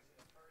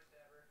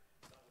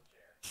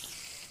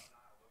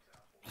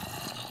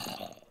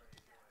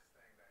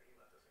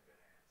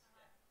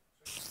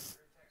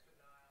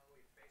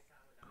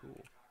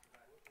 Cool.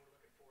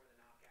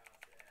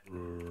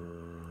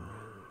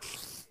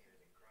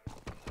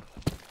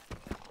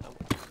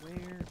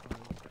 Where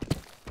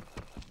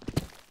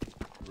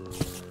are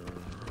spiders?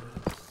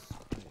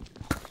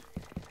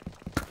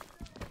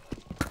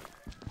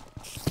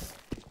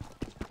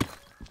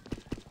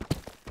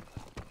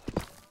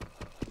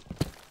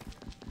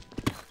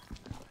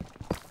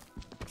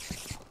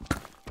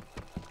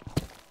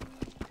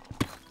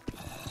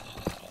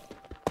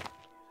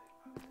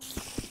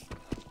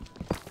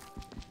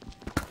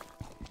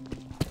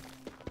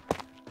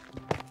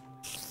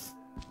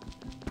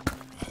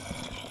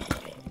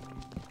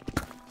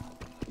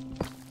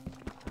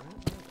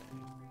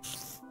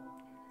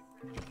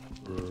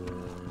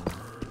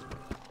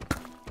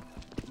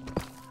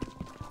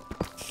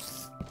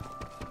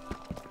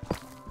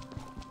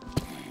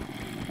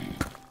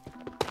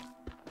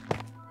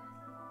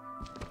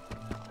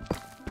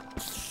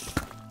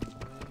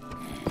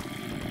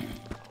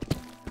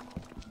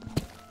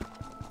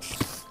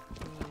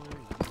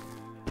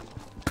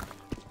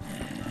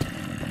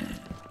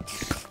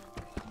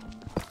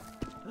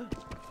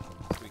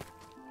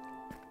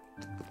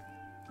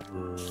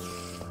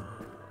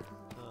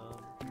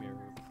 Come here,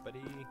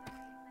 buddy.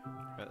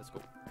 Alright, let's go.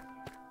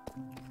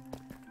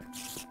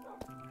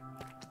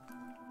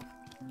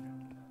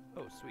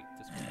 Oh, sweet.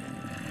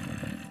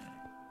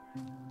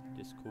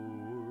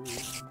 Discord.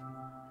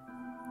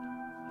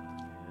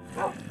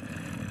 Oh.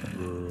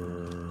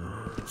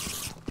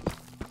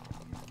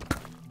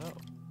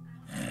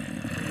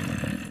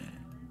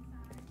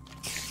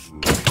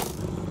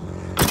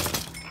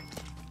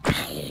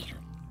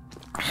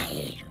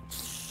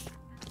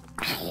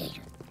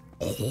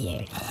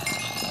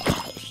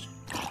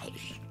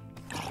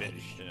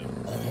 Finish him.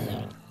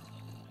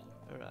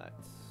 Alright.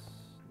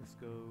 Let's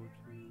go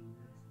to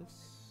this.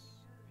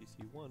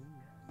 PC1.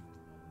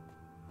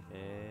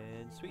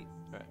 And sweet.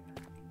 Alright.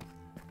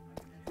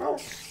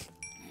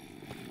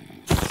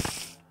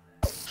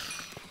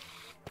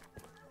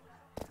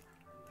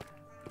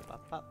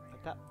 Pop, pop,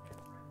 tap.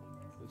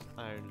 Those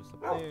irons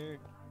up there.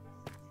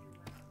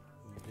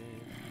 And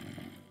then.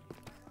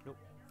 Nope.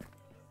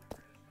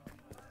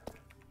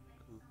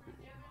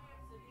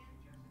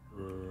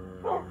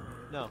 Cool.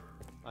 No,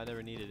 I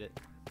never needed it.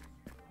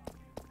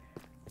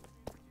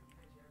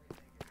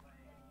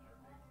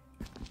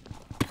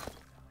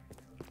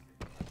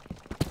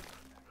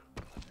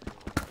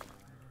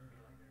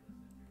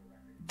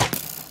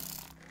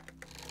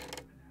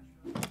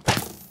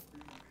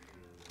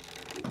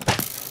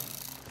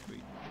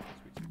 Sweet.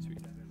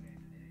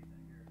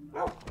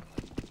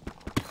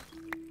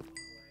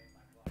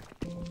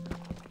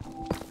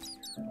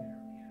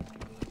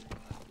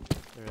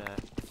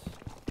 Alright.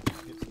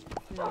 Get some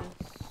of this.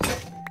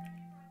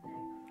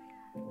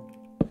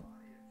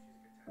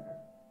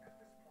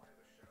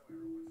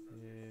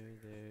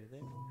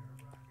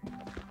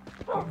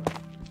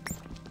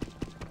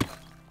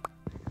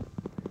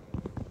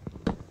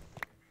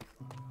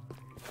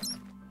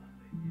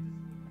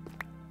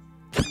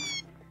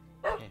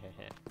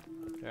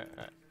 There.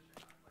 Alright.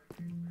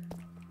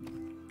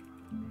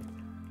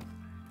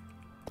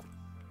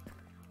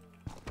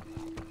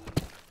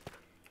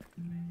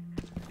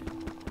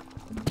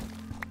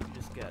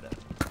 Just gotta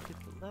get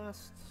the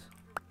last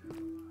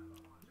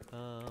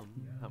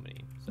how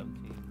many?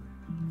 17.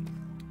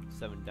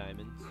 7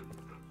 diamonds.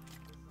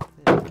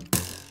 Good.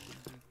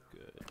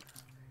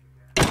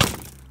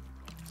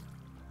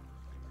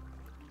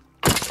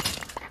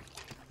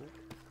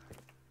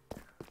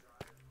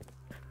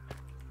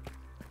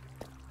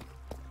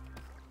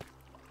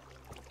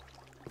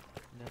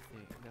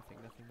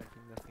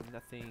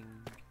 Nothing.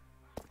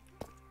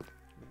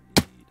 We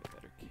need a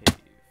better cave.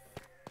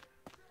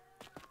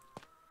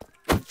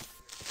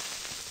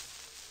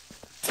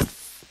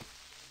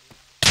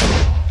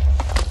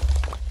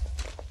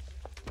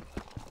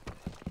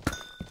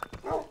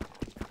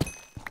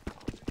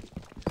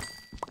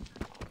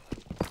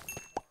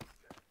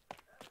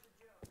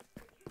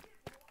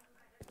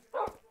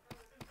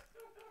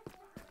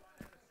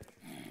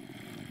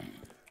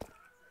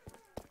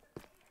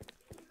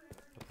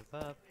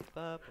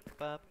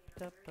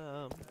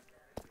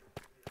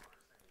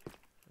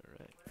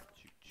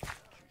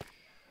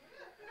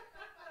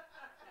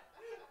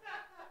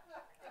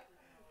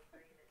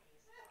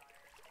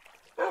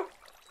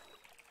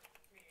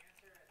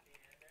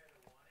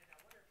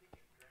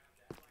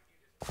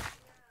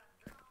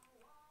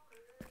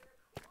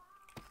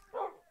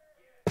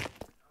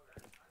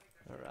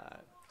 Alright.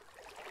 Alright.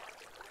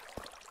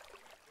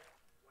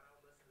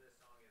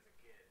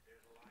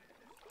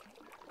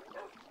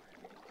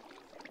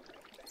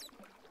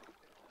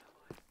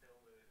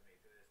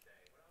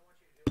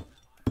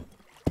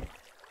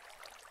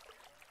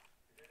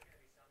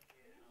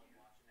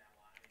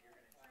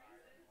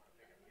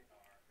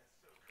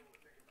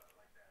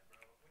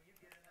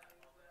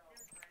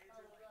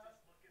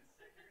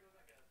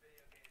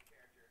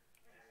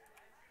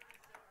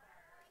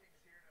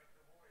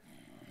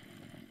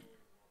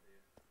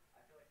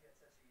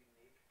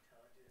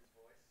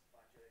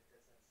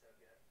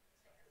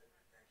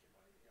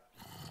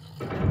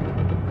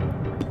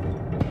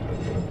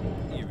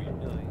 Eerie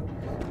noise.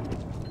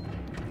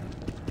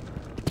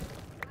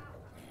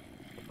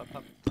 Pop,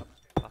 pop, pop,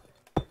 pop,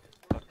 pop,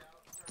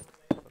 pop.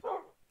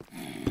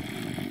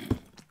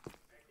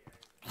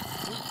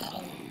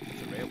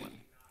 That's a rare one.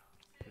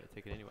 I'm gonna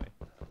take it anyway.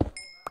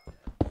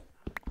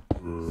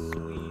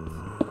 Sweet.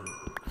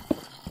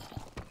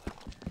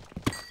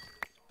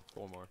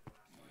 4 more.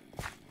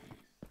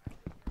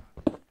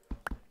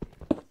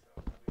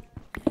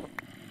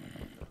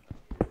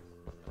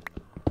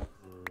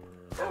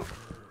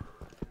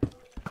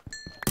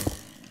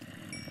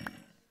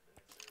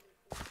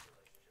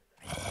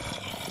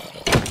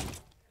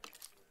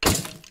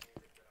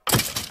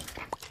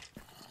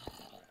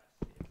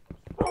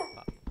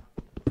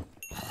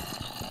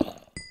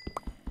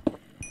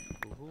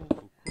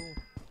 Cool.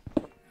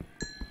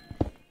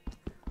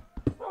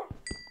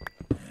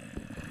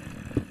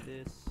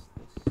 This,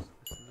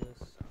 and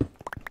this.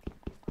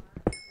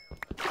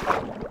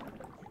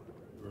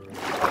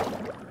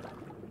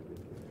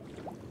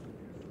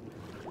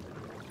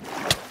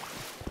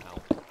 Ow.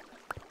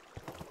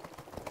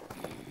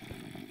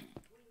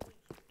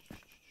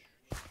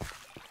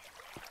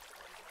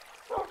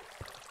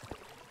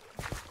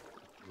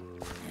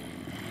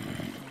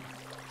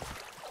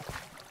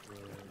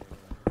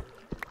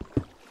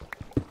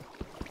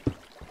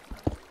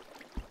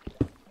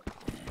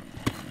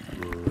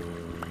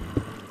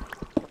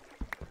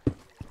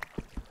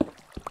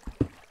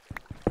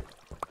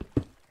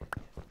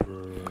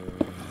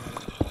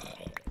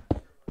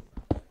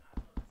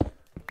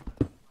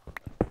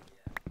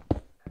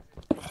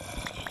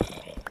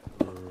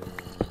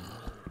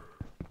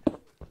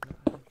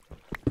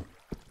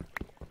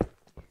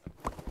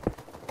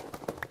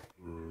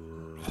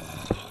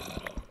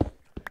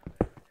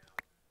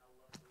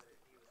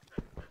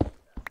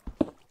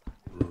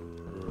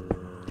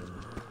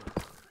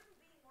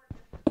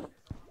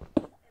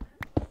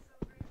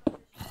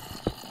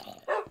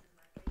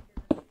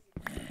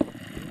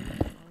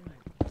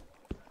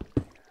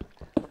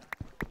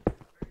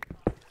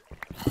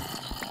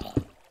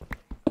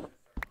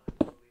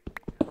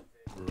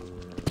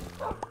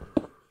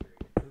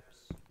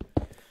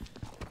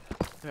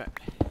 Alright.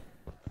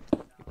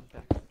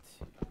 Getting back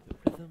to the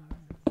rhythm.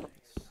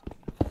 Let's see.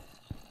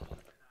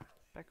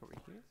 Back over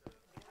here.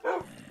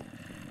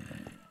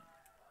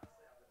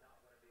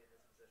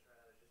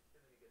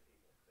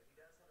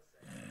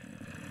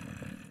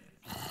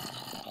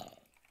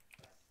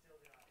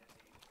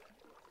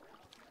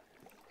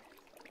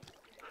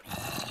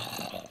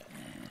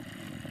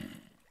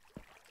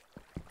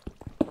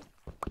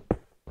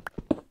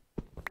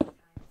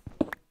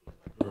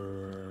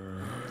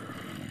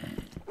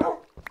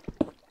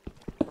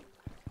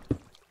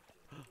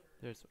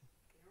 There's one.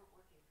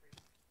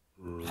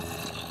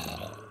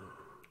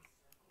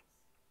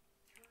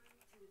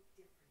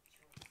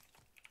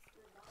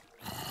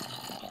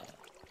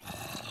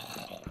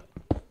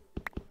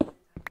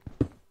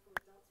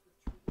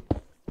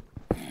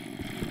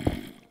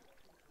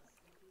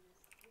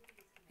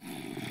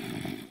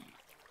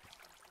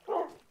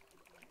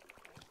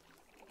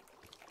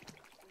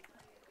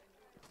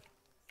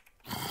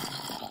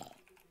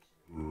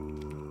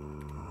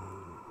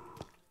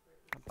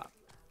 Pop, pop.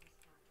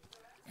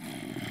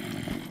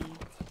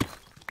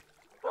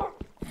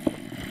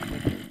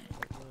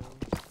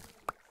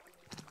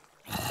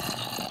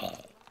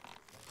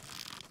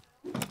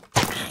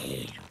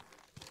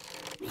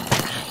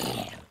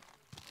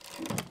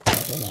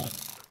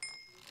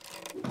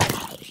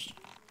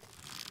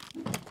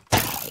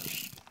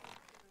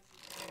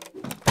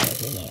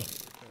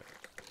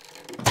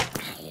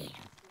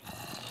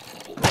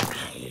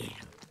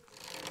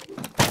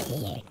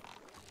 Nine.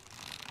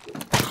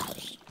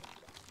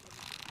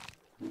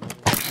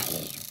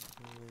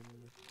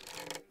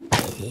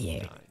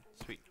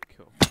 Sweet,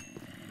 cool.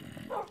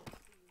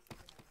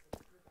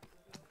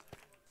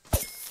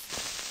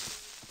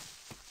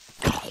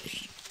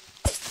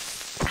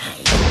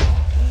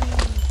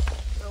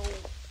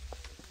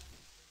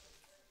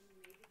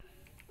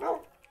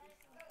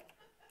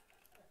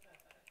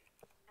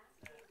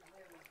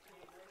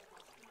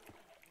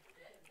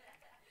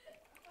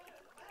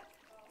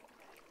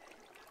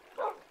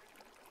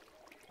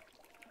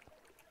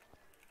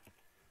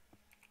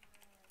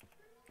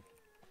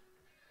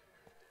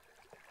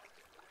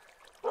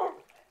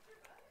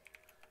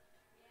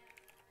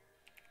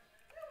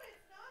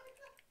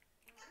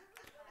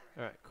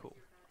 Alright, cool.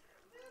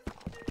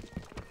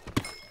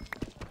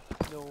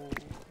 No.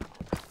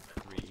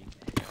 3.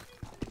 Yeah.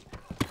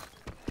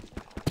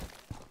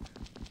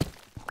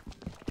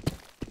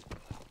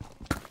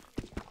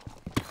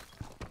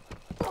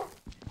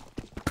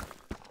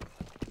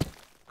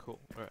 Cool,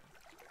 alright.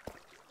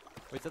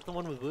 Wait, is that the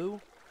one with Woo?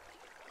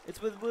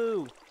 It's with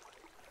Woo!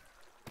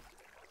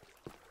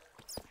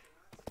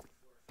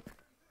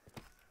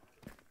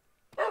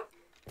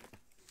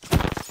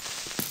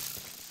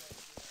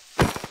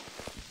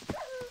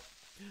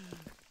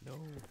 No.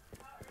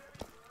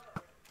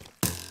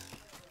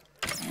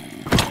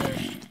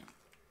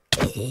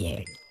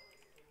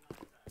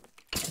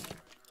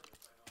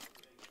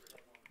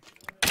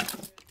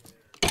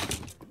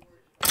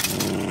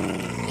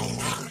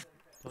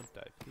 Don't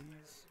die,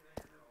 please.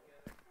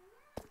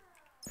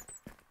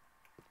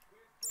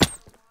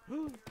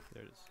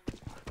 There it is.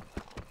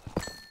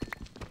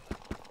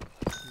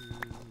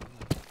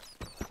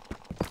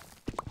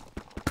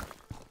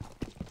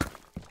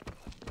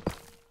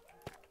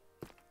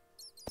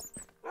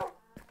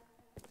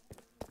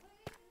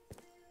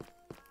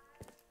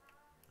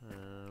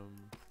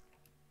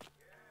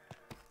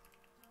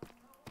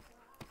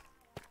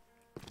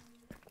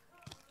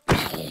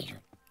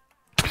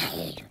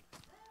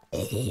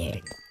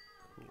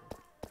 Cool.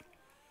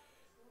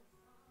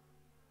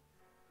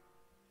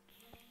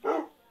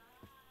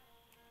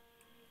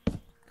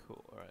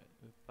 Cool, alright.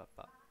 Bop,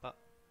 bop, bop.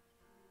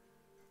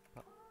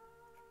 Bop.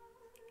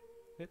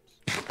 Oops.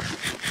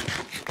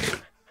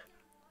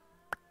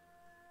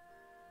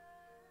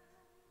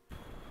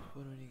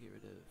 What do I need to get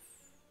rid of?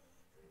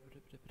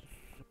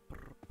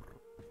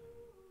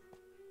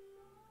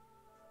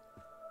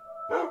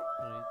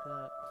 I need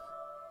that.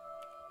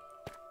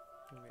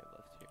 What do we have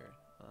left here?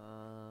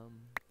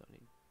 Don't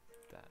need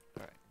that.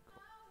 Alright,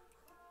 cool.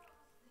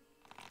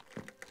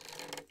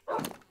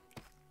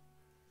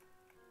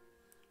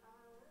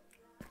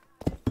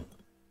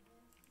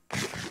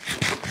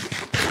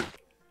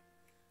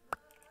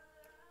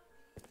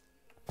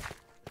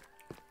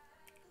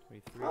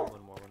 23,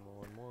 one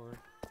more.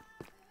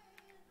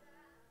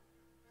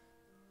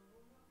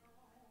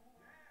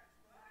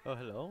 Oh,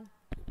 hello?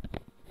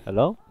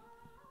 Hello?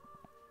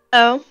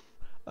 Oh,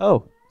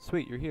 Oh,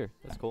 sweet, you're here.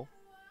 That's cool.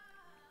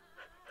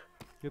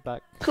 You're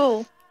back.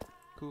 cool.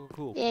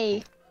 Cool.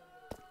 Yay.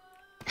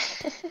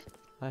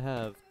 I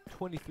have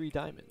 23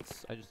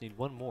 diamonds. I just need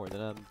one more,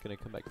 then I'm gonna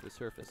come back to the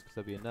surface, because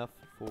that'll be enough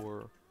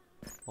for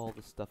all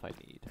the stuff I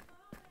need.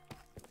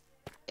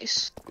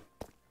 Nice.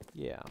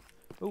 Yeah.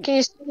 Ooh. Can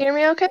you still hear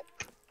me okay?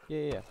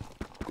 Yeah.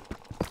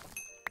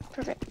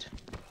 Perfect.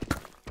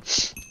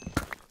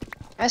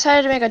 I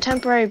decided to make a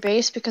temporary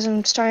base because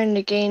I'm starting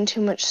to gain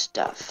too much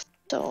stuff.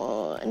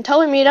 So until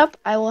we meet up,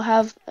 I will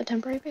have a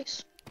temporary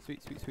base.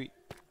 Sweet.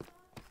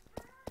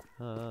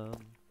 Yeah.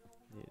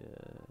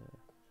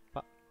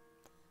 Pop.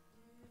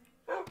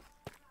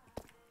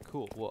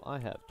 Cool. Well, I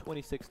have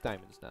 26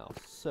 diamonds now,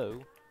 so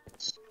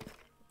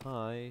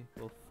I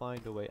will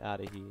find a way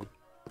out of here.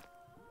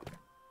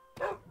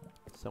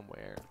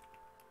 Somewhere.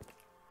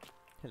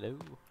 Hello.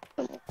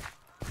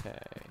 Okay.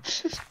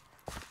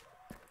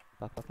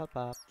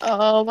 Bop.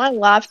 Oh, my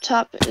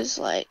laptop is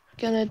like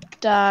gonna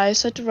die,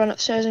 so I have to run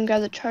upstairs and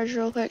grab the charger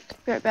real quick.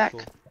 Be right back.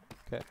 Cool.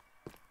 Okay.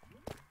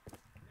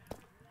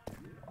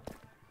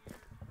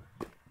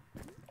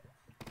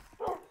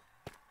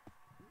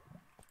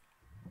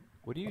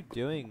 What are you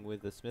doing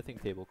with the smithing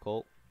table,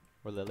 Colt?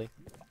 Or Lily?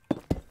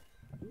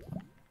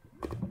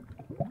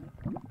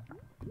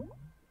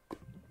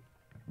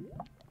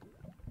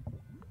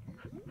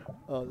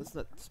 Oh, this is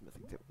not the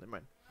smithing table. Never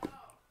mind.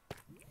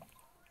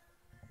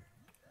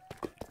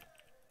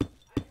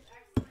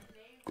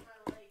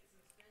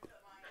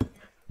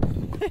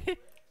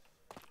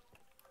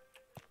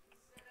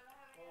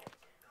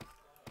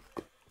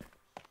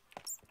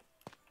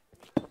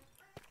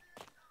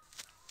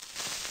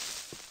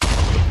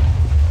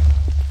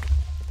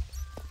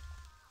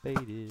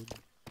 Baited.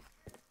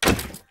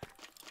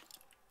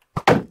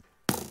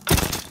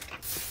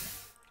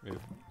 Move.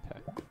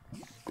 Okay.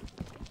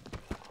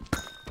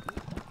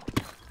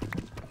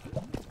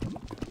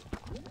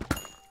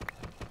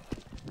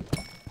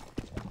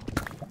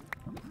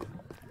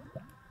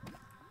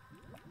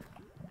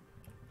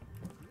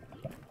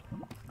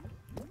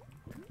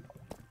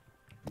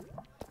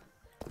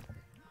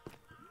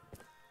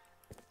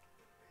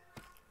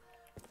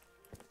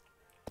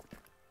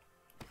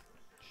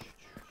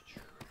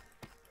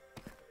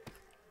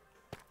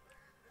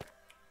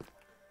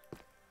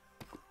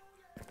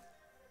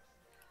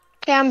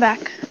 Okay, I'm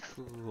back.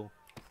 Cool.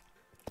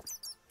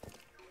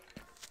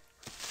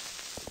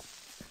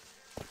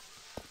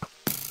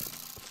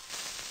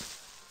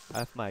 I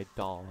have my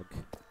dog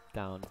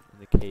down in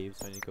the cave,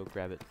 so I need to go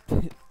grab it.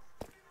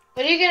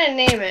 What are you gonna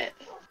name it?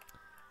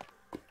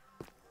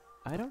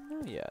 I don't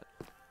know yet.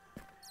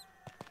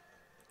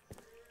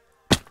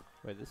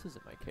 Wait, this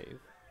isn't my cave.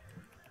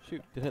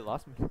 Shoot, did I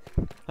lost me?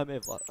 I may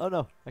have lost. Oh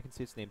no, I can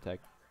see its name tag.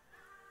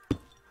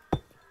 I'm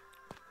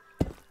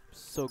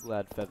so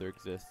glad Feather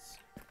exists.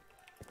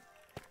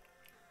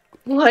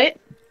 What?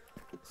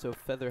 So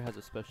Feather has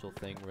a special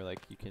thing where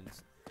like you can,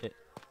 it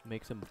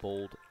makes him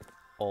bold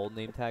all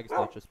name tags,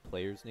 not just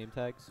players' name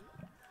tags.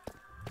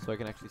 So I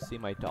can actually see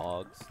my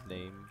dog's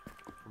name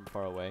from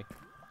far away.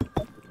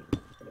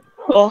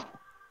 Cool.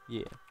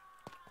 Yeah.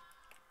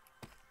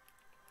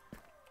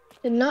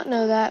 Did not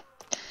know that.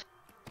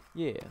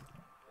 Yeah.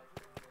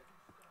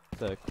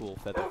 It's a cool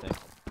Feather thing.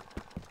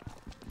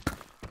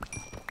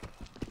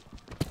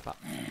 Wow.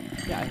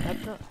 Yeah, I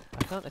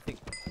found I think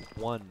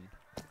one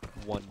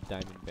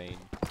diamond vein.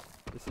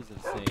 This is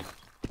insane.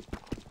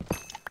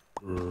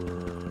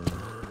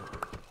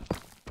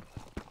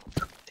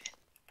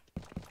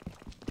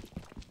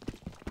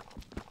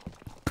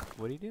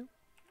 What do you do?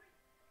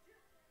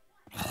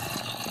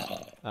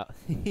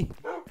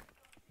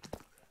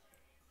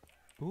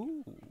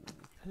 Ooh,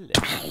 hello.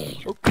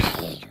 Oh.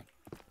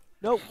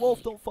 No,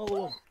 wolf, don't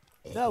follow him.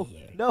 No,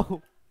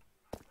 no.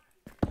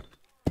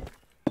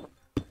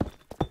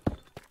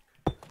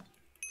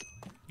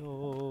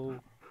 No.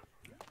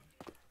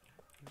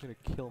 I'm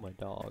gonna kill my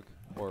dog,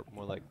 or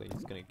more likely,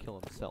 he's gonna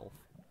kill himself.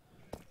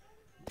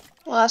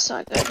 Well, that's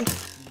not good.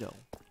 No,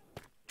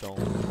 don't.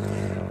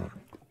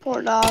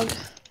 Poor dog.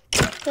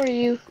 Poor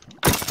you.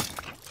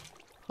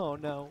 Oh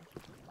no.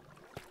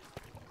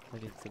 I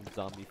need some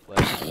zombie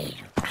flesh.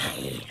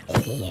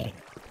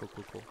 Cool,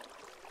 cool, cool.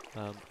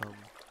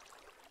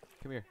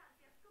 Come here.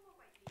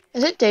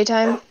 Is it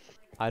daytime?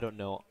 I don't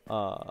know.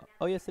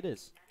 Oh yes, it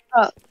is.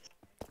 Oh.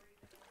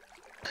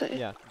 Okay.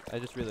 Yeah, I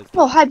just realized.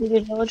 Oh, hi, baby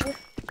villager.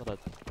 Hold on.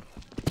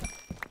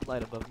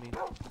 Light above me.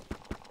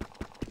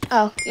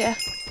 Oh, yeah.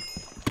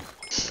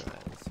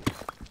 Alright, let's see.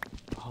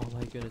 Oh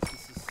my goodness,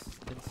 this is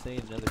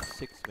insane. Another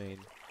 6 vein.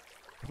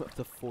 I'm up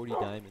to 40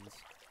 diamonds.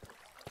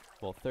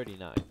 Well,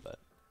 39, but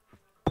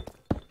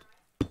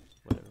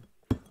whatever.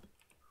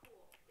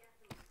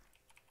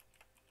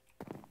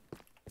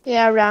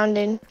 Yeah,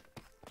 rounding.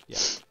 Yeah.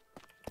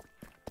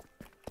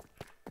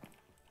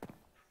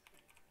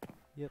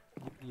 Yep,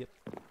 yep, yep.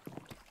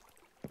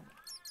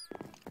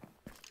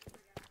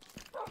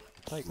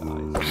 Hi guys.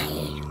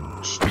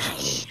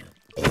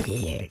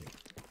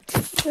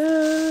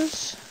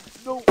 Just...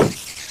 No!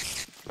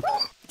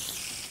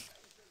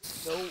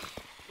 No,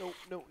 no,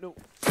 no, no.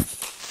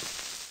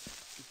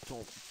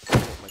 Don't.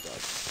 Oh my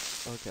god.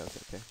 Okay,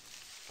 okay, okay.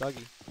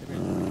 Doggy, come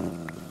here.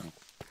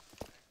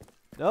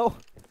 No!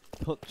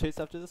 Don't chase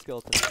after the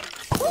skeleton.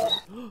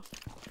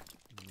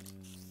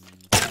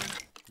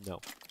 No.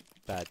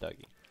 Bad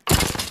doggy.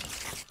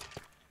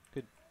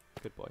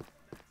 Good boy.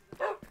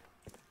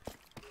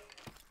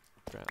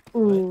 Drown.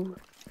 Ooh.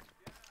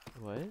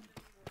 What?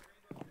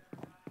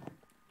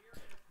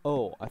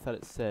 Oh, I thought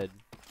it said.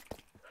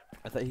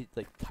 I thought he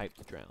like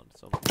typed drowned.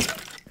 So I'm like,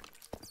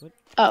 what?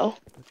 Oh.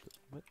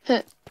 What?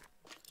 Heh.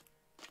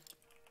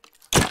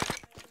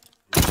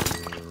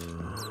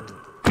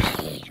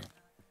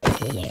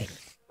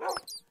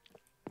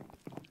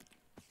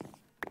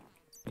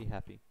 Be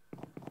happy.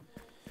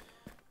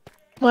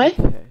 What?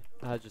 Okay.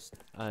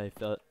 I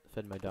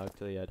fed my dog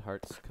till he had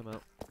hearts come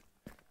out.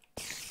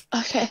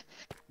 Okay.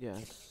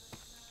 Yes.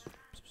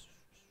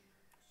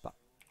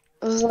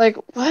 I was like,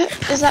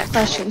 what is that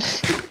question?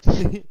 It's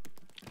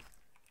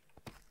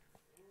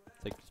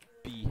like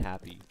just be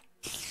happy.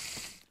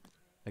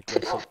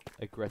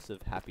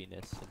 Aggressive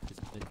happiness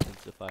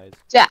intensifies.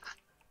 Yeah.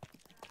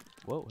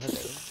 Whoa, hello.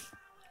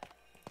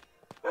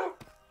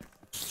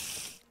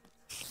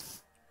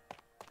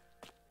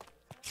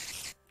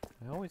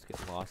 I always get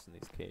lost in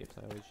these caves.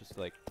 I always just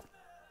like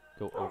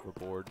go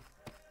overboard,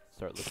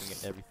 start looking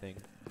at everything.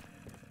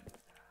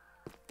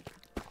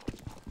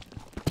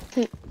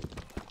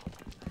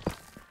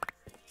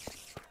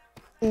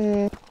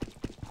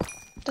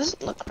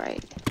 Doesn't look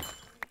right.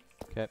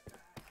 Okay.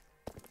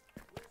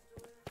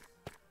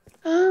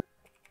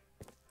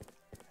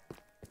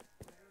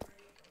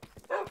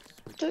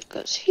 That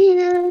goes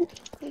here.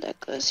 That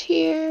goes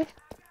here.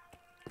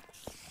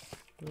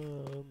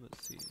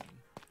 Let's see.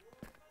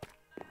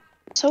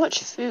 So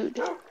much food.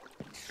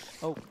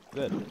 Oh,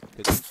 good.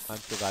 Because I'm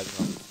surviving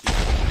on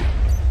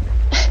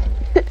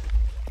this.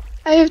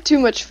 I have too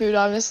much food,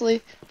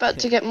 honestly. About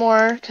to get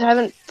more, because I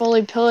haven't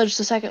fully pillaged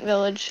the second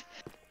village.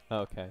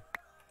 Okay.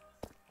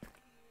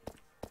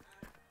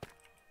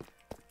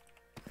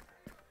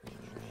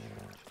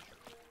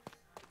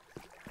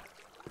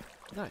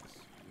 Nice.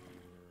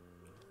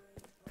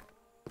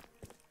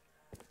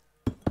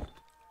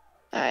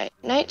 Alright,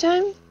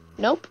 nighttime?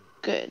 Nope.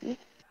 Good.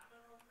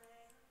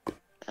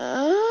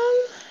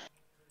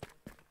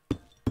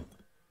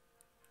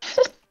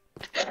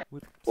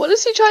 What What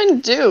is he trying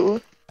to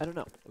do? I don't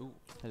know. Ooh,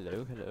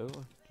 hello, hello.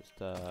 Just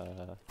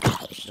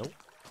nope.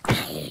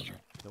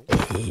 Nope. Nope.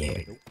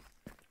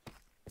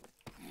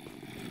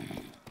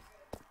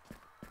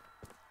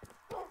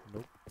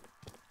 Nope.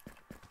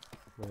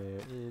 Where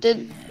is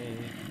Did- this thing?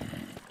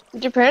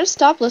 Did your parents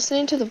stop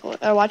listening to the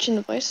watching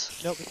the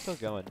voice? Nope, it's still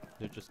going.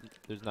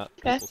 There's not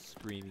Okay. people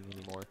screaming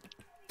anymore.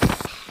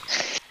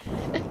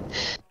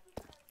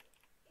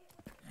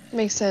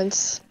 Makes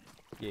sense.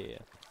 Yeah.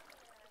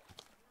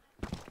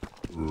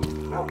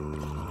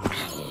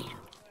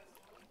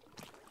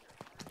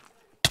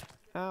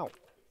 Ow.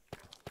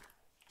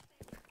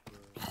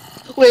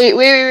 Wait.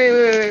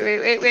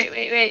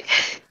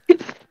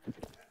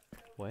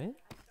 What?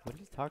 What are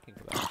you talking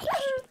about?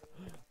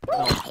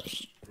 No.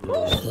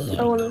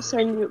 I want to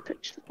send you a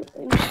picture.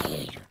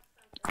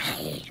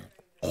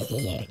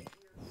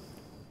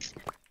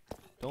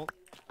 Don't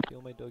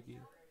kill my doggy.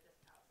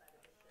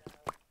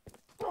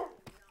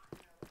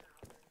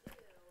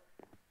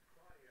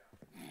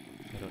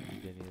 I don't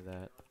need any of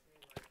that.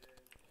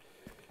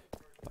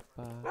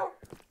 Ba-ba.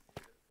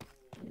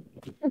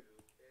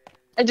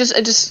 I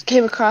just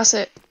came across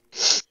it.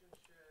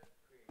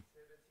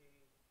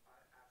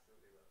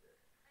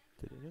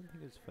 Did anyone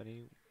think it was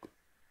funny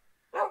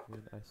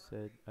when I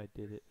said I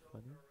did it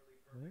funny?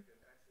 What?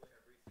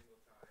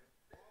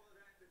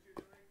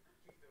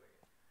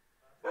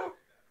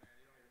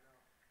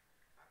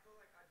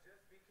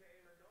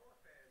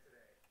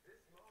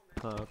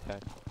 Oh, okay.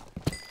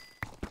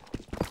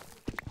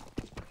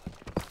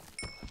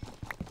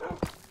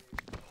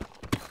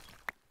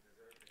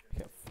 I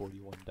got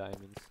 41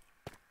 diamonds.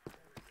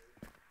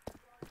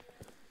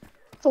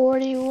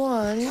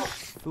 41.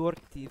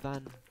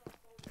 41.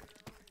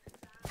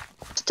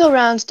 Still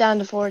rounds down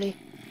to 40.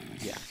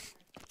 Yeah.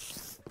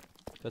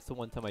 That's the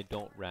one time I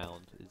don't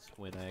round, is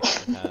when I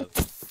actually have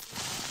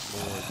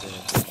more than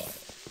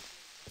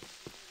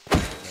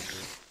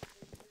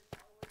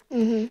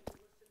Mm-hmm.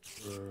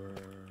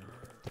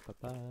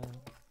 Ba-ba.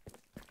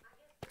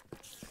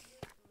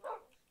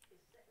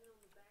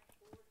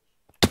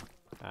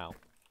 Ow.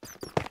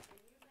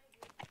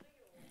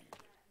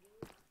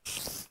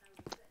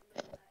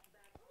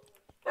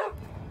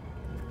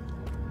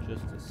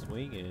 Just a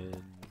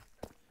swingin'.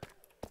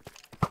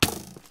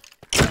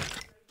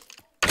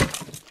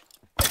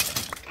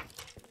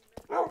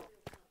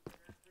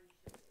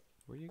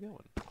 Where are you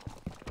going?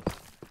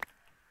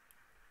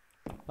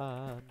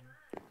 Ba-ba.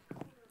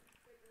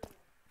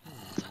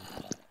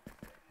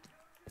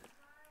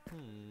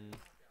 Hmm.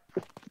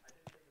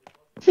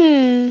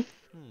 Hmm.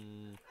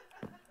 Hmm.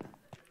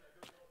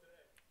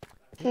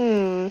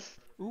 Hmm.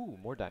 Ooh,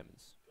 more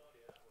diamonds.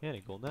 And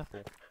a golden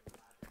apple.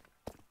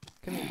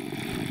 Come here.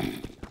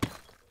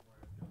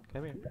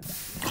 Come here.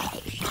 Ha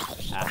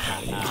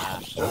ha ha.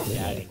 Got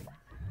him.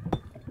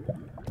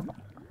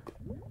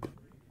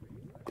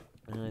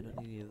 I don't need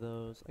any of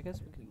those. I guess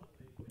we can...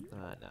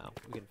 no.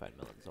 We can find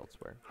melons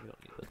elsewhere. We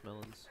don't need those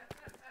melons.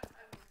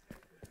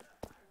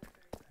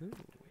 Ooh.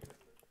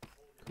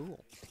 Cool.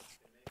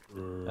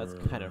 That's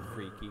kind of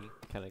freaky.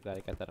 Kind of glad I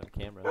got that on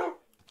camera.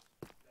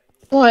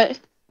 What?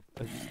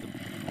 That's just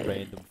the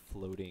random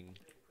floating...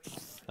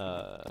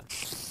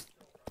 Oops.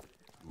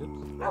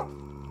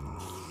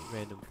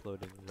 Random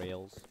floating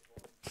rails.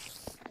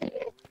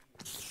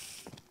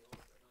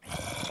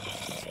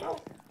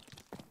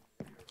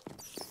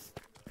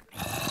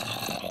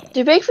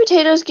 Do baked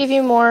potatoes give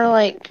you more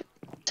like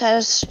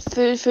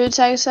food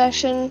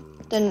satisfaction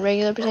than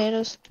regular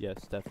potatoes? Yes,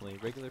 definitely.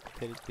 Regular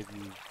potatoes give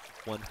you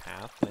 1/2,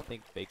 and I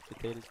think baked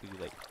potatoes give you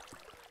like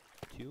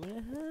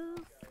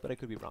 2.5, but I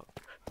could be wrong.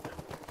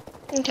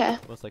 Okay.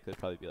 Most likely it'd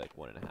probably be like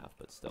 1.5,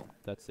 but still,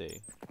 that's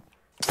a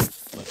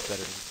much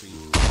better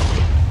increase.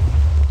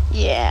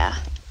 Yeah.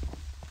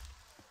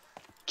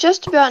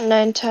 Just about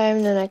 9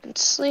 time, then I can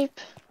sleep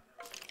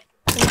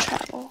and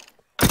travel.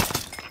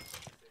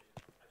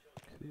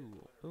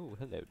 Cool. Oh,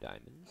 hello,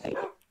 diamonds.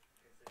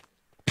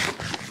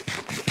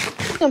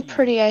 I'm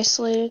pretty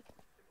isolated.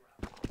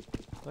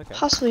 Okay.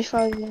 Possibly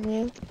farther than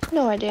you.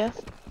 No idea.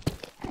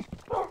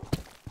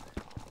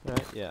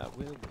 Alright, yeah,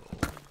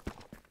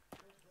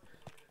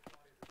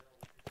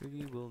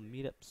 we will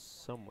meet up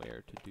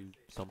somewhere to do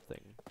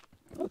something.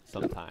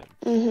 Sometime.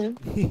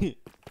 Mm-hmm.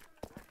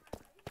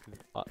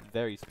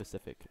 Very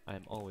specific.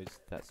 I'm always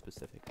that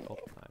specific all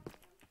the time.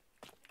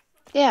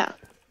 Yeah.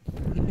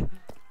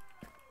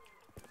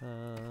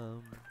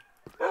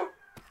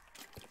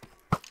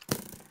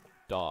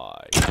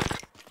 Die.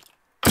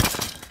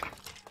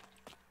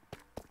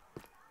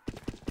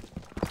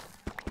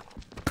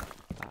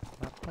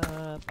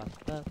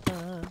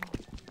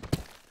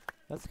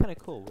 That's kind of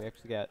cool. We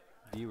actually got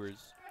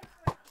viewers.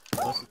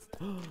 Unless it's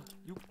you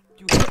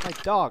hit my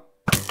dog.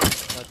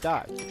 Now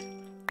die.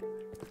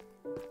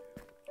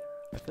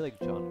 I feel like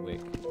John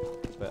Wick,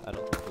 but I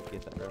don't think we'll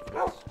get that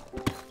reference.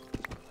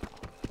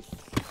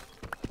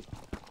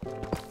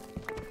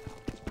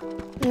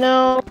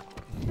 No.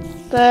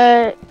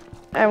 But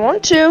I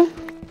want to.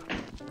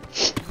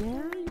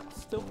 Yeah, you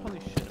still probably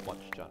shouldn't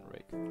watch John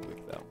Wick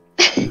though.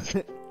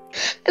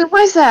 And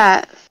why's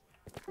that?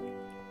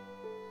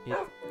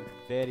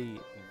 very,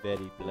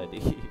 very bloody,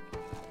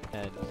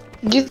 and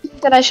Do you think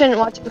that I shouldn't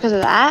watch it because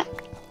of that?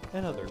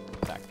 other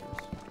factors.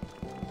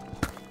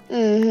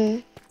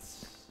 Mm-hmm.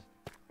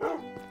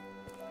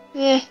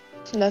 Yeah,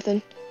 it's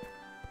nothing.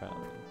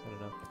 Probably, I don't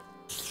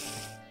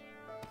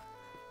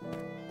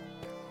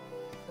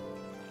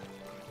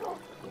know.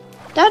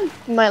 Dad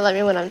might let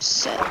me when I'm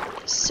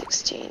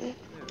 16.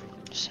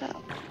 So,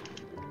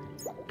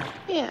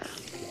 yeah.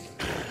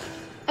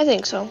 I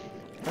think so.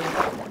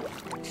 Alright.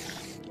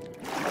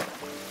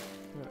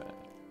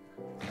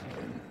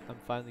 I'm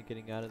finally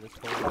getting out of this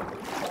hole.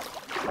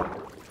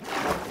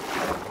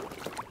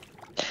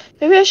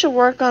 Maybe I should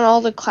work on all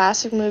the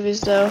classic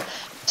movies though.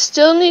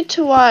 Still need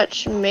to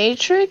watch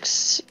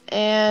Matrix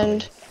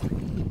and I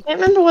can't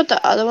remember what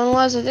the other one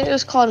was. I think it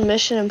was called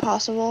Mission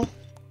Impossible.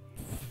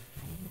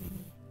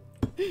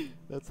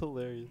 That's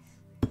hilarious.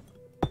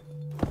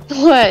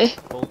 What?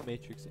 Both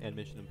Matrix and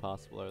Mission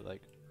Impossible are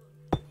like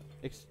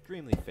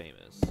extremely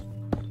famous.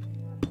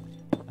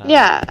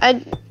 Yeah,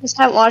 I just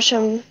haven't watched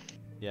them.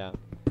 Yeah,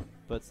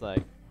 but it's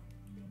like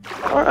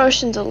Or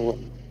Ocean's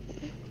 11.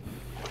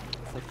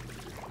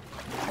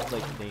 it's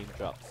like name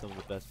drop some of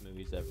the best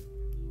movies ever.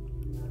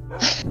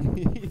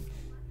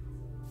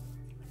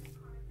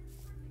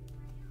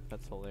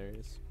 That's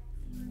hilarious.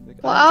 Like,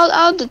 Well,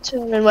 I'll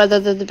determine whether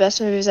they're the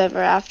best movies ever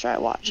after I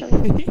watch them.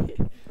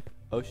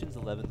 Ocean's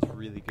 11's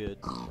really good.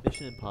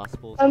 Mission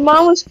Impossible My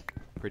mom was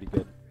pretty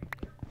good.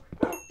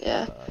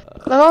 yeah.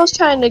 My mom was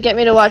trying to get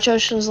me to watch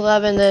Ocean's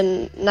 11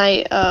 the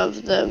night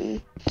of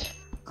the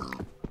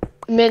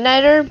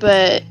Midnighter,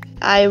 but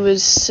I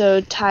was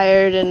so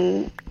tired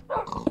and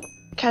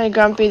kind of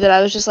grumpy that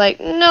I was just like,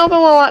 nope, I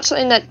want to watch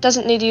something that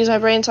doesn't need to use my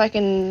brain so I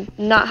can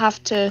not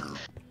have to.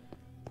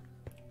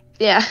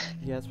 Yeah.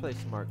 Yeah, it's probably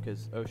smart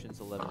because Ocean's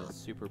 11 is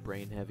super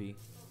brain heavy.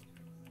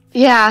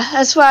 Yeah,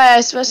 that's why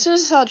as soon as I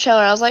saw the trailer,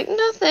 I was like,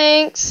 no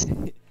thanks.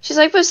 She's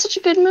like, but it's such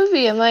a good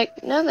movie. I'm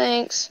like, no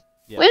thanks.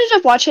 Yeah. We ended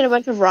up watching a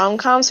bunch of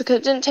rom-coms because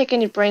it didn't take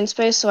any brain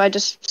space, so I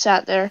just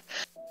sat there.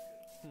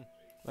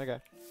 Okay. I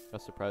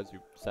was surprised you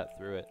sat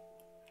through it.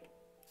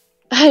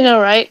 I know,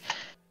 right?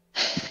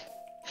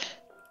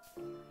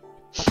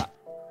 Ooh,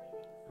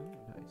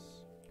 nice.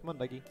 Come on,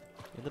 Dougie.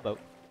 In the boat.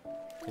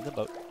 In the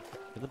boat.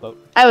 In the boat.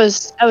 I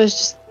was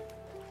just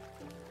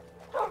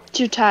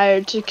too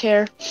tired to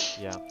care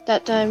Yeah.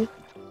 that time.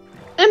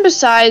 And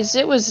besides,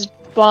 it was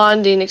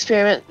bonding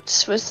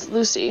experiments with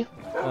Lucy.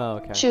 Oh,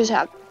 okay. She was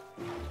happy.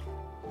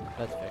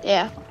 That's fair.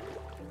 Yeah.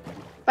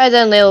 By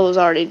then, Layla was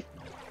already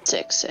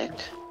sick.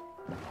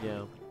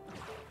 Yeah.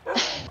 Wow.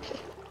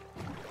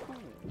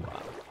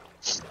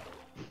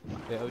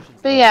 The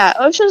Ocean's But 11. yeah,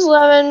 Ocean's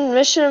 11,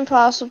 Mission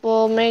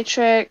Impossible,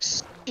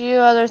 Matrix, a few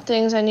other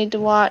things I need to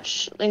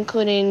watch,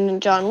 including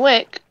John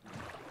Wick.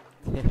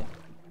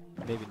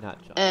 Maybe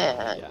not John.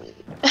 And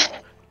Yeah.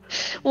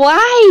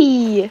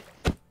 why?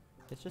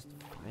 It's just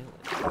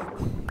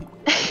violent.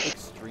 It's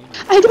extremely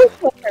I don't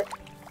violent. care.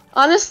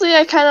 Honestly,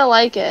 I kind of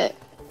like it,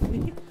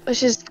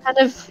 which is kind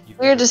of You've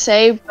weird never- to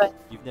say, but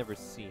You've never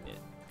seen it.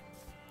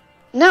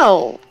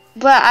 no.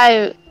 But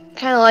I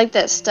kind of like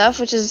that stuff,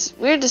 which is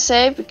weird to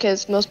say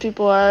because most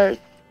people are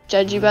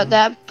judgy about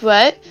that,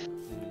 but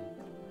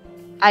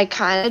I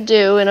kind of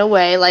do in a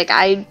way. Like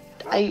I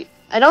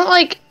don't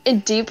like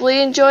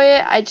deeply enjoy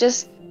it. I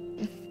just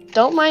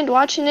don't mind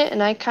watching it,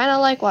 and I kind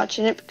of like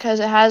watching it because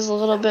it has a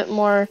little bit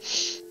more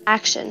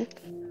action.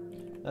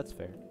 That's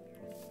fair.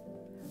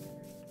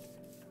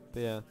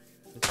 But yeah.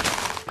 It's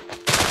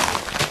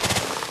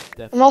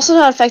I'm also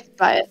not affected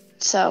by it,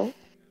 so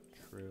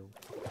true.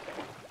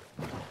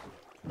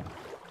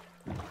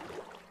 I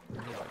need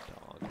my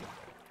dog.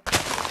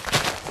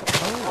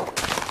 Oh!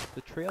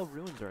 The trail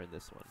ruins are in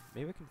this one.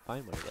 Maybe I can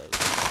find one of those.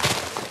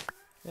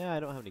 Yeah, I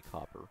don't have any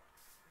copper.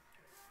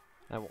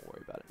 I won't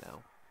worry about it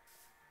now.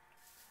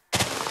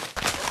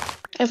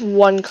 I have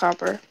 1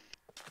 copper.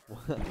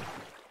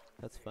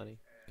 That's funny.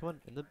 Come on,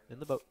 in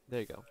the boat.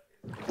 There you go.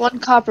 1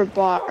 copper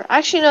bar.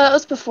 Actually, no, that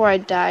was before I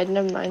died.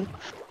 Never mind.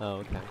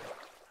 Oh,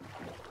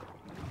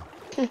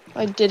 okay.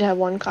 I did have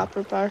 1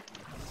 copper bar.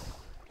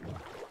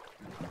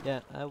 Yeah,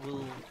 I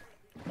will.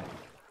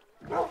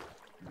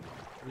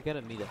 We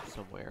gotta meet up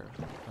somewhere.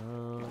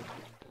 Oh,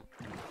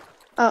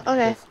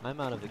 okay. 'Cause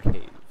I'm out of the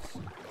caves.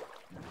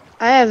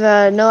 I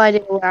have no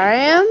idea where I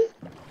am.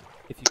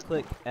 If you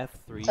click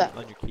F3 So-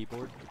 on your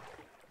keyboard,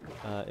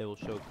 it will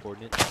show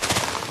coordinates.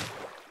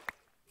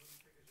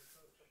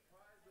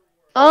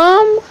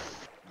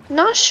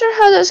 Not sure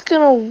how that's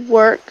gonna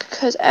work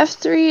because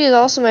F3 is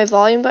also my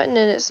volume button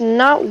and it's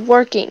not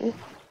working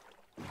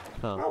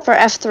Huh. for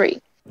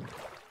F3.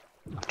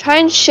 Try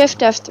and shift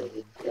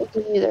F3. It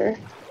doesn't either.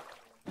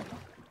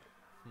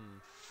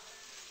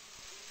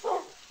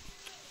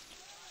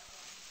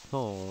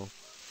 Oh.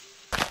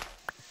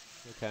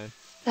 Okay.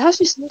 There has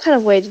to be some kind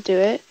of way to do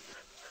it.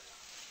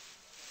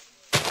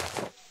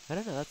 I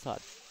don't know, that's odd.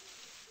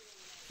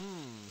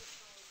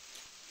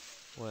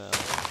 Well.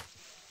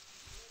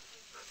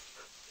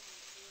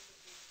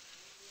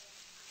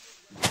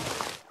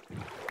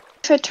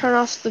 If I turn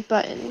off the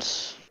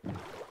buttons.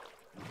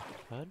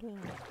 How do...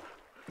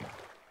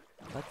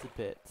 That's a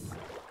bit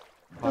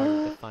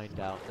harder to find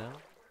out now.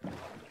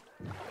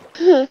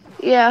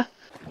 Yeah.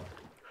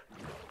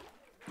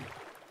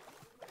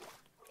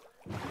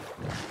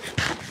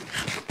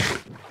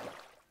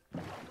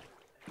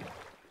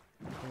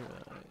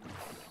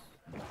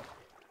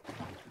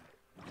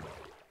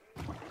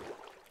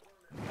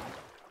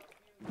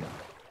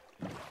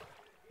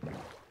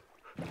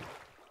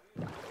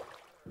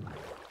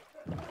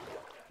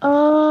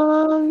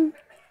 Um.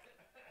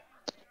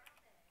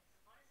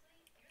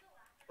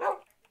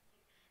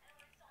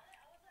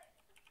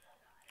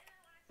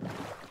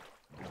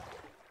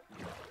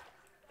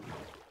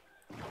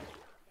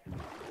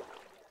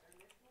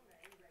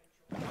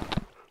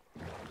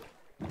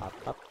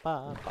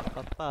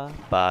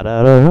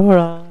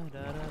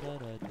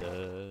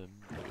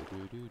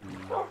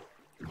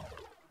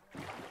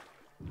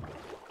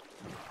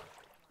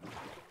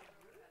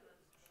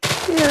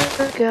 Here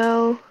we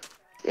go.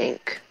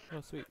 Think.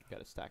 Oh, sweet.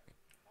 Got a stack.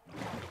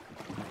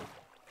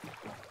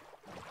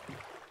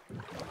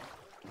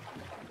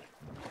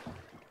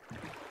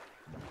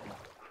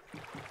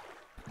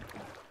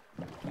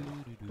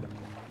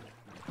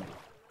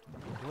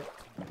 What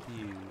to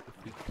do if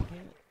we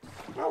can't?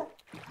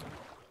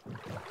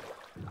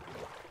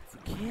 If we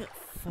can't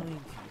find you,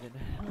 then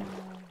how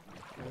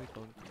are we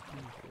going to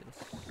do this?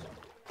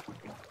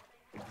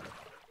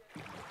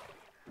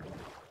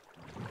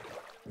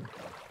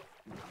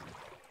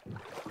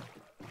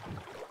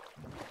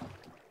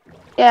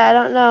 Yeah, I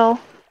don't know.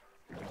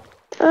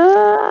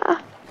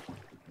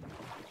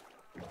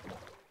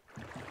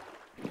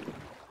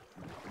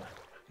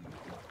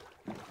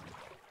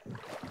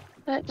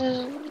 That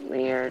is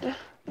weird.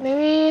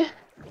 Maybe.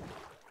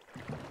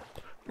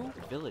 Ooh,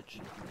 village.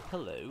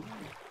 Hello.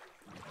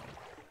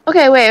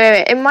 Okay,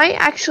 wait. It might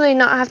actually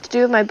not have to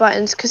do with my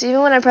buttons, because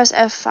even when I press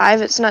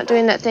F5, it's not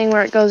doing that thing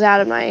where it goes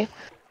out of my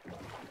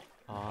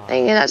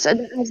thing, and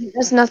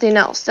that's nothing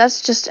else.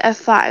 That's just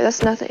F5.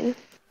 That's nothing.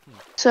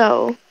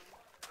 So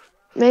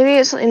maybe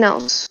it's something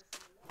else.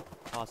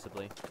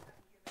 Possibly.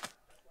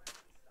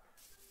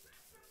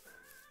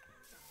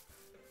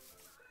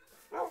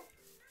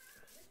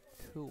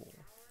 Cool.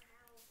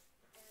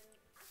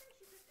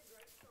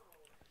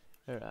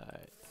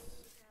 Alright.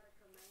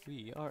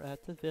 We are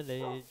at the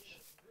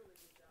village.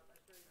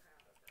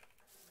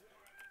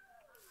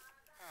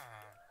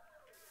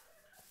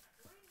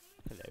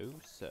 Hello,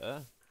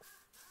 sir.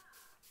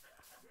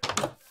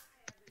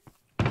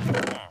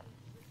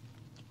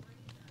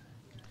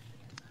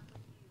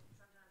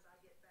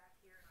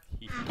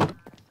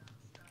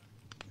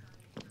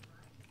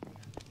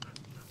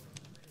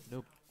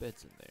 No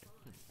beds in there.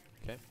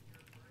 Okay.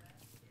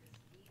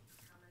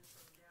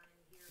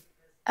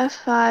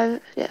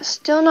 F5. Yeah,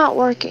 still not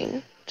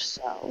working.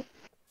 So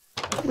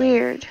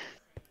weird.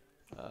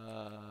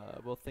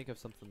 We'll think of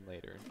something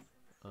later.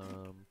 What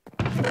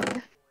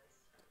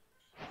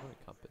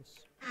a compass.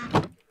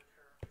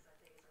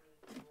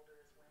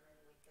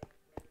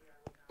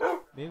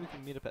 Maybe we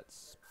can meet up at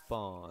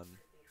spawn.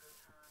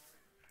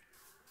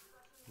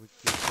 We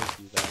could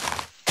do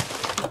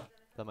that.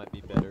 That might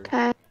be better.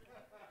 Okay.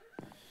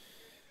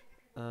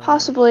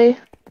 Possibly.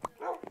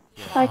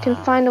 Yeah. I can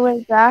find a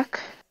way back,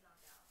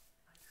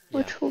 Yeah.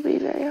 which will be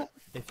very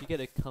helpful. If you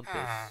get a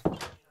compass,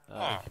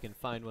 if you can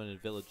find one in a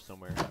village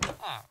somewhere, you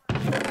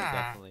can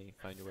definitely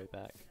find your way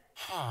back.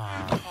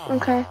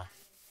 Okay.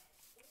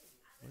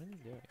 What are they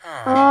doing?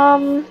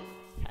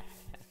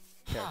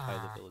 Terrify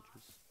the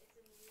villagers.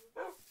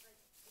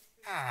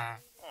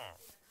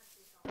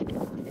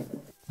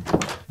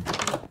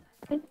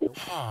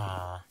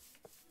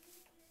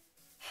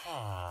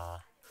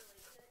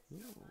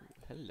 Ooh,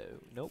 hello.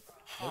 Nope.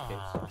 No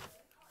caves.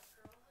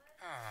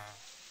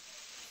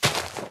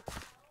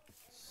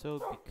 So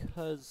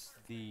because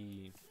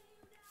the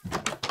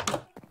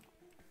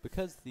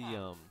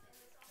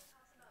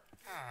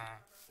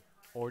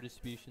ore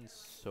distribution's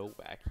so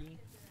wacky,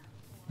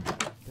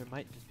 there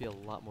might just be a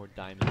lot more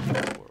diamonds in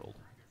the world.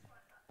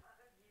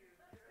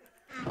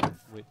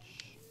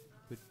 Which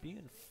would be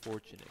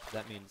unfortunate, 'cause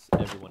that means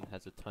everyone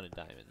has a ton of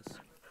diamonds.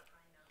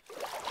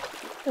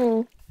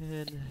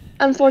 And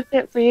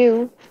Unfortunate for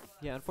you.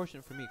 yeah,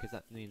 unfortunate for me, because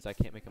that means I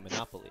can't make a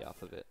monopoly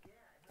off of it.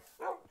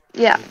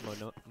 Yeah.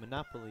 With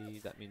monopoly,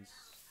 that means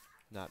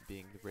not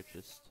being the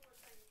richest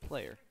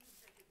player.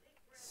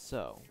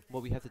 So,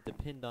 what we have to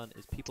depend on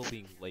is people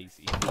being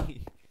lazy.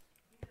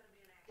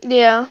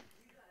 Yeah.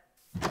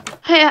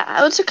 Hey,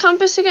 what's a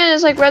compass again?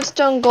 It's like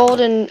redstone, gold,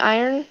 and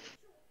iron.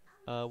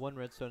 One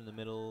redstone in the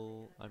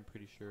middle, I'm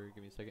pretty sure.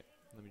 Give me a second.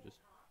 Let me just...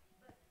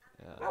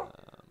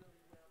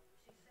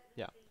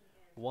 yeah.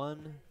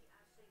 One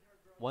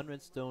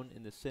redstone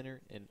in the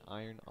center and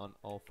iron on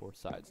all four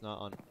sides. Not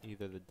on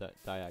either the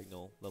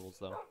diagonal levels,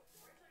 though.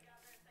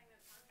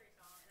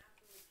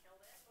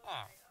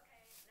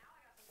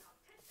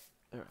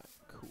 Alright,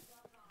 cool.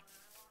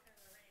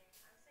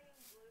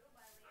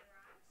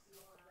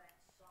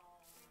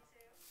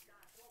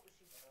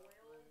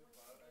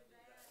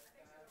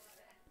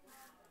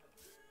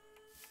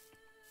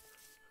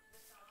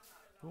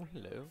 Oh,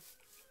 hello.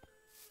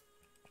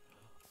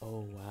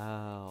 Oh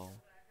wow,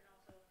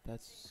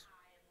 that's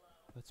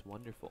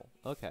wonderful.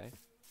 Okay.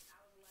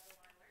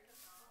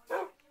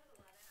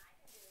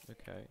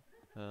 Okay.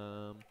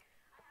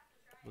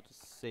 We'll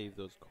just save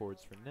those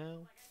chords for now,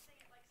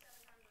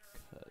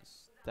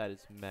 because that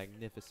is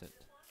magnificent.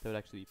 That would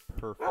actually be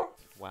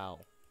perfect. Wow.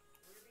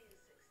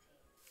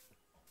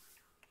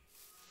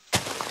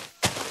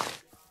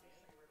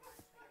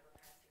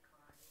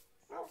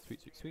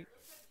 Sweet, sweet, sweet.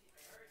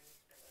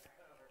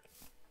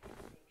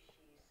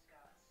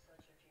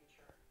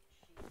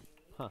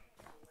 Huh.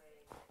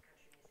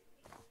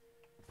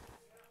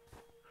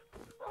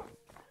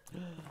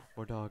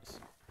 More dogs.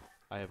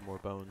 I have more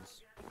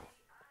bones.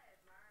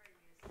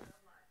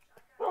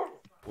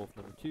 Wolf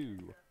number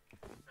 2.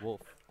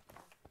 Wolf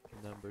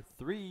number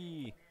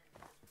 3.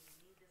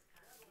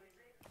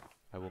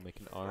 I will make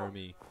an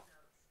army.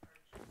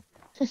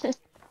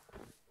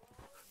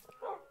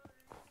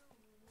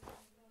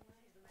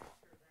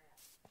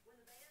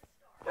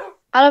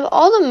 Out of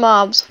all the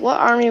mobs, what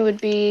army would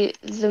be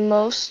the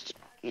most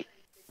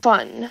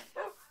fun?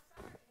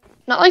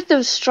 Not like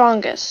the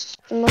strongest,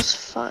 the most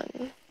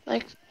fun.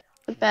 Like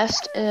the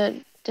best in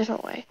a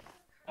different way.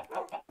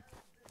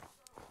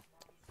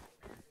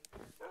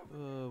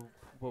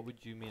 What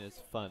would you mean as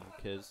fun?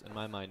 Because in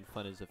my mind,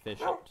 fun is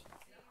efficient.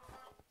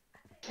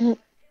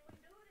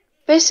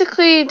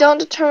 Basically, don't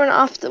determine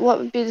off what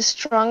would be the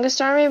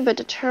strongest army, but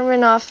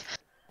determine off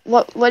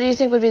what do you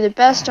think would be the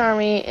best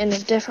army in a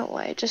different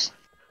way. Just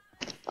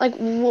like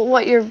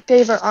what your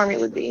favorite army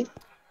would be.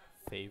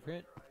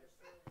 Favorite?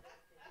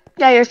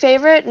 Yeah, your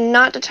favorite,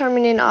 not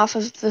determining off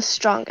of the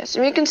strongest.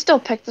 I mean, you can still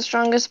pick the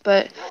strongest,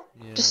 but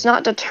Yeah. just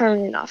not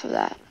determining off of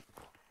that.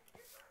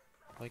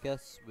 I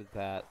guess with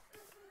that,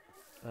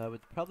 I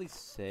would probably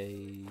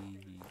say...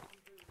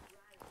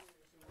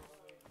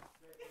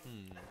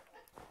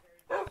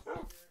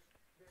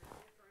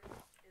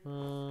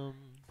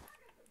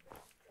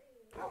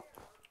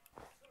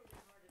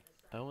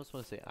 I almost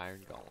want to say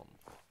Iron Golem.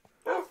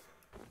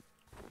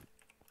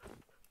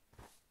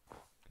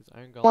 Because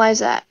Iron Golem... Why is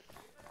that?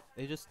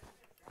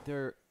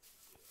 They're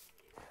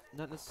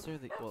not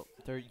necessarily, well,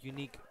 they're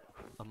unique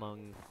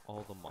among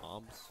all the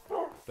mobs,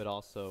 but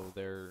also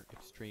they're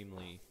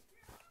extremely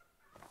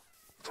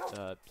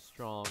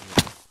strong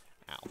and,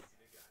 ow.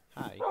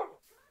 Hi.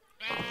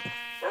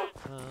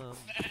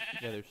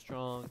 Yeah, they're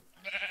strong,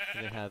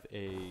 and they have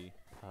a,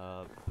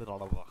 blah, blah,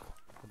 blah,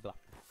 blah.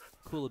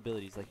 Cool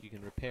abilities, like you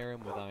can repair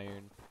them with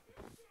iron,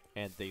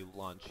 and they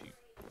launch you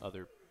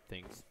other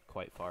things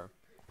quite far.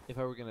 If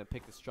I were gonna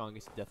pick the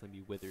strongest, it'd definitely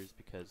be Withers,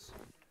 because,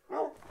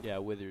 yeah,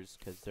 Withers,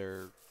 because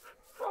they're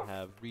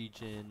have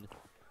regen,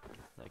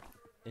 like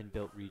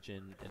inbuilt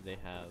regen, and they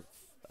have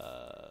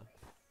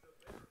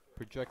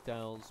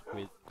projectiles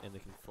and they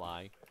can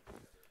fly.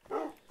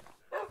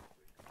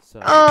 So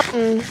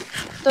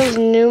Those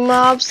new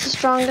mobs, the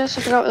strongest.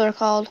 I forgot what they're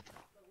called.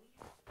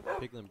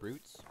 Piglin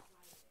Brutes?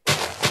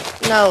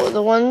 No,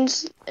 the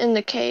ones in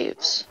the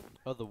caves.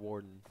 Oh, the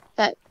Warden.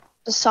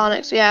 The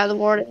Sonics, yeah, the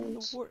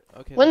Wardens.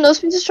 Okay. Wouldn't those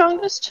be the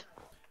strongest?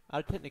 Out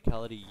of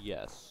technicality,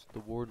 yes,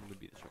 the Warden would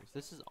be the strongest.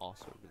 This is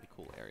also a really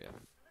cool area.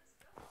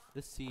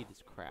 This seed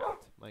is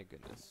cracked. My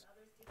goodness.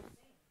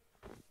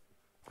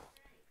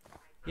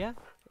 Yeah,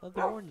 the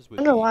Wardens would.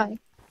 Wonder why.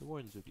 The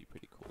Wardens would be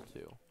pretty cool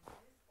too.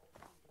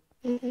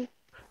 Mhm.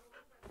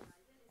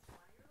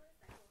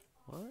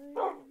 Why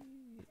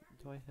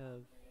do I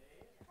have?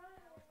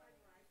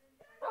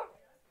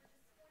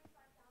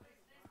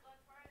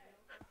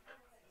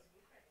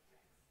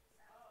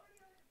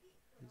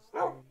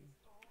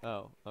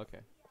 Oh, okay.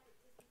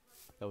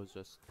 That was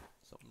just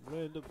something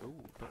random.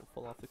 Oh, don't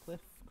fall off the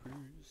cliff,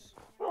 Cruz.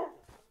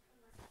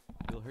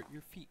 You'll hurt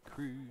your feet,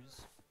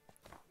 Cruz.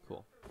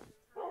 Cool.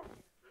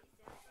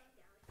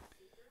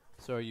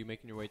 So, are you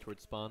making your way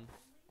towards spawn?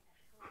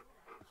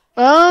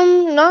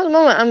 Not at the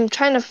moment. I'm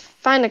trying to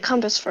find a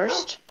compass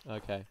first.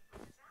 Okay.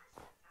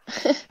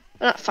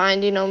 Not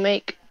find,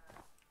 make.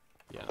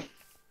 Yeah.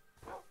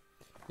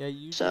 Yeah,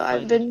 you usually So I've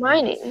find been them in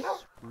mining.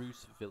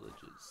 spruce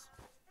villages.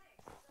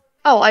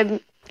 Oh, I'm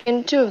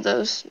in 2 of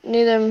those.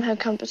 Neither of them have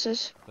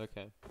compasses.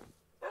 Okay.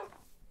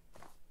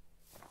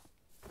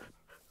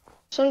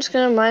 So I'm just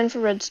gonna mine for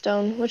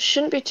redstone, which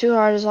shouldn't be too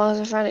hard as long as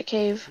I find a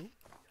cave.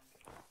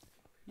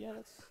 Yeah,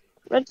 that's...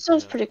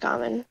 Redstone's pretty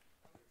common.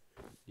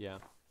 Yeah.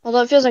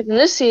 Although it feels like in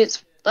this sea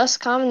it's less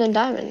common than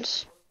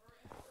diamonds.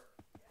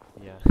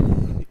 Yeah.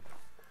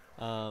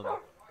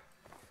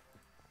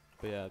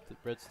 But yeah, the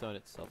redstone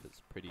itself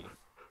is pretty...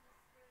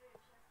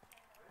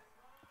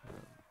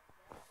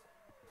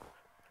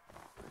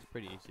 it's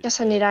pretty easy. Guess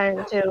to I need get.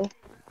 iron too.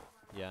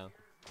 Yeah.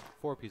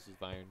 4 pieces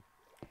of iron.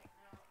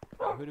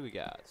 Right, who do we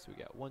got? So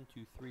we got 1,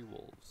 2, 3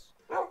 wolves.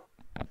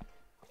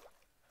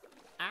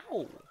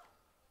 Ow!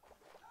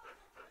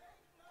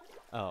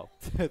 Oh,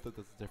 I thought that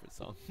was a different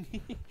song.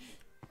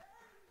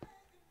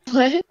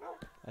 What?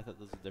 I thought that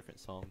was a different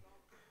song.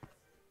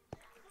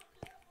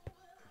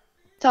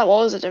 Thought what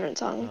was a different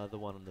song? The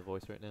one on the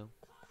voice right now.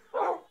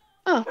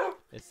 Oh,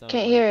 It sounded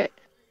can't like, hear it.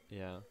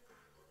 yeah.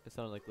 It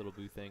sounded like Little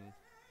Boo Thing.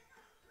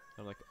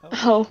 I'm like, oh,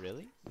 Oh.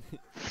 really?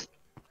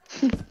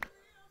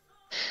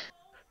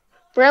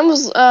 Bram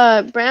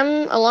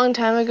a long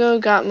time ago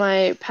got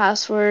my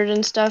password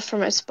and stuff for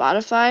my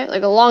Spotify,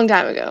 like a long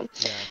time ago.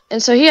 Yeah.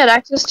 And so he had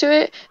access to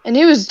it, and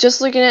he was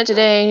just looking at it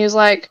today, and he was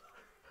like,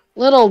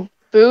 little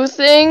boo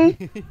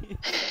thing.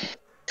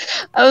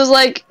 I was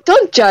like,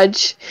 don't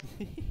judge.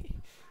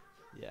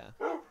 Yeah.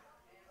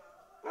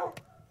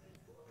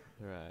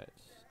 Alright.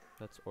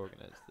 Let's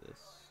organize this.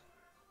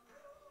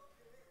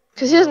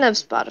 Because he doesn't have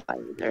Spotify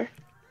either.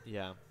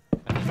 Yeah.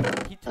 I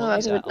think he Oh, told I me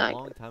was a that bit a nice.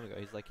 long time ago.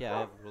 He's like, yeah, I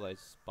have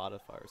realized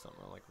Spotify or something.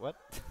 I'm like, what?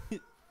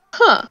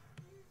 Huh.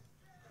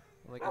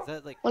 I'm like, is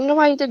that like, Wonder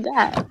why he did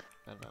that. I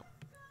don't know.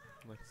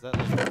 I'm like, is that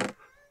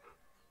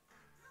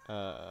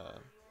like,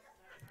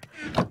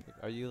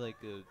 are you like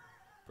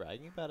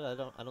bragging about it?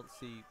 I don't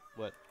see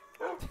what,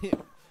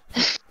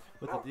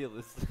 what the deal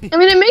is. I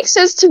mean, it makes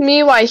sense to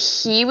me why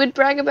he would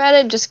brag about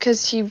it, just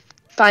because he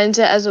finds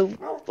it as a,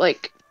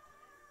 like,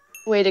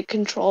 way to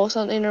control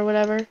something or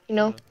whatever, you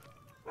know?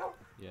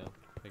 Yeah,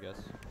 I guess.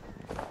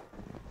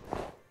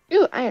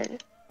 Ooh, iron.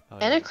 Oh,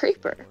 And yeah, a this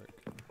creeper.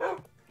 doesn't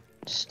work.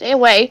 Stay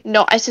away.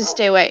 No, I said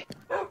stay away.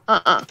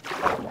 Uh-uh.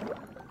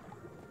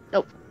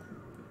 Nope.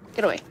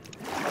 Get away.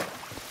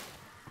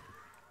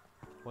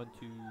 1,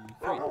 2,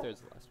 3. There's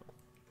the last one.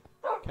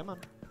 Come on.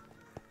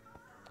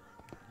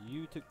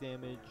 You took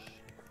damage.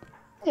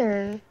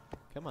 Iron.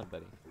 Come on,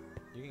 buddy.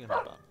 You can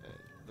hop up. It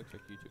looks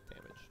like you took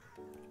damage.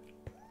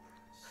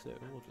 So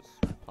we'll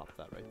just pop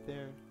that right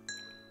there.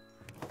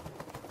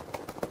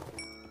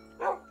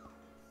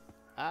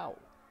 Ow.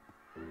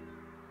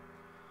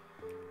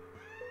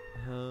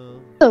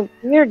 A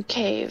weird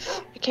cave.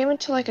 I came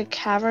into like a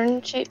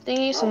cavern shaped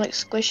thingy, so I'm like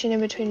squishing in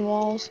between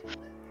walls.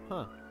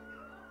 Huh.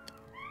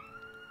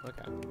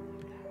 Okay.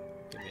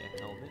 Give me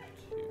a helmet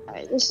too.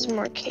 Alright, this is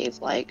more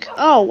cave-like.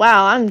 Oh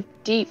wow, I'm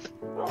deep.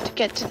 To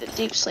get to the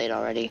deep slate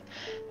already.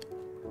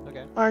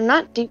 Okay. Or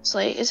not deep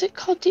slate. Is it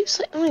called deep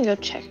slate? I'm gonna go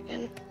check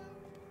again.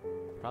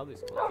 Probably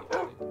it's called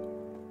deep slate.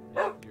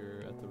 Yeah,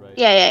 you're at the right.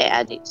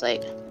 Yeah, deep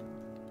slate.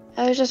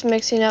 I was just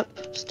mixing up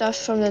stuff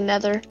from the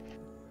nether.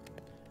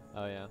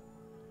 Oh yeah.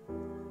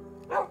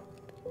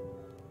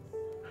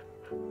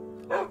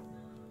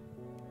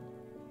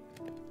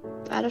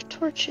 Out of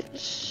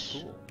torches.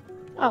 Cool.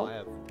 Oh. I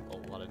have a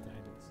lot of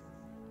diamonds.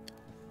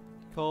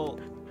 Cole,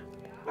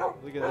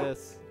 look at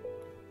this.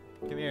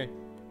 Come here.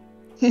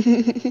 I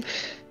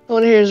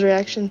want to hear his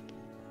reaction.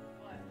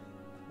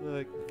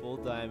 Look, full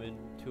diamond,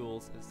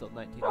 tools, and still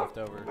 19 left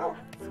over.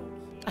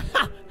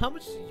 How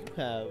much do you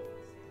have?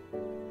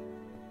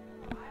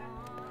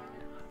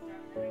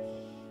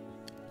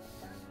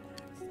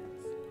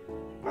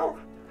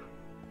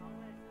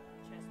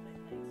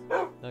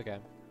 Okay,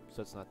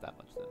 so it's not that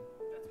much then.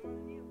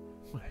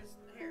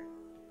 Here,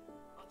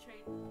 I'll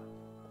trade. Come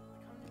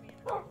to me and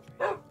I'll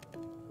trade.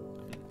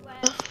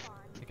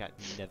 I got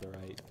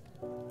netherite.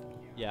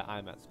 Yeah,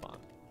 I'm at spawn.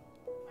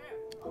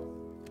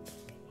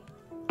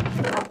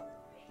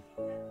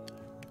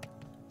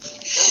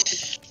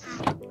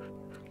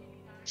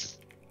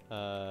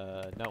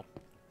 No.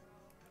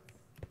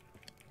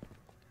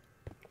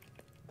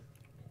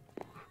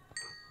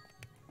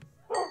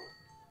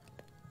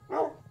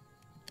 How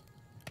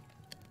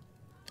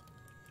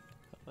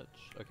much?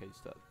 Okay, you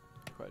still have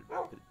quite a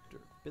bit of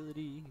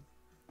durability.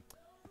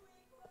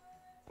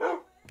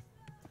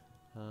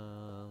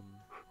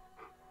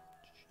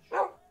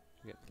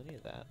 We got plenty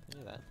of that, plenty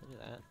of that, plenty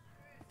of that.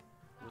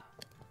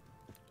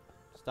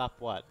 Stop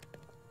what?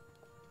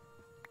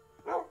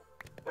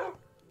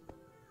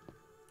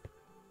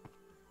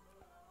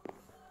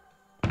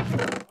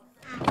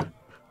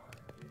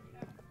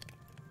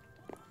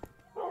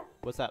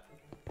 What's up?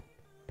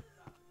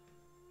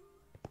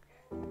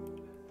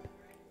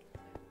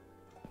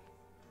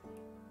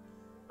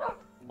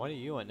 Why do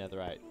you want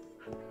netherite?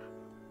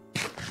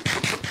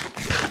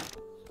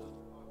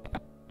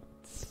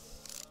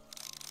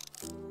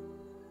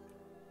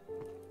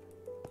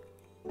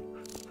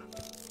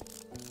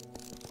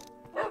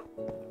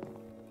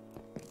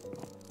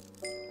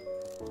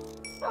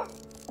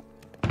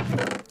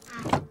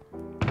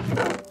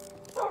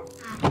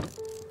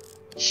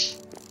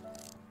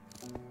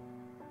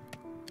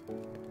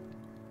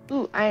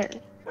 Ooh, iron.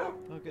 Oh,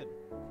 good.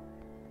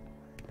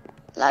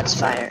 Lots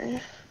of iron.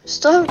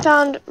 Still haven't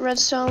found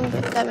redstone,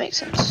 but that makes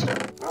sense.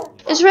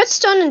 Is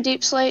redstone in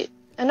deep slate?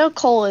 I know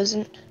coal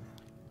isn't.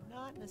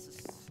 Not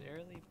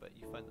necessarily, but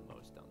you find the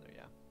most down there,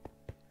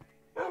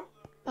 yeah.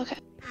 Okay.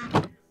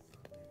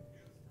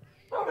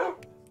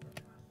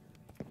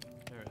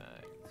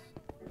 Alright.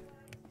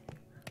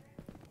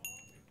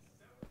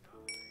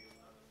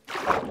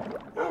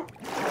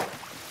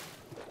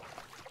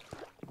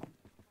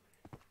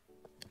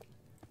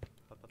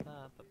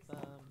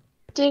 Ba-ba-ba-ba-bum.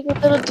 Dig a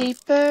little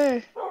deeper.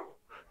 Let's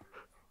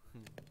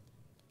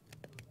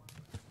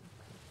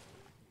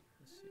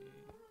see.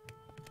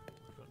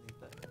 Don't need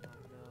that. No,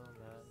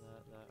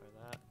 that, or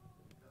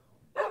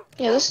that.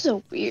 Yeah, this is a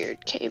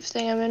weird cave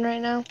thing I'm in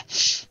right now.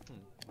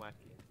 Wacky.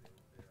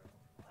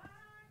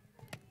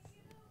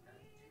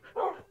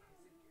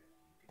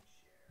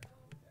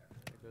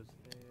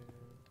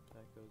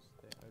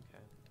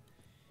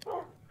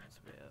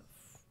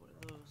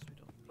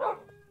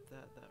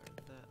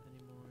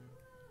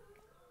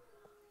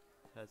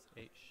 has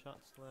 8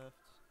 shots left.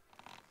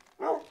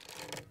 Why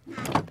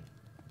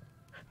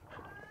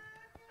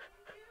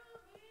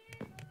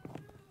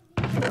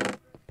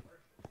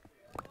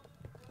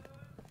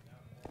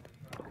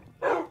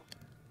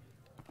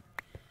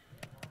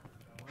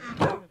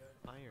do I have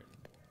iron?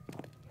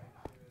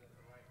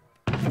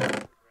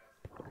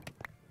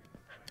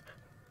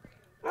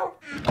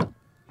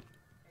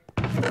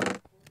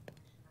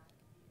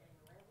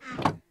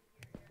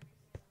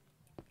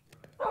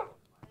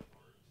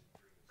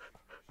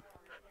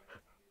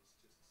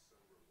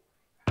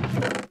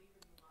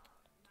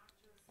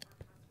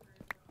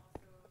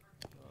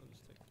 I'll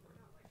just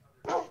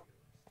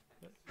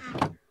take it.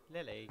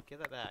 Lily, give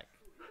that back.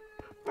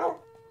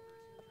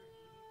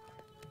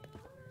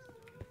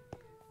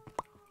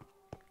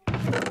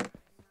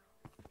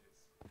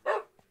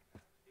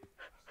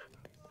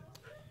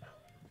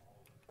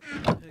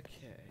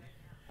 Okay.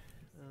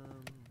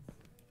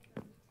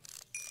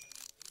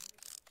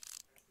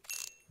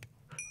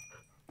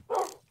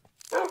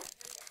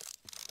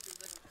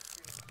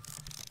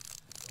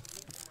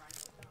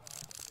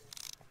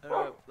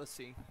 Let's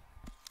see.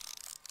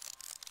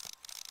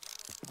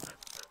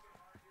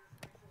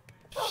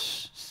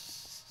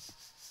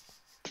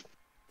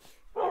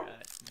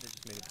 Alright, they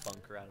just made a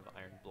bunker out of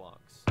iron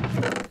blocks.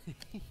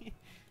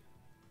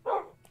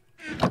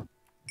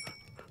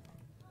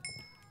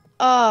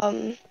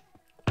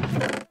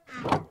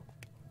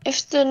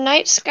 If the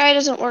night sky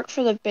doesn't work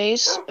for the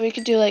base, we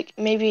could do like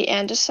maybe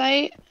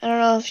andesite. I don't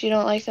know if you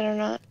don't like that or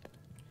not.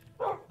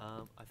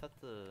 I thought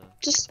the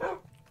Just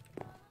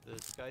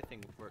sky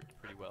thing worked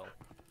pretty well.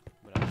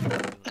 When I was doing,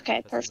 like,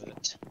 okay, testing with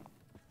perfect. it.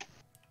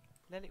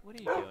 Nelly, what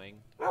are you doing?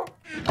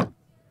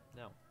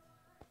 No.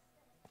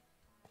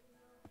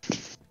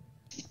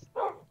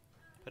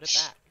 Put it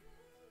back.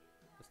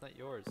 It's not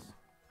yours.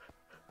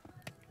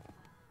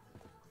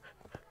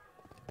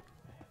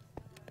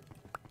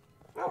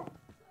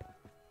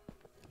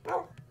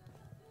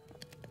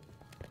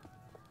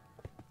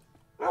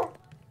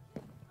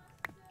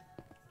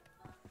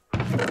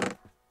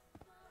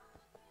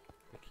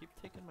 They keep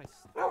taking my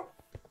stuff.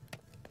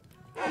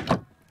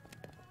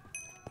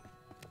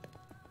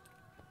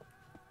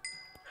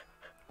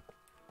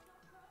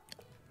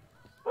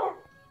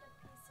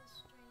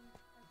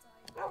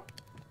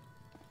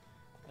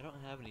 I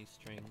don't have any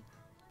string.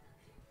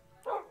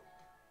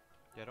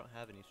 Yeah, I don't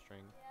have any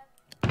string.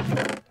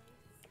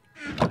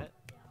 What?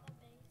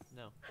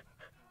 No.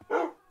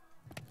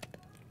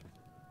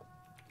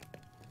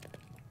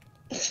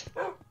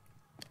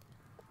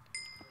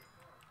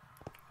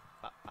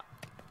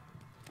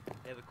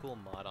 They have a cool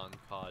mod on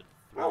COD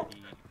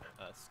 3D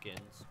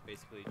skins.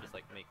 Basically, just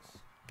like makes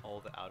all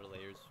the outer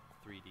layers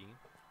 3D,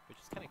 which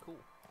is kind of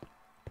cool.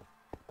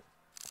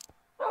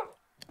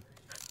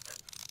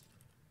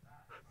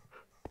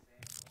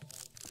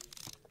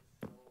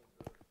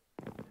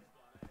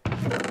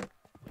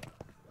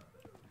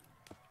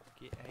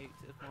 Get out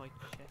of my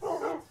chest.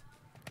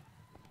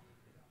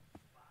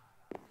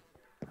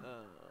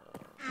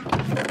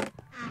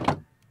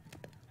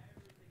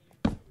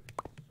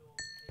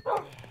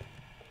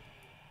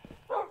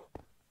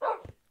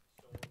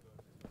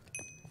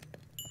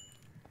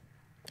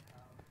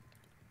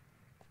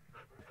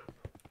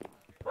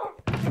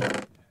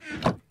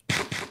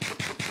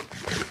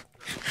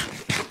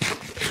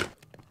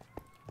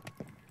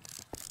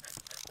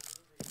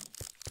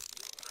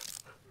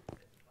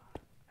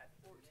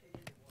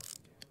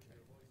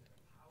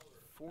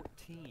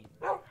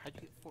 How'd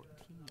you get 14?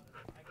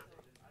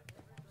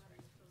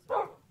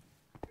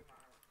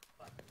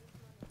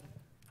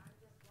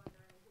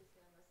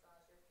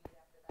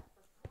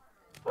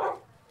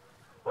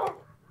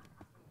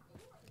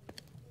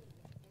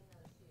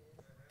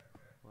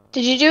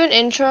 Did you do an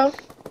intro?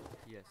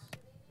 Yes.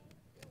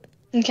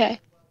 Okay.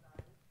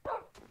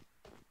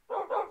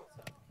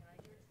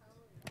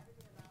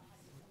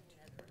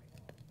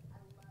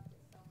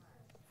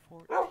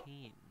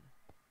 14.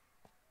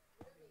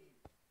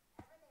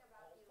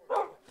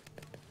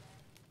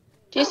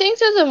 Do you think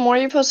that the more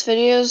you post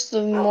videos,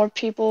 the more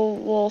people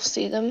will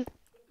see them?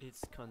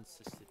 It's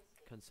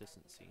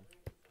consistency.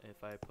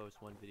 If I post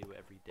one video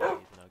every day,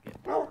 then I'll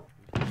get more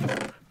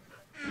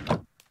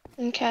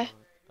views. Okay.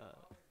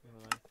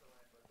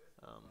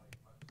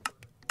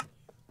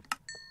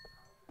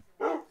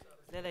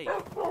 Lily,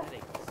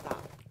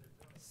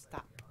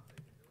 stop.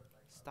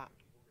 Stop.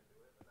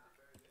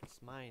 It's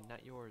mine,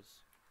 not yours.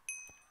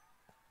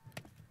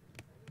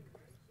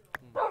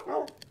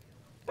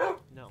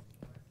 No.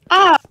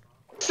 Ah!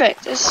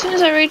 Perfect. As soon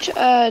as I reach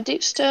a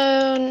deep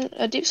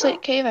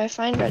slate cave, I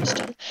find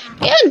redstone.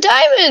 And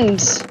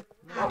diamonds!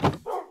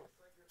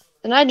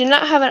 And I do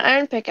not have an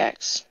iron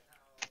pickaxe.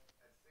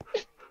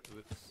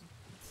 Whoops.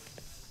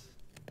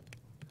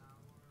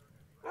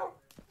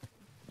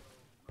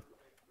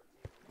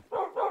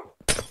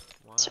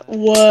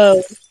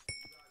 Whoa.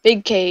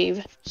 Big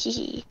cave.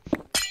 Hehe.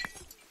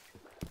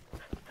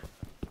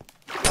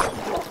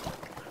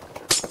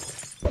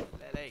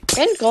 Lily.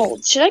 And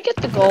gold. Should I get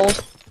the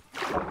gold?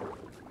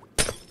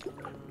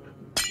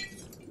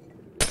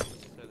 So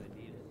they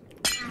need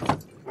it.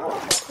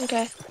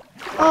 Okay.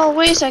 Oh,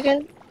 wait a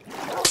second.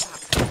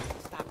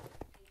 Stop.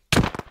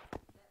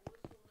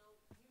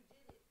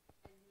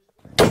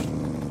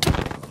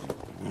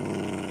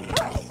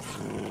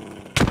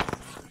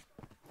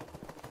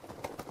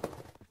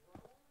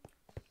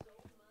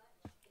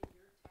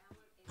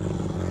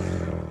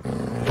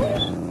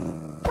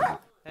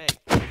 Hey.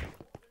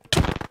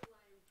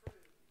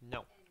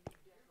 No.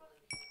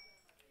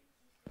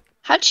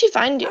 How'd she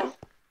find you?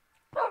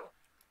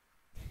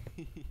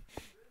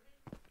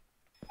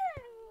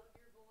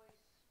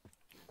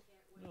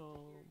 No,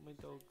 my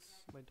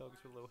dogs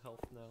are low health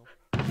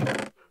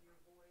now.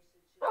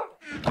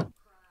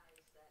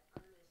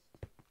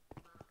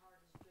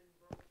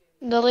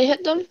 Lily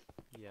hit them?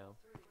 Yeah.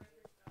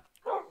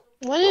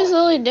 What is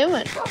Lily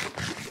doing?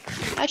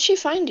 How'd she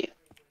find you?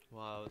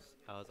 Well,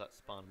 I was at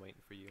spawn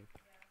waiting for you.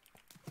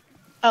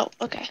 Oh,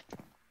 okay.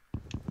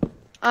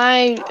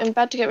 I am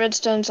about to get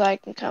redstone so I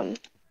can come.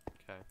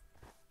 Okay.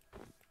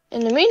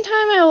 In the meantime,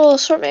 I will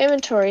sort my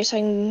inventory so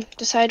I can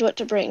decide what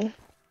to bring.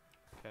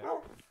 Okay.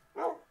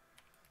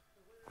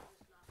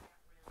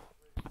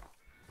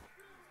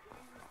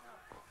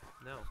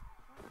 No.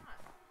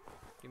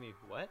 Give me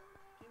what?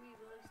 Give me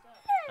Lily's stuff.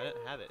 I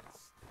didn't have it.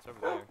 It's over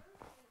there.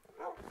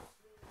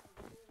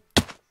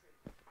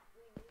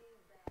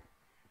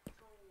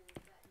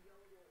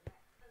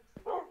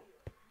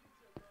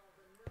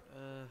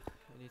 I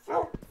need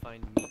to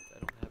find meat. I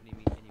don't have any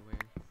meat anywhere.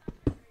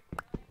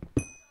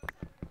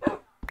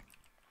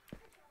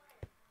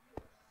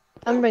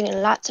 I'm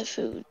bringing lots of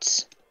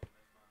foods.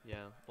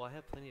 Yeah. Well, I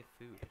have plenty of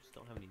food. I just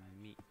don't have any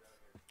meat,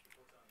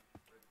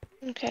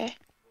 Okay.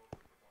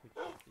 which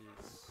is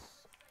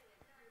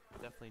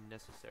definitely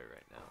necessary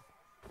right now.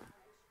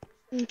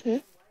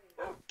 Mhm.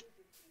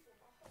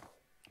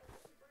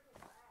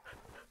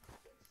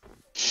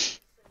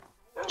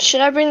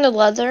 Should I bring the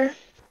leather?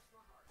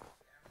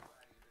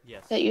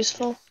 Yes. That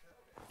useful?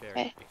 Yes. Very.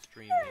 Okay.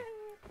 Extremely.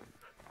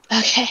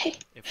 Okay.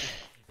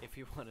 If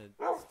you want to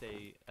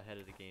stay ahead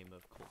of the game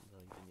of Colton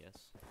Millington, yes.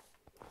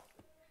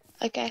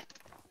 Okay.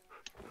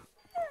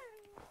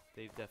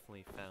 They've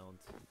definitely found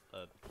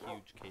a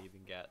huge cave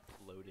and got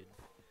loaded.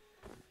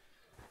 Come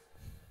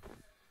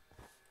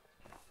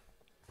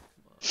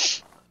on.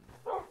 Is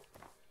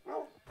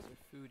there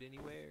food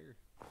anywhere?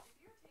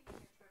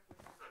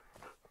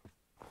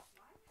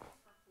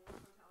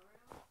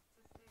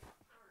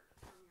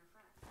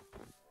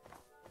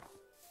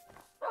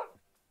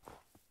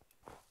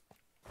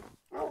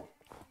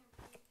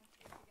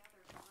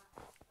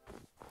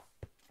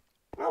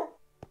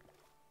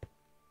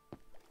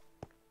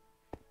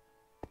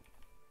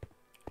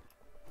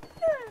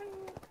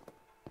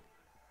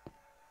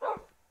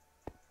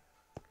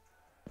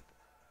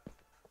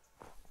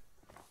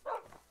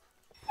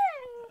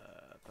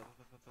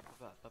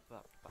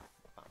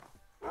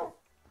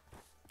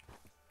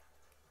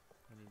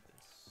 I need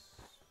this.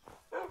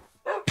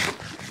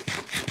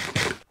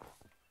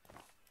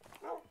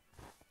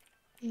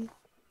 Mm.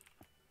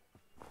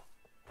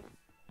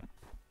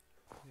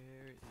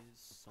 Where is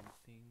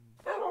something?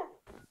 I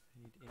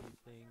need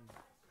anything.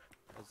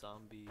 A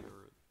zombie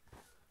or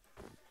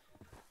a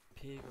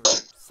pig or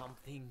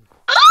something.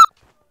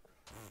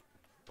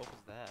 What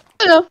was that?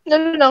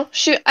 No.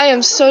 Shoot, I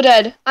am so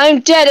dead. I'm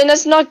dead, and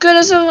that's not good.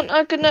 That's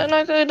not good.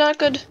 Not good. Not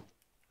good.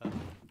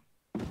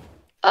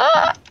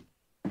 Ah!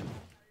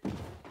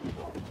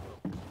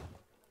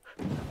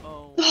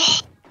 Oh.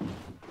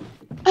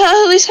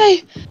 At least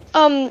I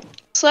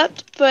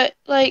slept, but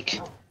like,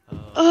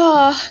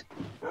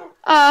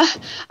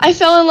 I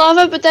fell in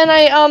lava, but then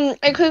I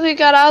quickly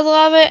got out of the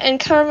lava and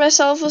covered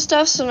myself with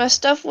stuff so my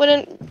stuff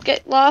wouldn't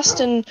get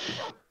lost, and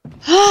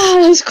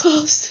that was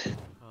close.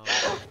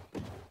 Oh.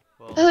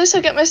 Well, At least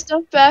I get my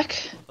stuff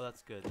back. well,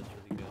 that's good. That's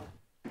really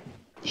good.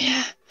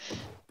 Yeah.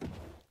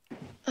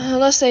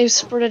 Unless they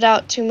spread it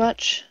out too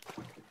much.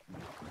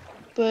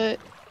 But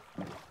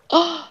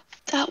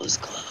that was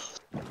close.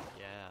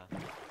 Yeah.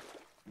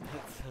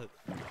 That's not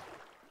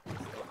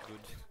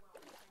good.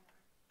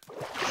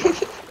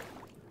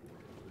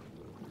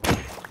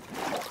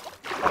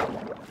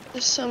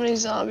 There's so many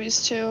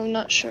zombies too. I'm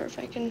not sure if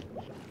I can You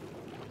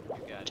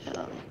got it.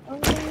 tell.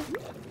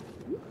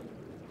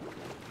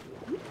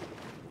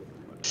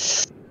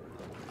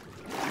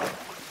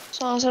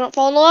 As long as I don't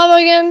fall in the lava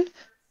again.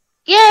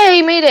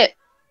 Yay, made it.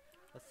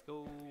 Let's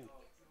go.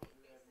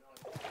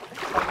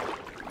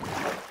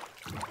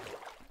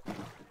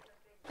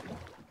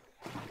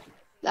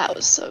 That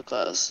was so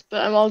close,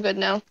 but I'm all good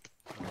now. Okay,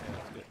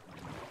 that's good.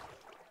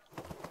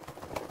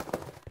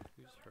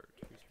 Who's hurt?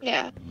 Who's hurt?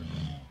 Yeah.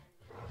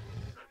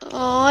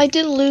 Oh, I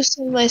did lose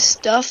some of my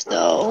stuff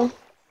though.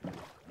 Did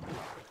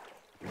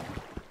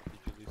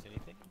you lose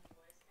anything?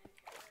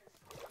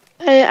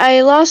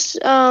 I lost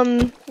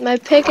my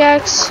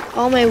pickaxe,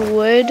 all my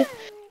wood,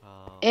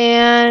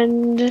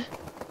 and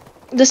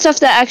the stuff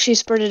that actually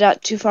spurted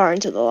out too far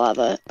into the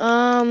lava.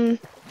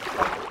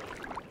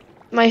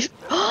 My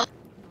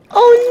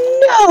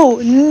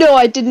oh no,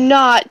 I did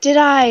not. Did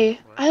I? What?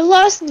 I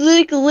lost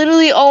like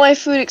literally all my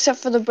food except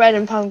for the bread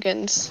and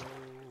pumpkins.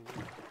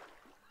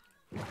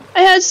 Oh.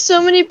 I had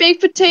so many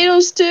baked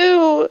potatoes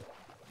too.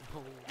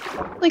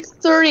 No. Like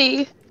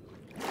 30.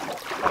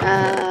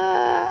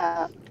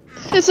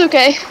 It's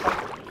okay.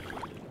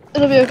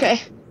 It'll be okay.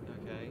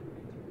 Okay.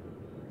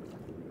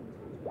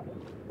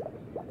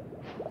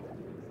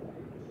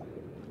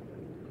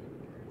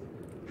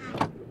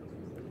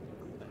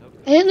 I hope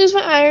I didn't lose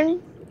my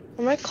iron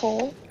or my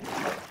coal.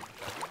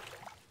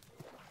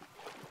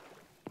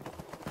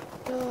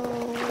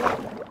 So,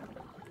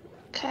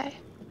 okay.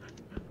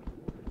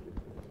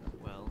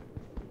 well.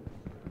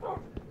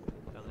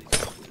 At least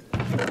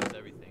that's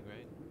everything,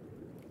 right?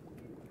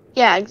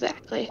 Yeah,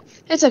 exactly.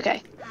 It's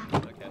okay.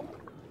 Okay.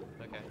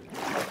 Okay.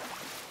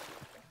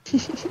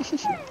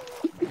 This here.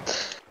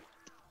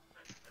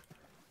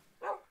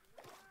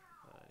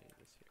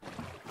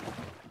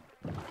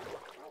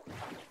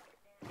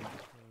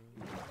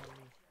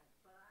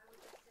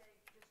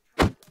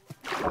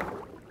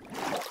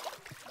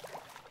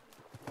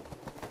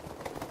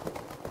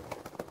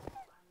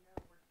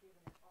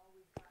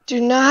 Do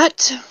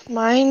not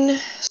mine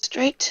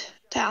straight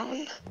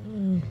down.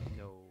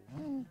 No.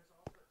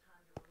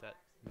 That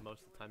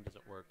most of the time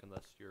doesn't work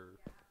unless you're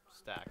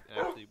stacked. And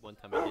actually, one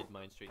time I did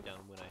mine straight down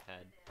when I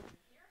had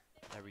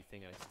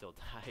everything and I still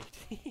died.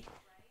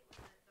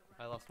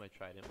 I lost my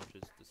trident, which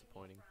is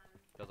disappointing.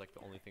 That was like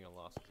the only thing I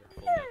lost because I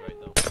full med right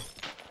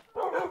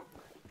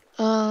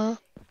though.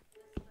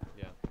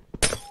 Yeah.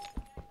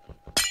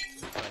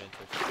 Tridents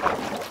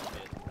are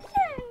mid.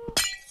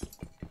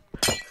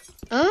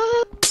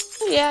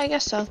 Yeah, I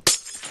guess so. In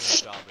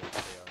jobbers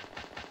they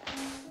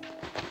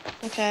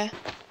are. Okay.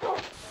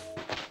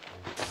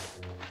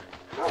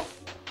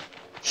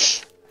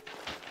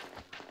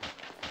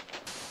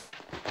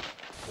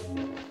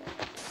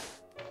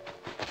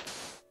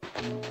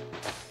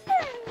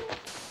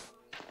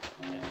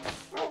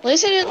 At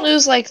least I didn't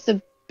lose like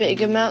the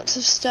big amounts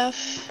of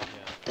stuff. Yeah.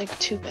 Like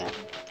too bad.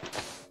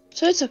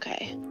 So it's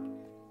okay.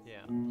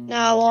 Yeah.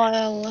 Now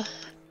I'll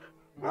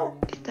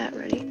get that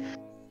ready.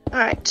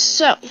 Alright,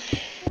 so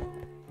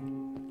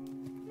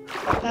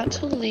about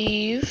to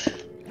leave.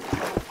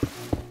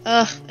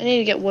 I need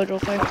to get wood real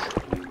quick.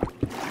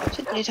 Is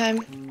it daytime?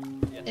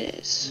 Yes. It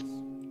is.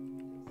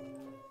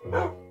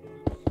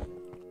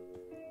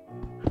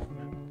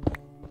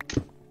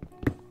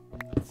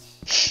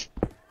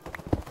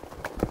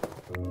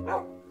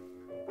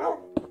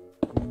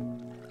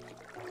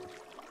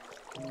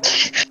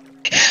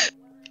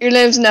 Your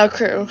name's now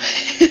Crew. What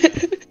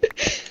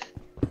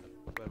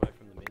am I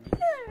from the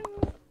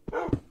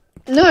minions?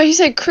 No, he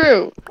said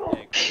Crew. Yeah, cool.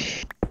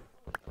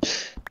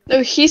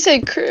 No, he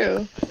said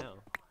Crew. I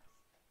know.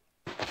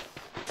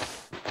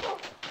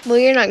 Well,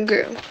 you're not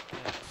Crew. Yeah.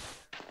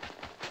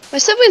 My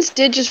siblings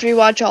did just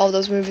rewatch all of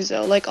those movies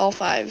though, like all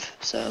 5.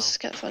 So it's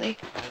kind of funny.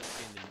 I haven't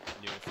seen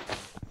the newest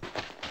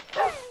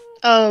one.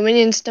 Oh,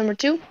 Minions number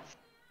 2,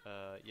 Yeah.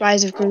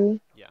 Rise of Gru.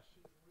 Yeah.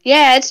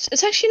 Yeah,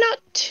 it's actually not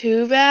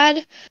too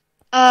bad.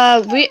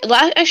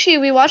 Actually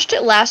we watched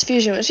it last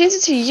Fusion, which means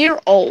it's a year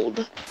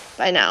old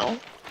by now,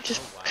 which is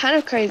Oh, wow. kind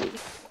of crazy.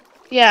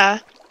 Yeah,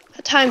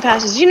 time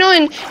passes. You know,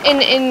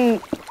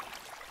 in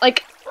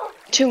like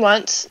 2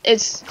 months,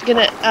 it's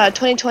gonna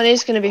 2020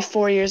 is gonna be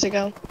 4 years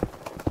ago.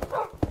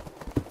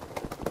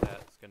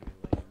 That's gonna be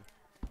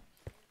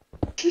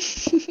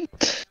lame.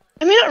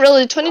 I mean, not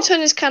really.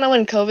 2020 is kind of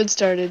when COVID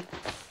started.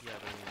 Yeah,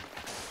 but I mean,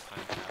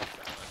 time passed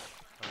that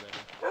much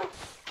already.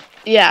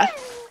 Yeah,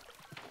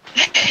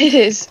 it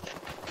is.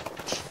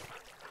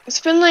 It's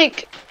been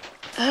like,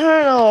 I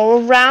don't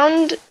know,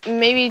 around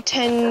maybe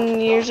 10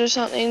 years or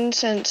something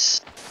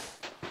since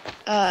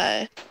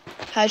How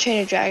to Train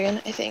Your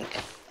Dragon, I think.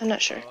 I'm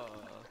not sure.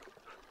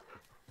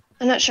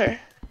 I'm not sure.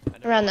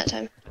 Around that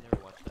time. I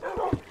never watched that in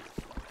theaters,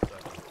 so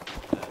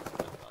that's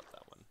about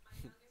that one.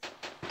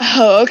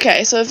 Oh,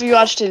 okay. So if you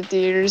watched it in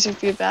theaters, you'd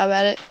feel bad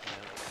about it. Yeah,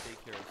 like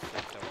Daycare 6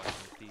 I watched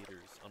in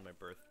theaters on my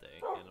birthday,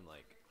 and I'm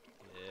like,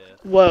 yeah.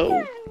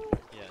 Whoa.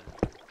 Yeah.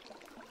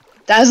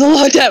 That was a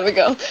long time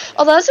ago.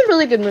 Oh, that's a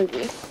really good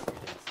movie.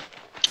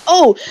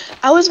 Oh,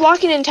 I was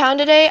walking in town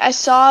today. I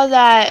saw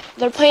that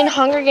they're playing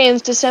Hunger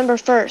Games December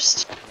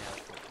 1st.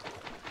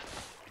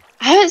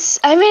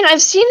 I mean,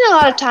 I've seen it a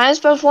lot of times,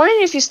 but I was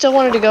wondering if you still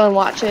wanted to go and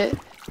watch it.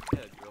 Yeah,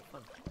 it'd be real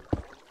fun.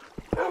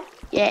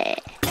 Yeah.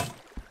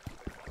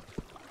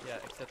 Yeah,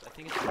 except I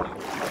think it's the new one.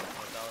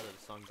 Ballad of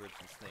the Songbirds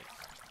and Snakes.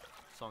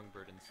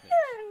 Songbird and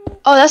Snakes.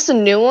 Oh, that's the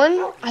new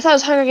one? I thought it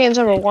was Hunger Games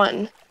number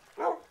 1.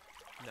 No.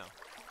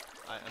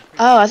 I'm pretty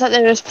Oh, I thought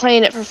they were just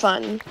playing it for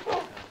fun. I'm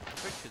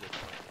pretty sure they're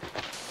playing it.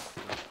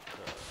 Not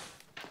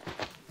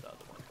the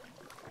other one.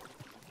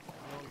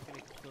 No, you're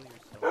gonna kill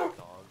yourself,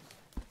 dogs.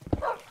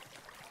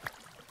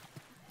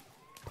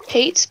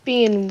 Tate's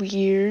being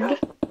weird. What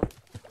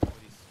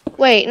is-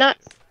 Wait, not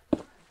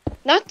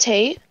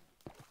Tate.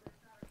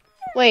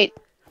 Wait.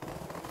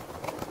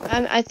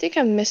 I think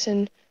I'm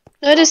missing.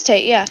 No, it is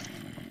Tate, yeah.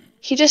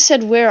 He just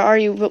said, "Where are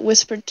you?" but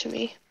whispered to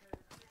me.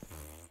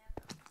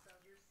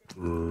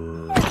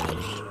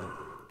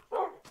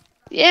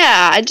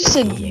 Yeah, I just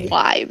said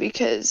why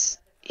because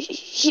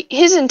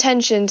his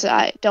intentions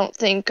I don't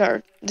think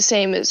are the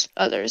same as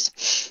others.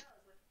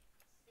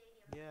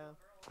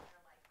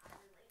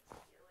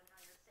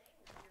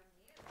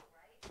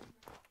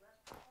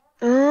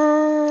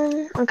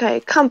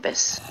 Okay,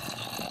 compass.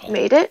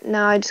 Made it.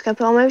 Now I just gotta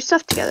put all my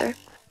stuff together.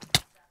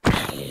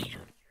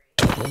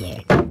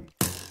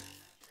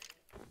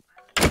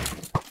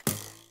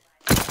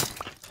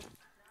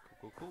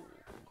 Cool.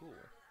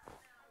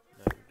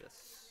 Now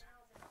this.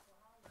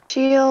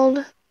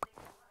 Shield.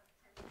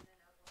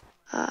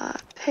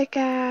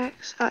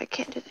 Pickaxe. Oh, I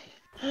can't do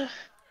that.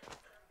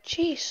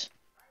 Jeez.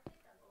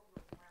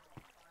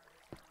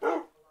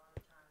 I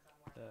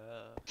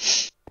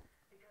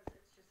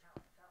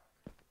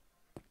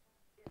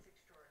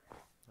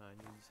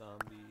need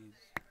zombies.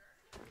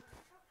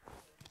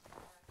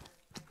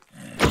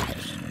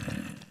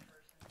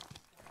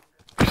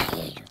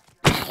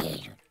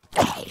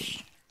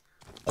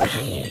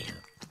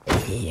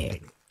 It's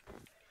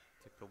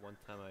like the one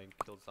time I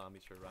killed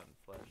zombies for rotten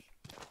flesh.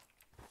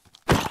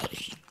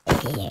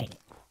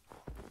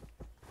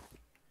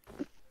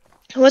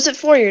 What's it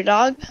for, your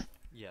dog?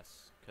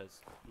 Yes,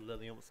 because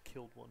Lily almost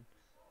killed one.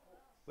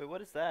 Wait,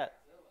 what is that?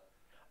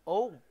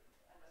 Oh!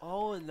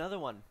 Oh, another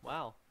one.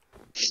 Wow.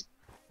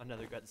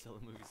 Another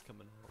Godzilla movie's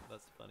coming out.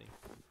 That's funny.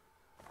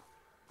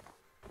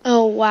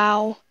 Oh,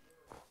 wow.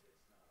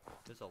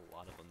 There's a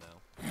lot of them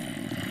now.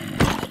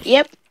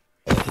 Yep.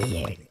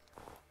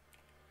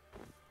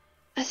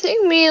 I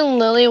think me and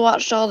Lily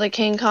watched all the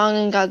King Kong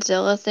and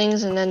Godzilla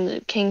things and then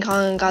the King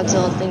Kong and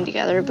Godzilla thing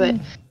together, but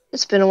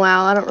it's been a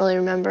while. I don't really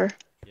remember.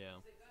 Yeah.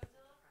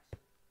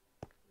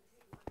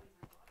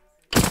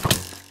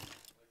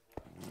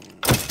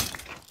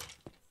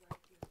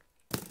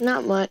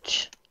 Not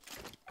much.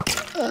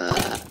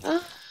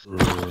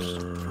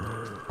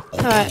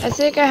 Alright, I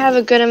think I have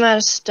a good amount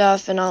of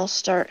stuff and I'll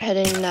start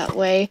heading that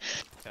way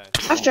Okay.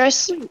 after I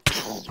sleep.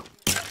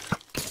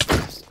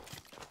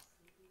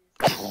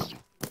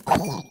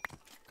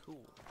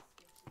 Cool.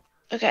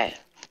 Okay.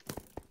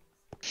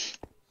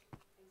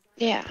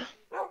 Yeah.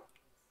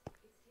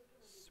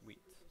 Sweet.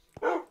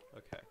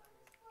 Okay.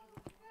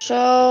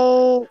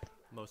 So,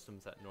 Most of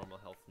them's at normal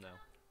health now.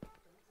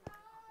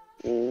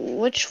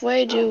 which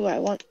way do I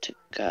want to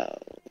go?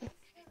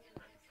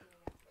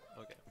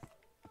 Okay.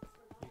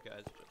 You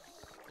guys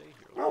just stay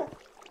here.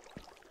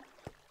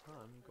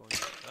 I'm going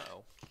to.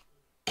 Uh-oh.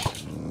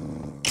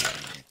 Ooh.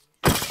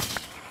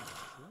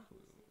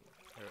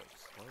 Arrow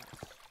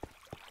slowness.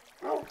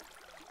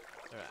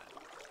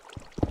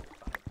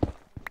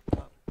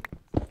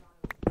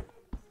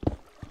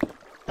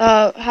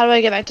 Alright. How do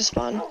I get back to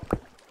spawn?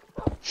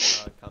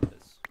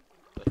 Compass.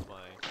 That's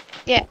my.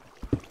 Yeah.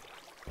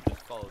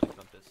 Just follow the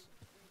compass.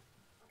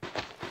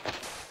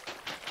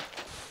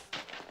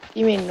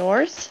 You mean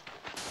north?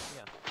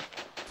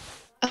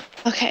 Yeah.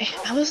 Okay.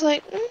 I was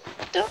like,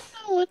 don't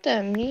know what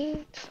that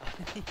means.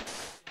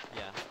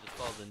 Yeah, just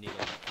follow the needle on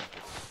the compass.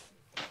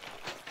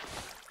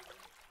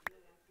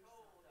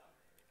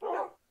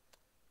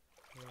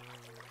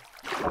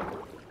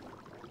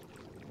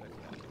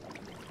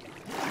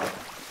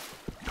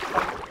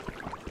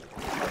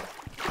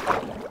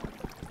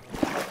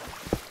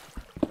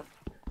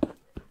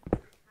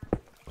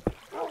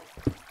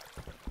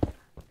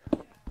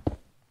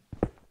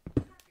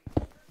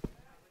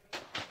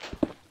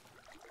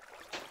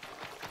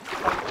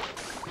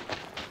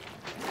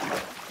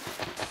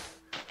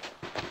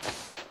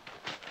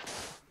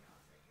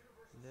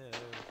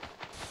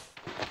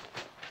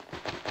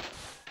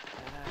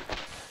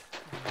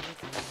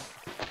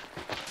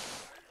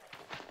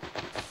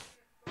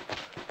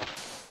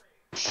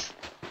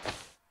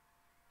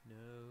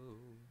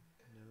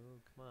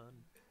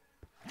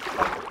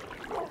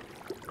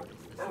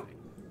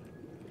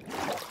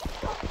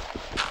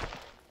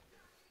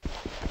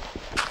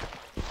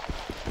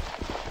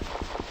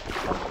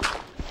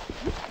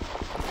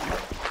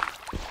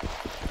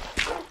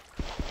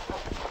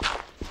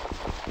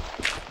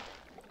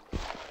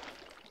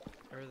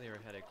 Earlier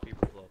I had a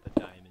creeper blow up a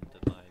diamond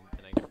of mine,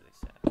 and I got really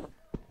sad.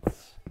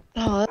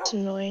 Oh, that's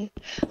annoying.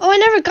 Oh, I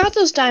never got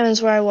those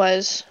diamonds where I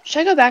was.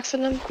 Should I go back for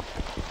them?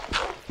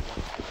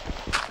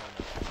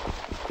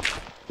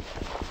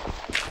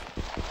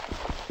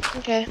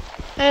 Okay.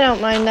 I don't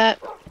mind that.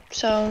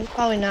 So,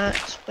 probably not.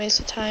 It's a waste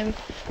of time.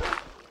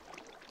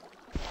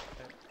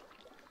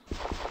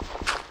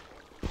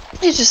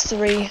 It's just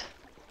 3.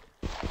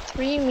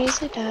 3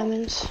 measly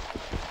diamonds.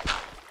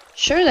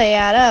 Sure, they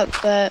add up,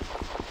 but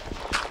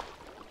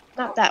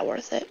not that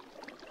worth it.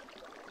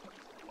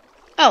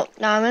 Oh,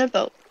 now I'm in a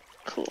boat.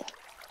 Cool.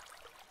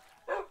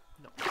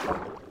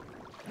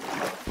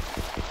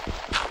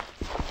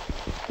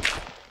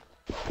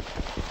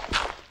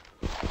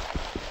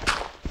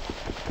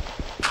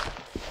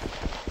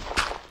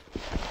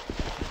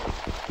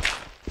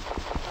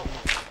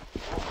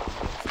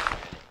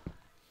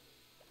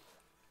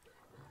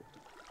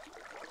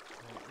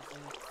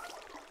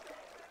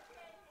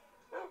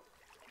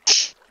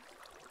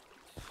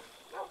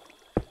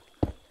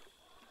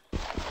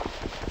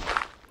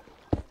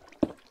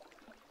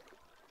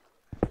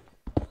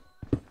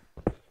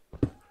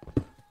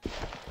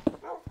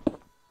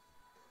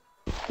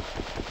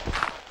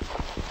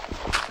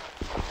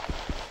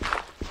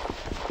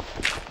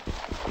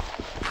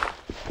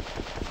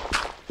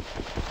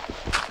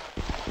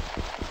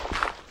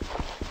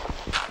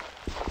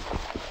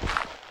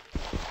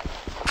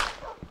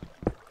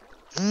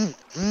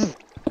 That's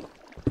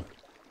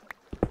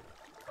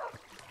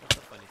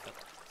a funny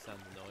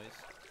sound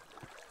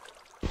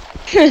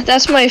noise.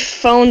 That's my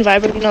phone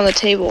vibrating on the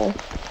table.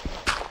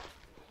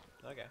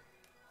 Okay.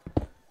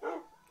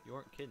 You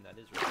weren't kidding, that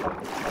is right.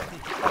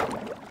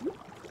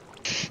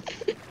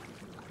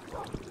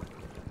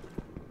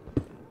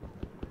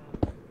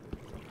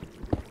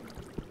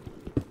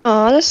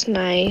 Oh, that's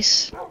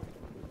nice.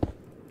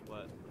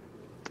 What?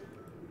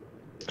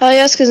 Oh,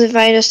 yes, because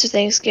invited us to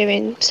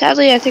Thanksgiving.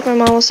 Sadly, I think my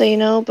mom will say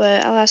no,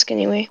 but I'll ask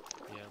anyway.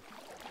 Yeah.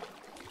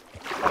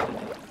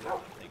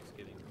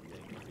 Thanksgiving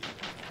thing every year.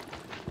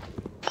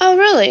 Oh,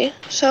 really?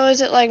 So is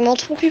it like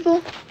multiple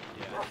people? Yeah,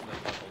 it's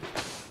like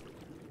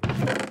the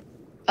whole family.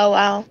 Oh,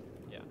 wow.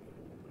 Yeah.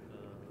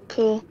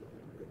 Cool.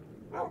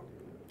 Ow.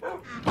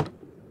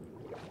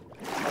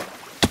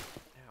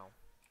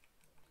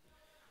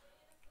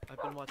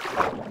 I've been watching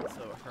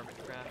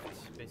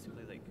Hermitcraft,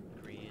 basically like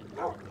Korean, and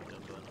a lot of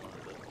the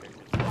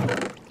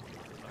characters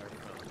are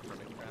from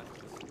Hermitcraft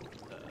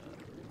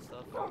and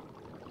stuff.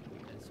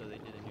 And so they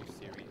did a new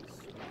series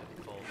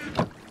called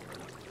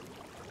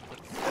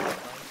Flicks of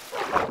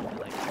Life. And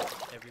like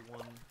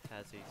everyone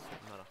has a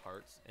certain amount of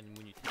hearts, and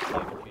when you take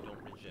damage, you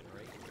don't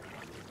regenerate.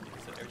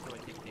 So every time I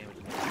take damage,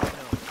 I'm like,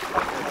 no,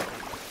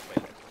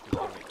 wait,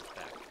 regenerate this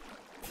back.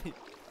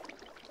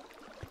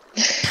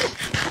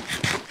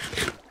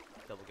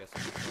 Double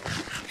guessing.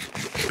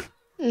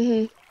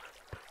 Mm-hmm.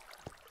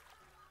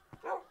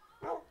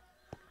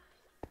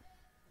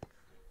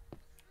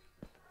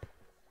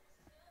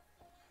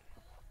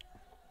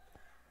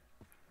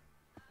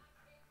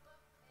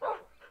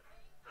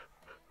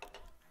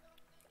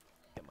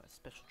 Get my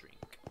special drink.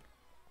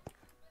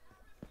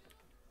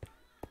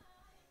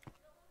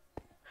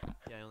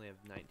 Yeah, I only have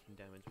 19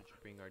 damage, which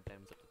would bring our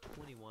damage up to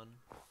 21.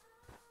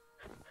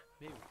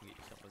 Maybe we can get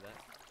you something with that.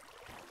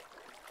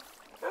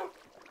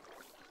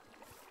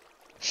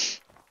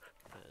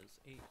 As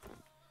 8,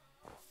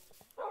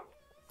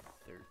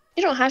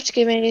 13, You don't have to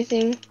give me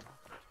anything. 17,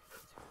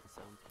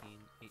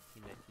 18,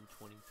 19,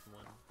 20,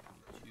 21,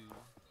 22,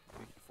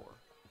 24.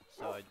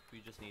 So we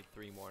just need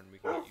 3 more and we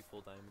can get you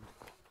full diamond.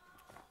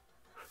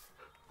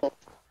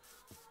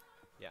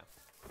 Yeah.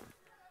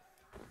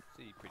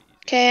 See, pretty easy.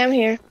 Okay, I'm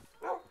here.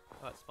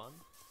 Oh, it's fun?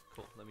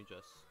 Cool, let me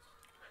just...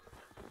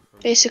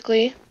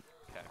 Basically.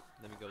 Okay,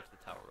 let me go to the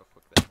tower real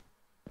quick then.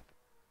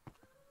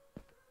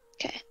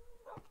 Okay.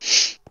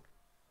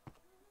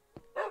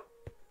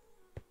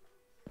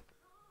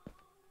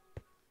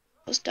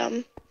 That was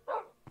dumb.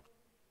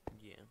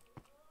 Yeah.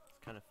 It's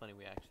kind of funny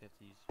we actually have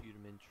to use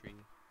rudimentary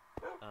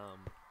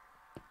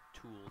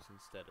tools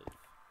instead of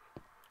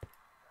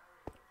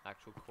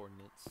actual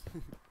coordinates.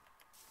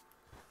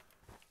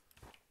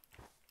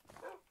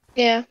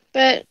 Yeah,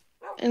 but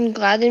I'm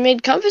glad they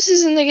made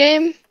compasses in the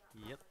game.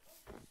 Yep.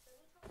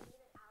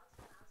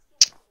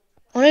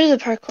 I want to do the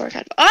parkour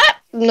kind of.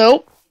 Ah!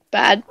 Nope.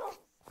 Bad.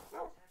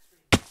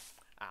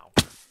 Ow.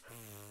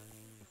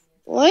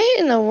 What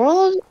in the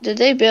world did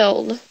they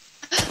build?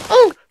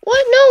 Oh!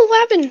 What? No! What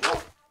happened?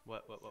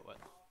 What?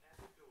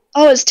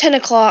 Oh, it's 10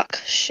 o'clock.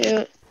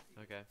 Shoot.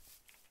 Okay.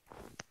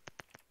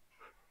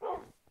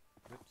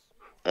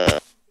 Uh.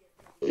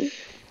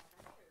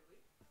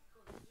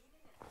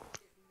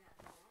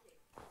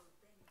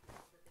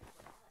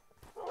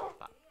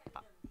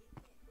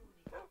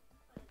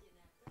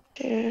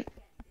 Shoot.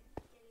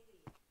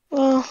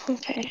 Well,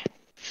 okay.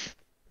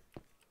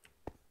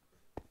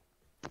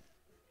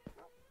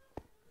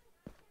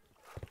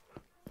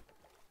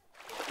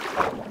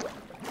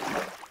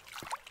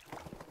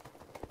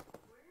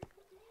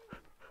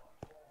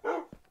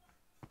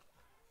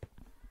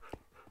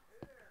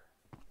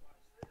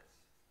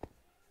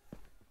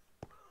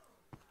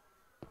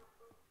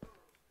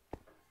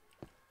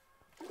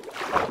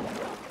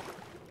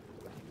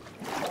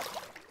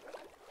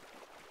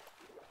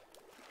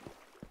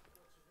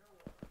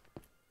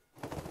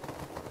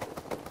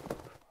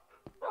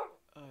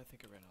 I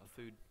think I ran out of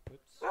food.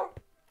 Whoops.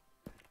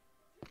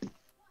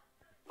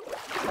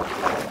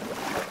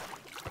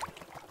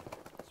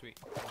 Sweet.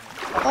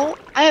 Oh,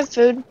 I have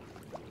food.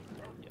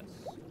 Yes.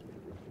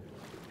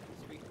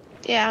 Sweet.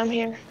 Yeah, I'm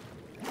here.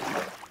 Okay,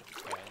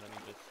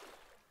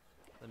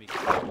 let me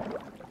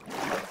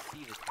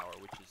see the tower,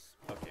 which is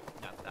okay,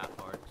 not that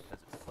hard because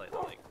it's slightly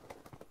like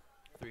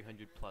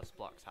 300 plus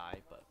blocks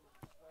high, but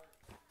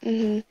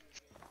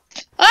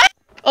Ah!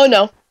 Oh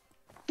no.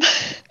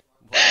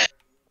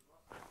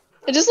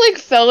 I just like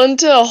fell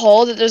into a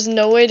hole that there's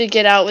no way to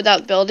get out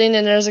without building,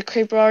 and there's a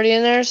creeper already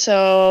in there,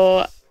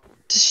 so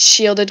just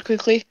shielded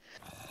quickly.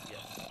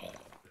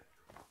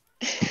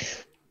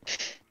 yes.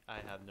 I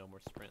have no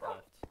more sprint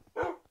left.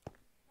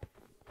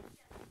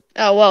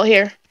 Oh well,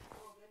 here.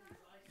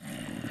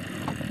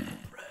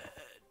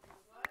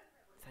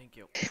 Thank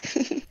you.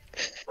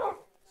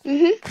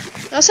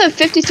 I also have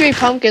 53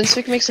 pumpkins, so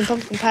we can make some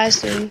pumpkin pie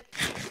soon.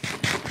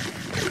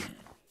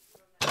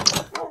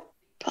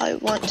 Probably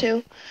want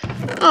to.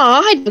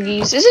 Aw, hi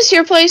doggies. Is this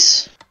your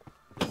place?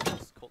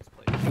 This is Colt's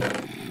place.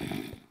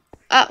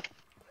 Oh.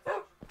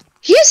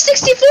 He has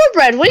 64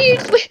 bread! What are you...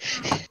 Wait.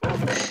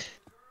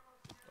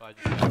 I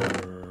just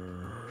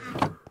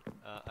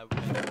I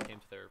came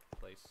to their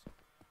place.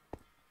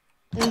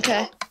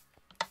 Okay.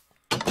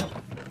 That's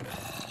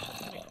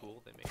kind of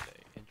cool. They made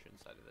an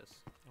entrance out of this.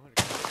 I wonder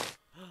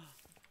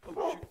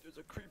oh shoot! There's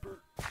a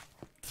creeper.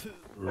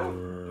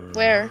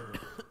 Where?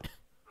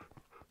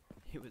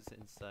 He was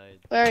inside.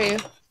 Where are you?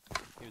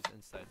 He was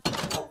inside the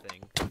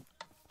thing.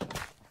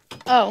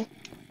 Oh.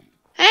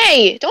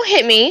 Hey! Don't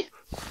hit me!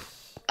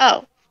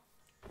 Oh.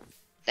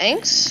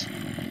 Thanks.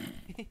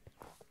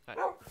 Hi.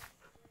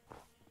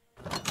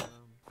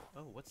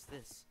 Oh, what's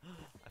this?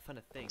 I found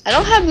a thing. I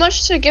don't have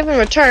much to give in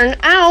return.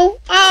 Ow!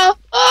 Ow!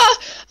 Oh!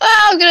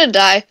 Oh! I'm gonna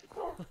die.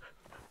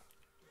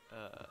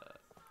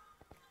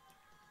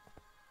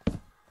 Come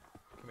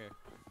here.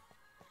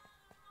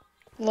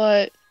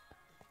 What?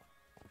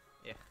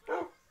 Yeah.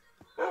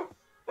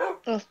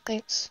 Oh,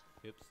 thanks.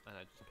 Oops, and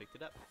I just picked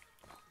it up.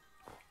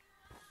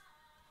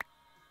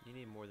 You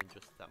need more than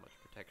just that much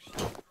protection.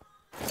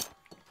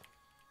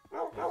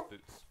 Those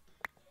boots.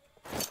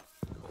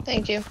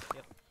 Thank you.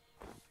 Yep.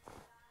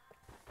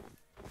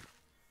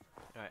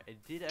 Alright, I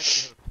did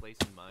actually have a place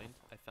in mind.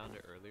 I found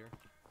it earlier.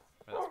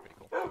 Oh, that's pretty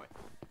cool. Anyway,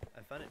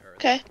 I found it earlier.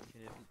 Okay.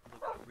 And it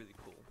looked really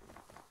cool.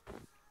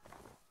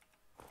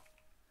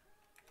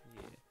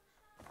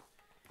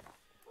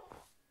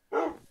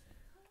 Yeah.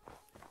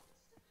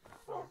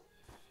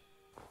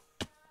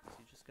 Is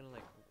he just gonna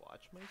like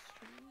watch my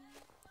stream?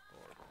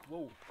 Or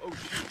whoa! Oh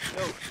shoot!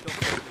 No!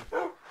 Don't hurt me!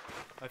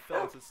 I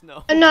fell into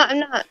snow. I'm not.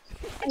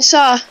 I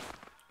saw.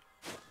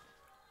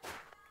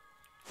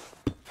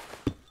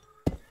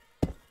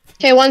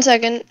 Okay, 1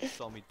 second. You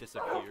saw me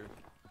disappear.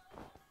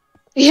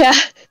 Yeah.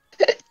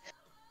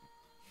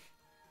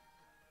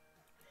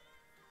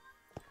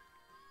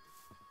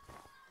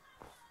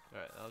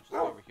 Alright, I'll just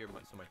go over here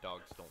so my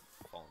dogs don't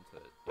fall into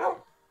it.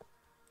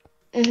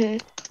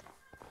 Mhm.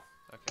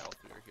 Okay, I'll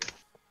through here.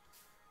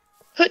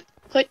 Hut.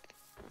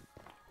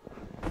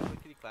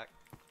 Clickety clack.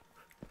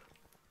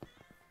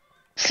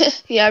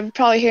 Yeah, I'm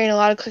probably hearing a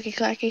lot of clicky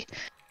clacky.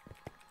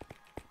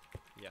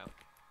 Yeah.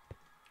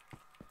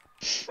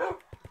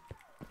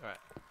 Alright.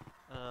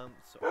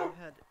 So I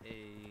had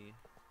a...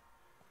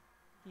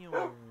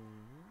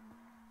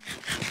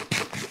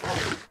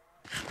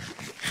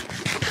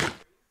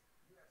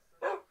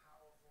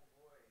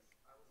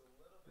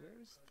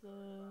 Where's the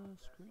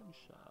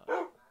screenshot?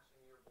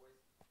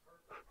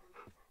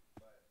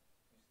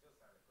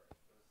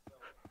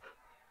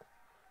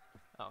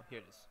 Oh, here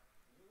it is.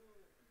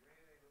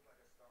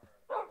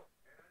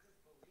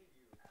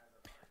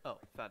 Oh,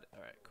 found it.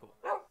 Alright, cool.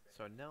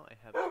 So now I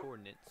have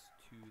coordinates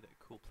to that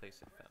cool place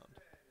I found.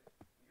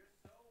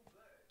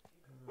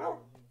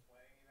 Alright.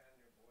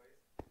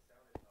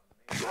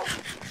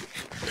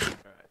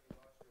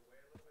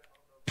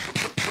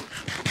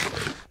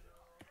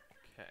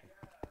 Okay.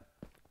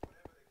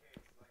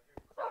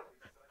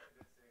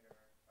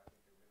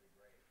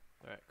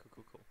 Alright,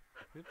 cool.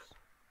 Oops.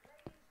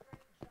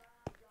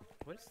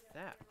 What is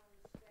that?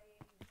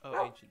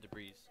 Oh, ancient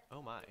debris.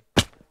 Oh my.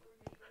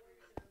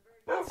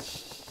 Alright.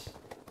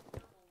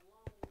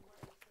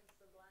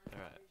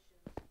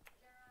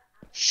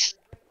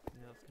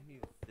 Now it's gonna be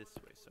this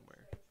way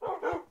somewhere.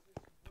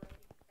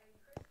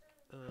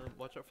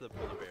 Watch out for the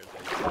polar bears.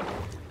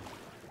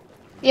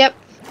 Yep.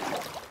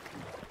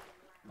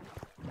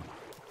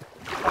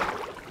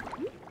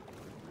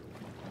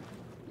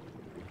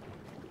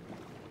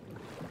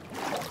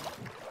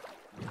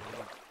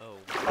 Oh.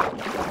 I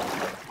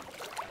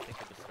think I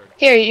just started.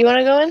 Here, you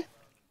wanna go in?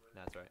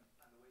 That's right.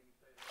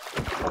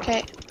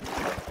 Okay.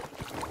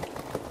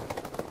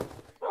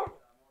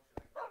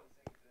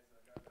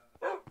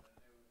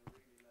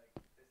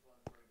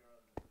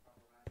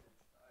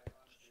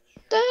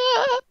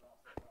 Ah!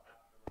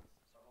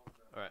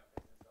 Alright.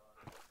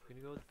 I'm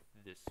gonna go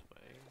this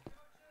way.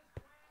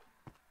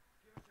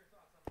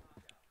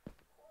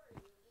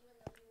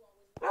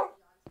 Yeah,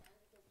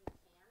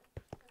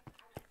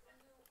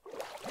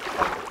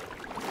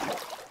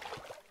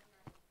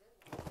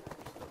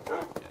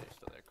 you're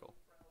still there, cool.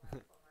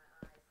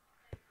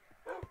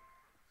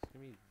 It's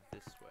gonna be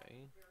this way.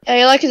 Yeah,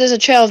 you're lucky there's a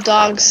trail of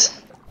dogs.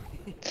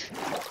 Yeah.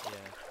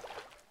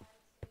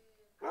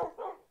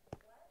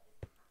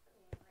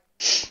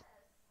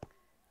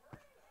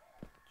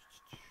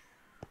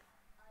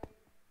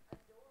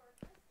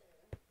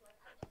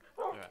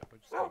 Alright, we're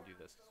just gonna do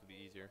this 'cause it'll be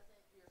easier.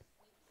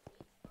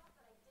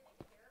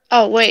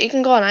 Oh, wait, you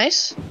can go on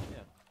ice?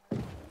 Yeah.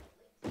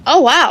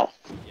 Oh, wow.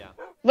 Yeah.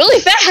 Really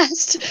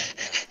fast!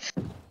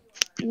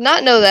 Did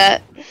not know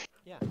that.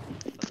 Yeah. Fun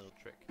little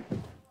trick.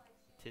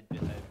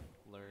 Tidbit I've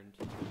learned.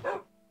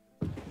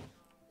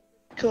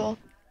 Cool.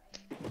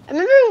 I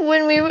remember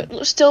when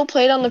we still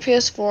played on the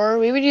PS4,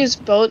 we would use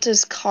boats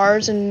as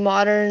cars in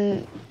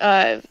modern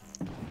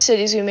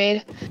cities we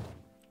made.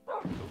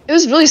 It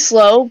was really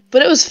slow,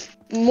 but it was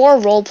more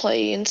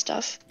roleplay and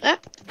stuff. Ah,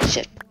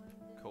 shit.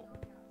 Cool.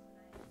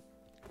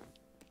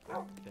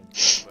 Then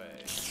this way.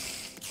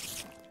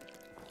 Just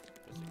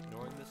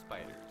ignoring the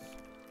spiders.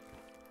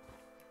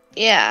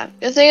 Yeah,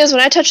 the thing is,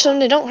 when I touch them,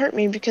 they don't hurt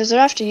me because they're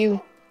after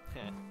you.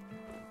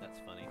 That's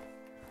funny.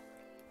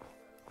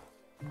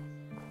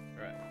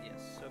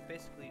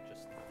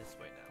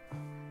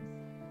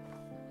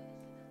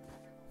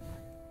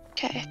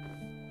 Okay.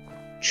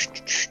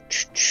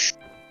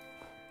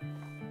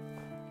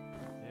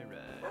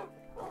 Alright.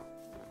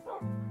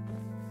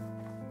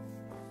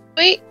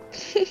 Wait.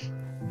 There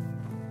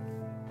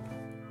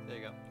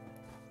you go.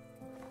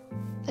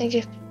 Thank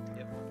you.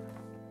 Yep.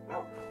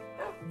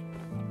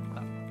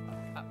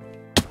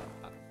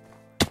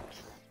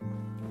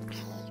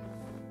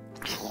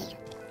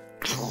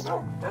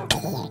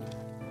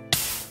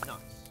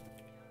 Nice.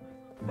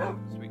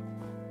 Sweet.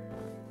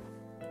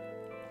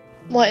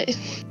 What?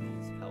 One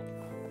needs help.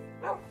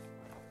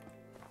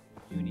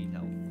 You need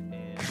help.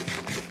 And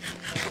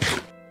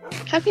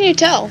How can you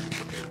tell?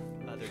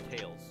 their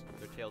tails.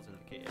 Their tails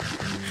indicate.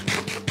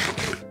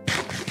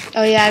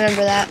 Oh yeah, I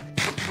remember that.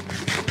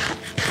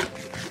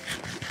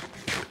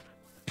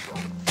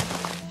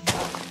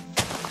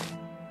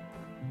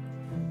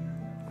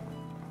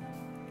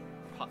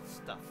 Hot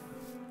stuff.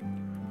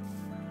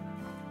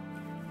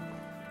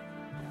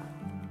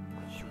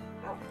 Shoot.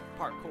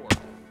 Parkour.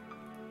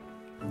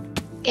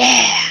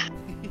 Yeah.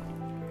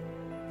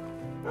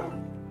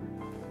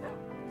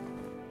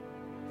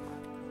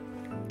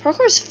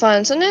 Parkour's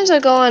fun. Sometimes I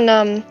go on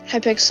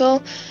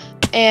Hypixel,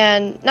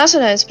 and not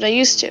sometimes, but I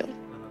used to.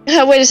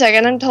 Wait a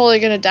second, I'm totally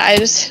gonna die.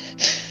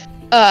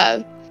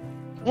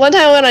 One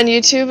time I went on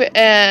YouTube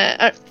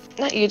and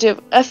not YouTube.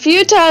 A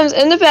few times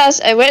in the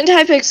past, I went into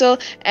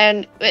Hypixel,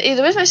 and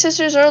either with my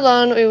sisters or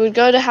alone, we would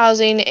go to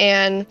housing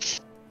and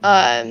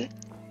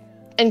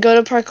go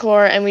to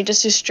parkour, and we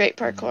just do straight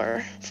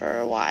parkour for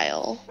a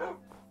while.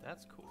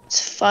 That's cool.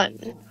 It's fun.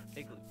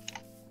 Igloo.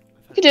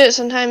 We could do it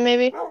sometime,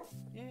 maybe.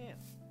 Yeah.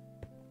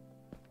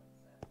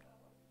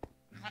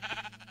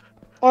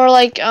 Or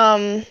like,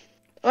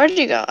 where did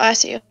you go? Oh, I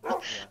see you.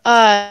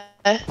 I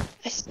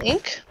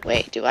think.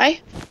 Wait, do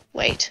I?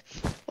 Wait,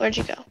 where'd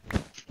you go?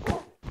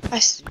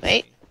 Wait. Squeeze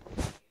me.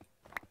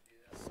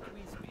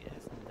 It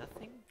has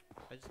nothing.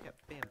 I just got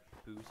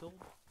bamboozled.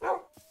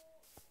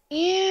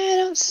 Yeah, I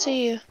don't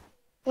see you.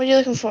 What are you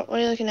looking for? What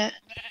are you looking at?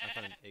 I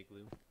found an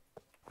igloo.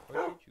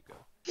 Where did you go?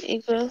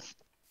 Igloo.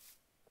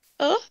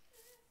 Oh,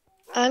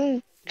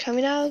 I'm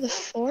coming out of the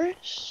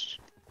forest.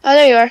 Oh,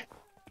 there you are.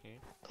 Okay.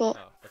 Cool.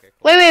 Oh, okay,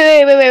 cool.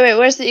 Wait.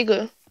 Where's the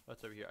igloo? Oh,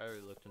 it's over here. I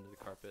already looked under the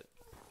carpet.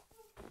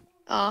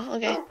 Oh,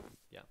 okay.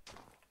 Yeah.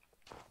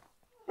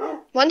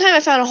 One time I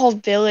found a whole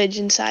village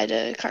inside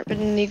a carpet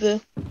in an igloo.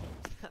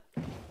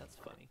 That's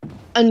funny.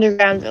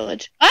 Underground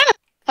village. Ah!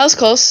 That was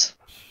close.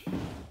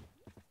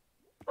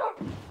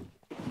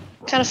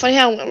 Kind of funny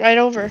how it went right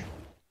over.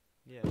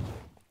 Yeah.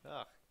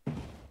 Ugh.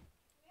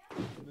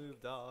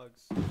 Move,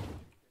 dogs.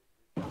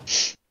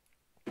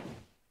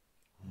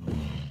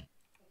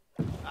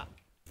 Ah.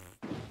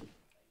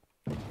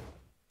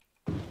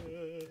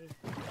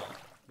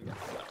 We got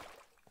stuck.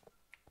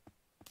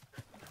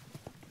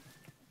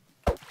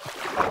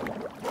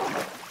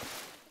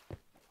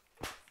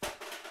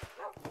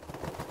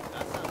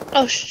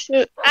 Oh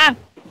shoot. Ah!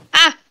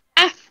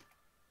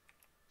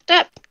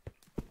 Stop!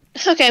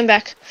 Okay, I'm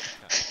back.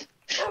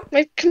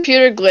 My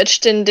computer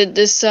glitched and did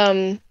this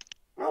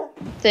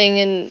thing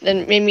and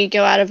made me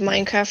go out of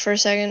Minecraft for a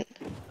second.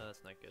 Oh,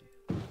 that's not good.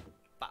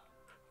 Bop.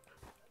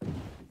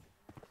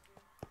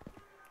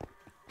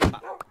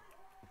 Bop.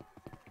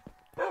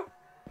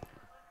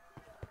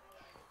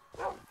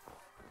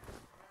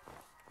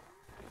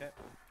 Okay.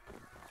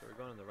 So we're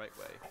going the right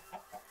way.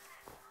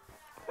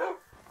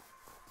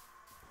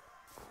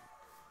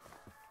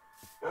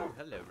 Oh,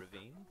 hello,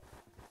 ravine.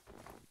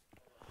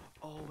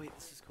 Oh, wait,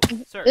 this is cool.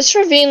 Sir. This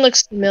ravine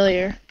looks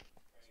familiar.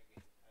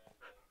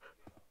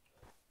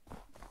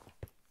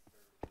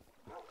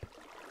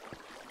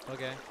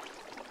 Okay.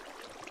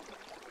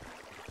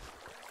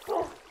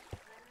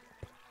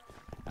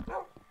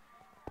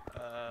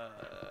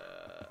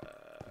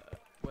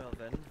 Well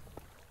then.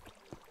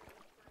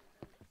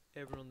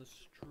 Everyone on the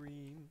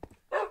stream.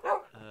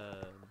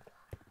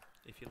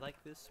 If you like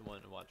this and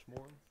want to watch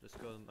more, just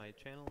go to my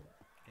channel,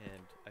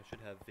 and I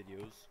should have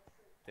videos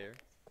there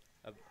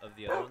of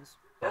the other ones.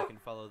 You can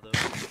follow those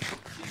and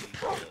see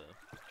the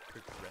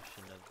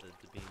progression of the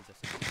Beans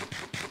SMP.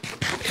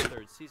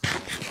 Third season.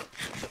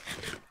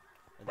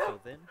 Until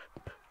then,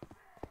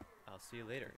 I'll see you later.